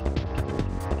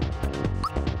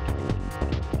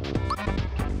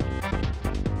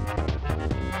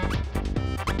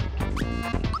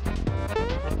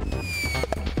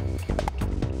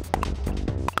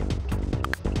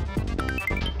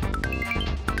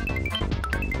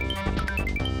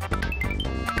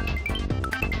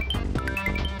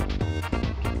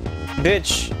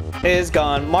 Bitch is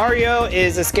gone. Mario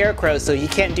is a scarecrow, so he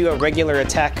can't do a regular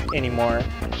attack anymore.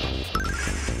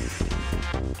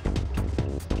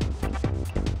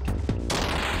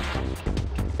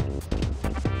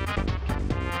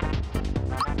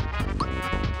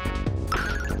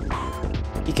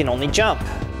 He can only jump.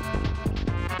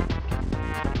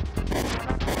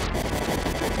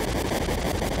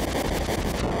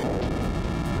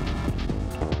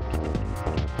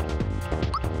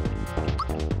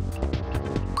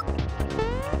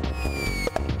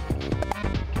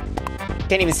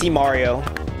 Can't even see Mario.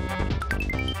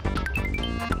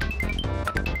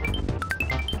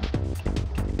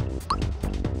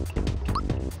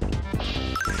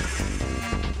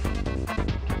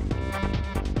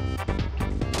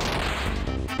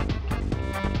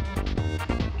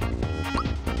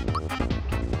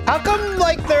 How come,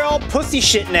 like, they're all pussy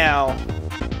shit now?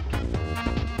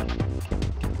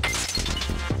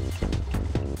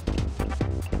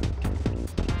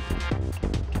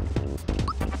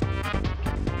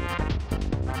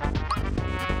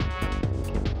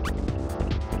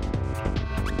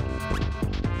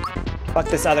 Fuck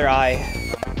this other eye.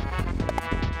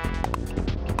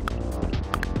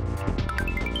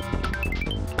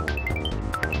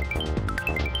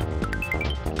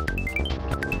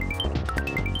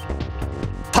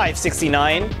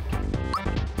 $5.69.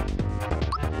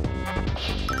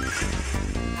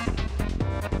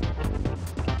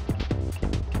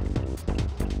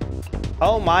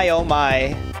 Oh my, oh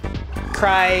my.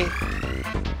 Cry.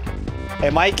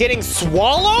 Am I getting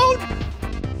swallowed?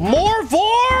 More vor?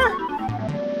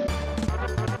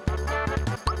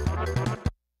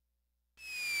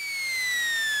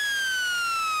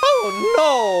 Oh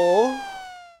no!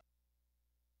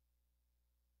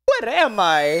 Where am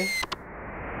I?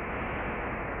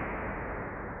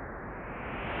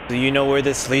 Do you know where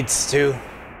this leads to?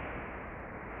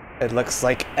 It looks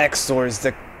like Exor is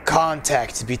the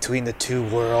contact between the two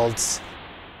worlds.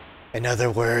 In other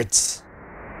words,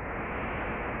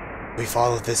 we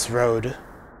follow this road,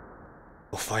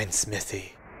 we'll find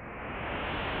Smithy.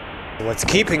 What's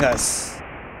keeping us?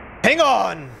 Hang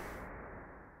on!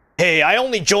 Hey, I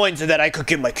only joined so that I could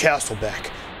get my castle back.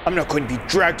 I'm not going to be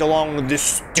dragged along with this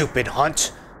stupid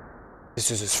hunt. This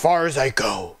is as far as I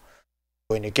go.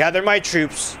 I'm going to gather my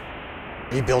troops,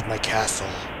 rebuild my castle.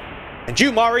 And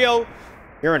you, Mario,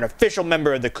 you're an official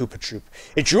member of the Koopa Troop.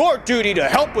 It's your duty to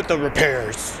help with the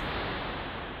repairs.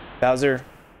 Bowser,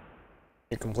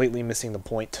 you're completely missing the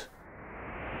point.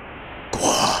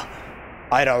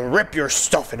 I'd rip your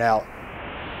stuffing out.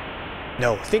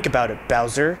 No, think about it,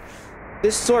 Bowser.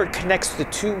 This sword connects the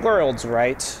two worlds,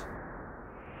 right?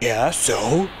 Yeah,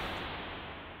 so?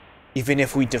 Even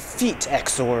if we defeat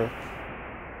Exor,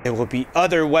 there will be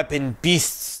other weapon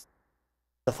beasts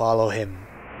to follow him.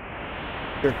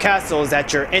 Your castle is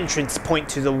at your entrance point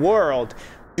to the world,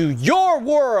 to your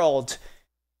world.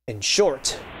 In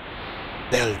short,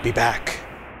 they'll be back.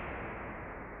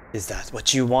 Is that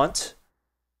what you want?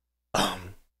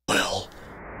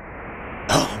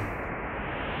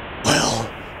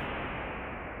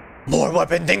 More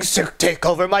weapon things to take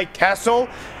over my castle?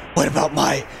 What about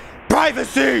my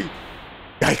privacy?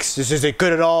 Yikes, this isn't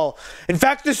good at all. In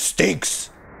fact, this stinks.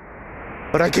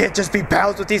 But I can't just be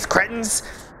pals with these cretins.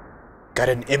 Got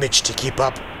an image to keep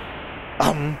up.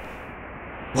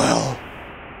 Well,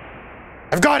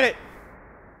 I've got it.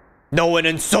 No one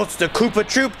insults the Koopa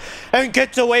Troop and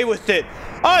gets away with it.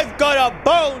 I've got a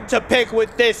bone to pick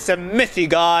with this Smithy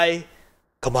guy.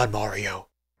 Come on, Mario.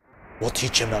 We'll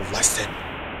teach him a lesson.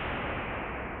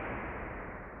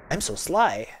 I'm so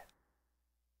sly.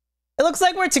 It looks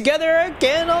like we're together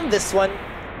again on this one.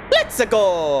 Let's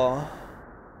go!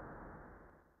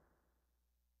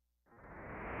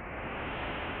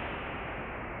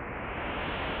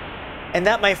 And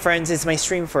that, my friends, is my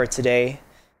stream for today.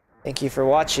 Thank you for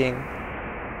watching.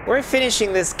 We're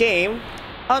finishing this game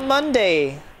on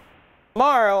Monday.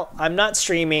 Tomorrow, I'm not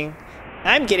streaming.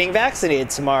 I'm getting vaccinated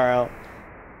tomorrow.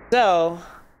 So,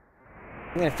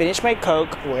 I'm gonna finish my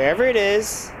Coke, wherever it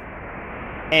is,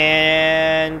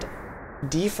 and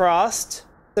defrost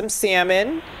some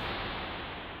salmon,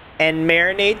 and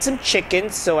marinate some chicken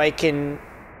so I can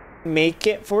make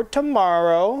it for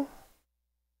tomorrow.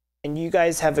 And you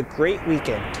guys have a great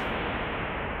weekend.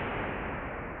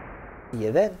 See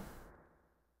you then.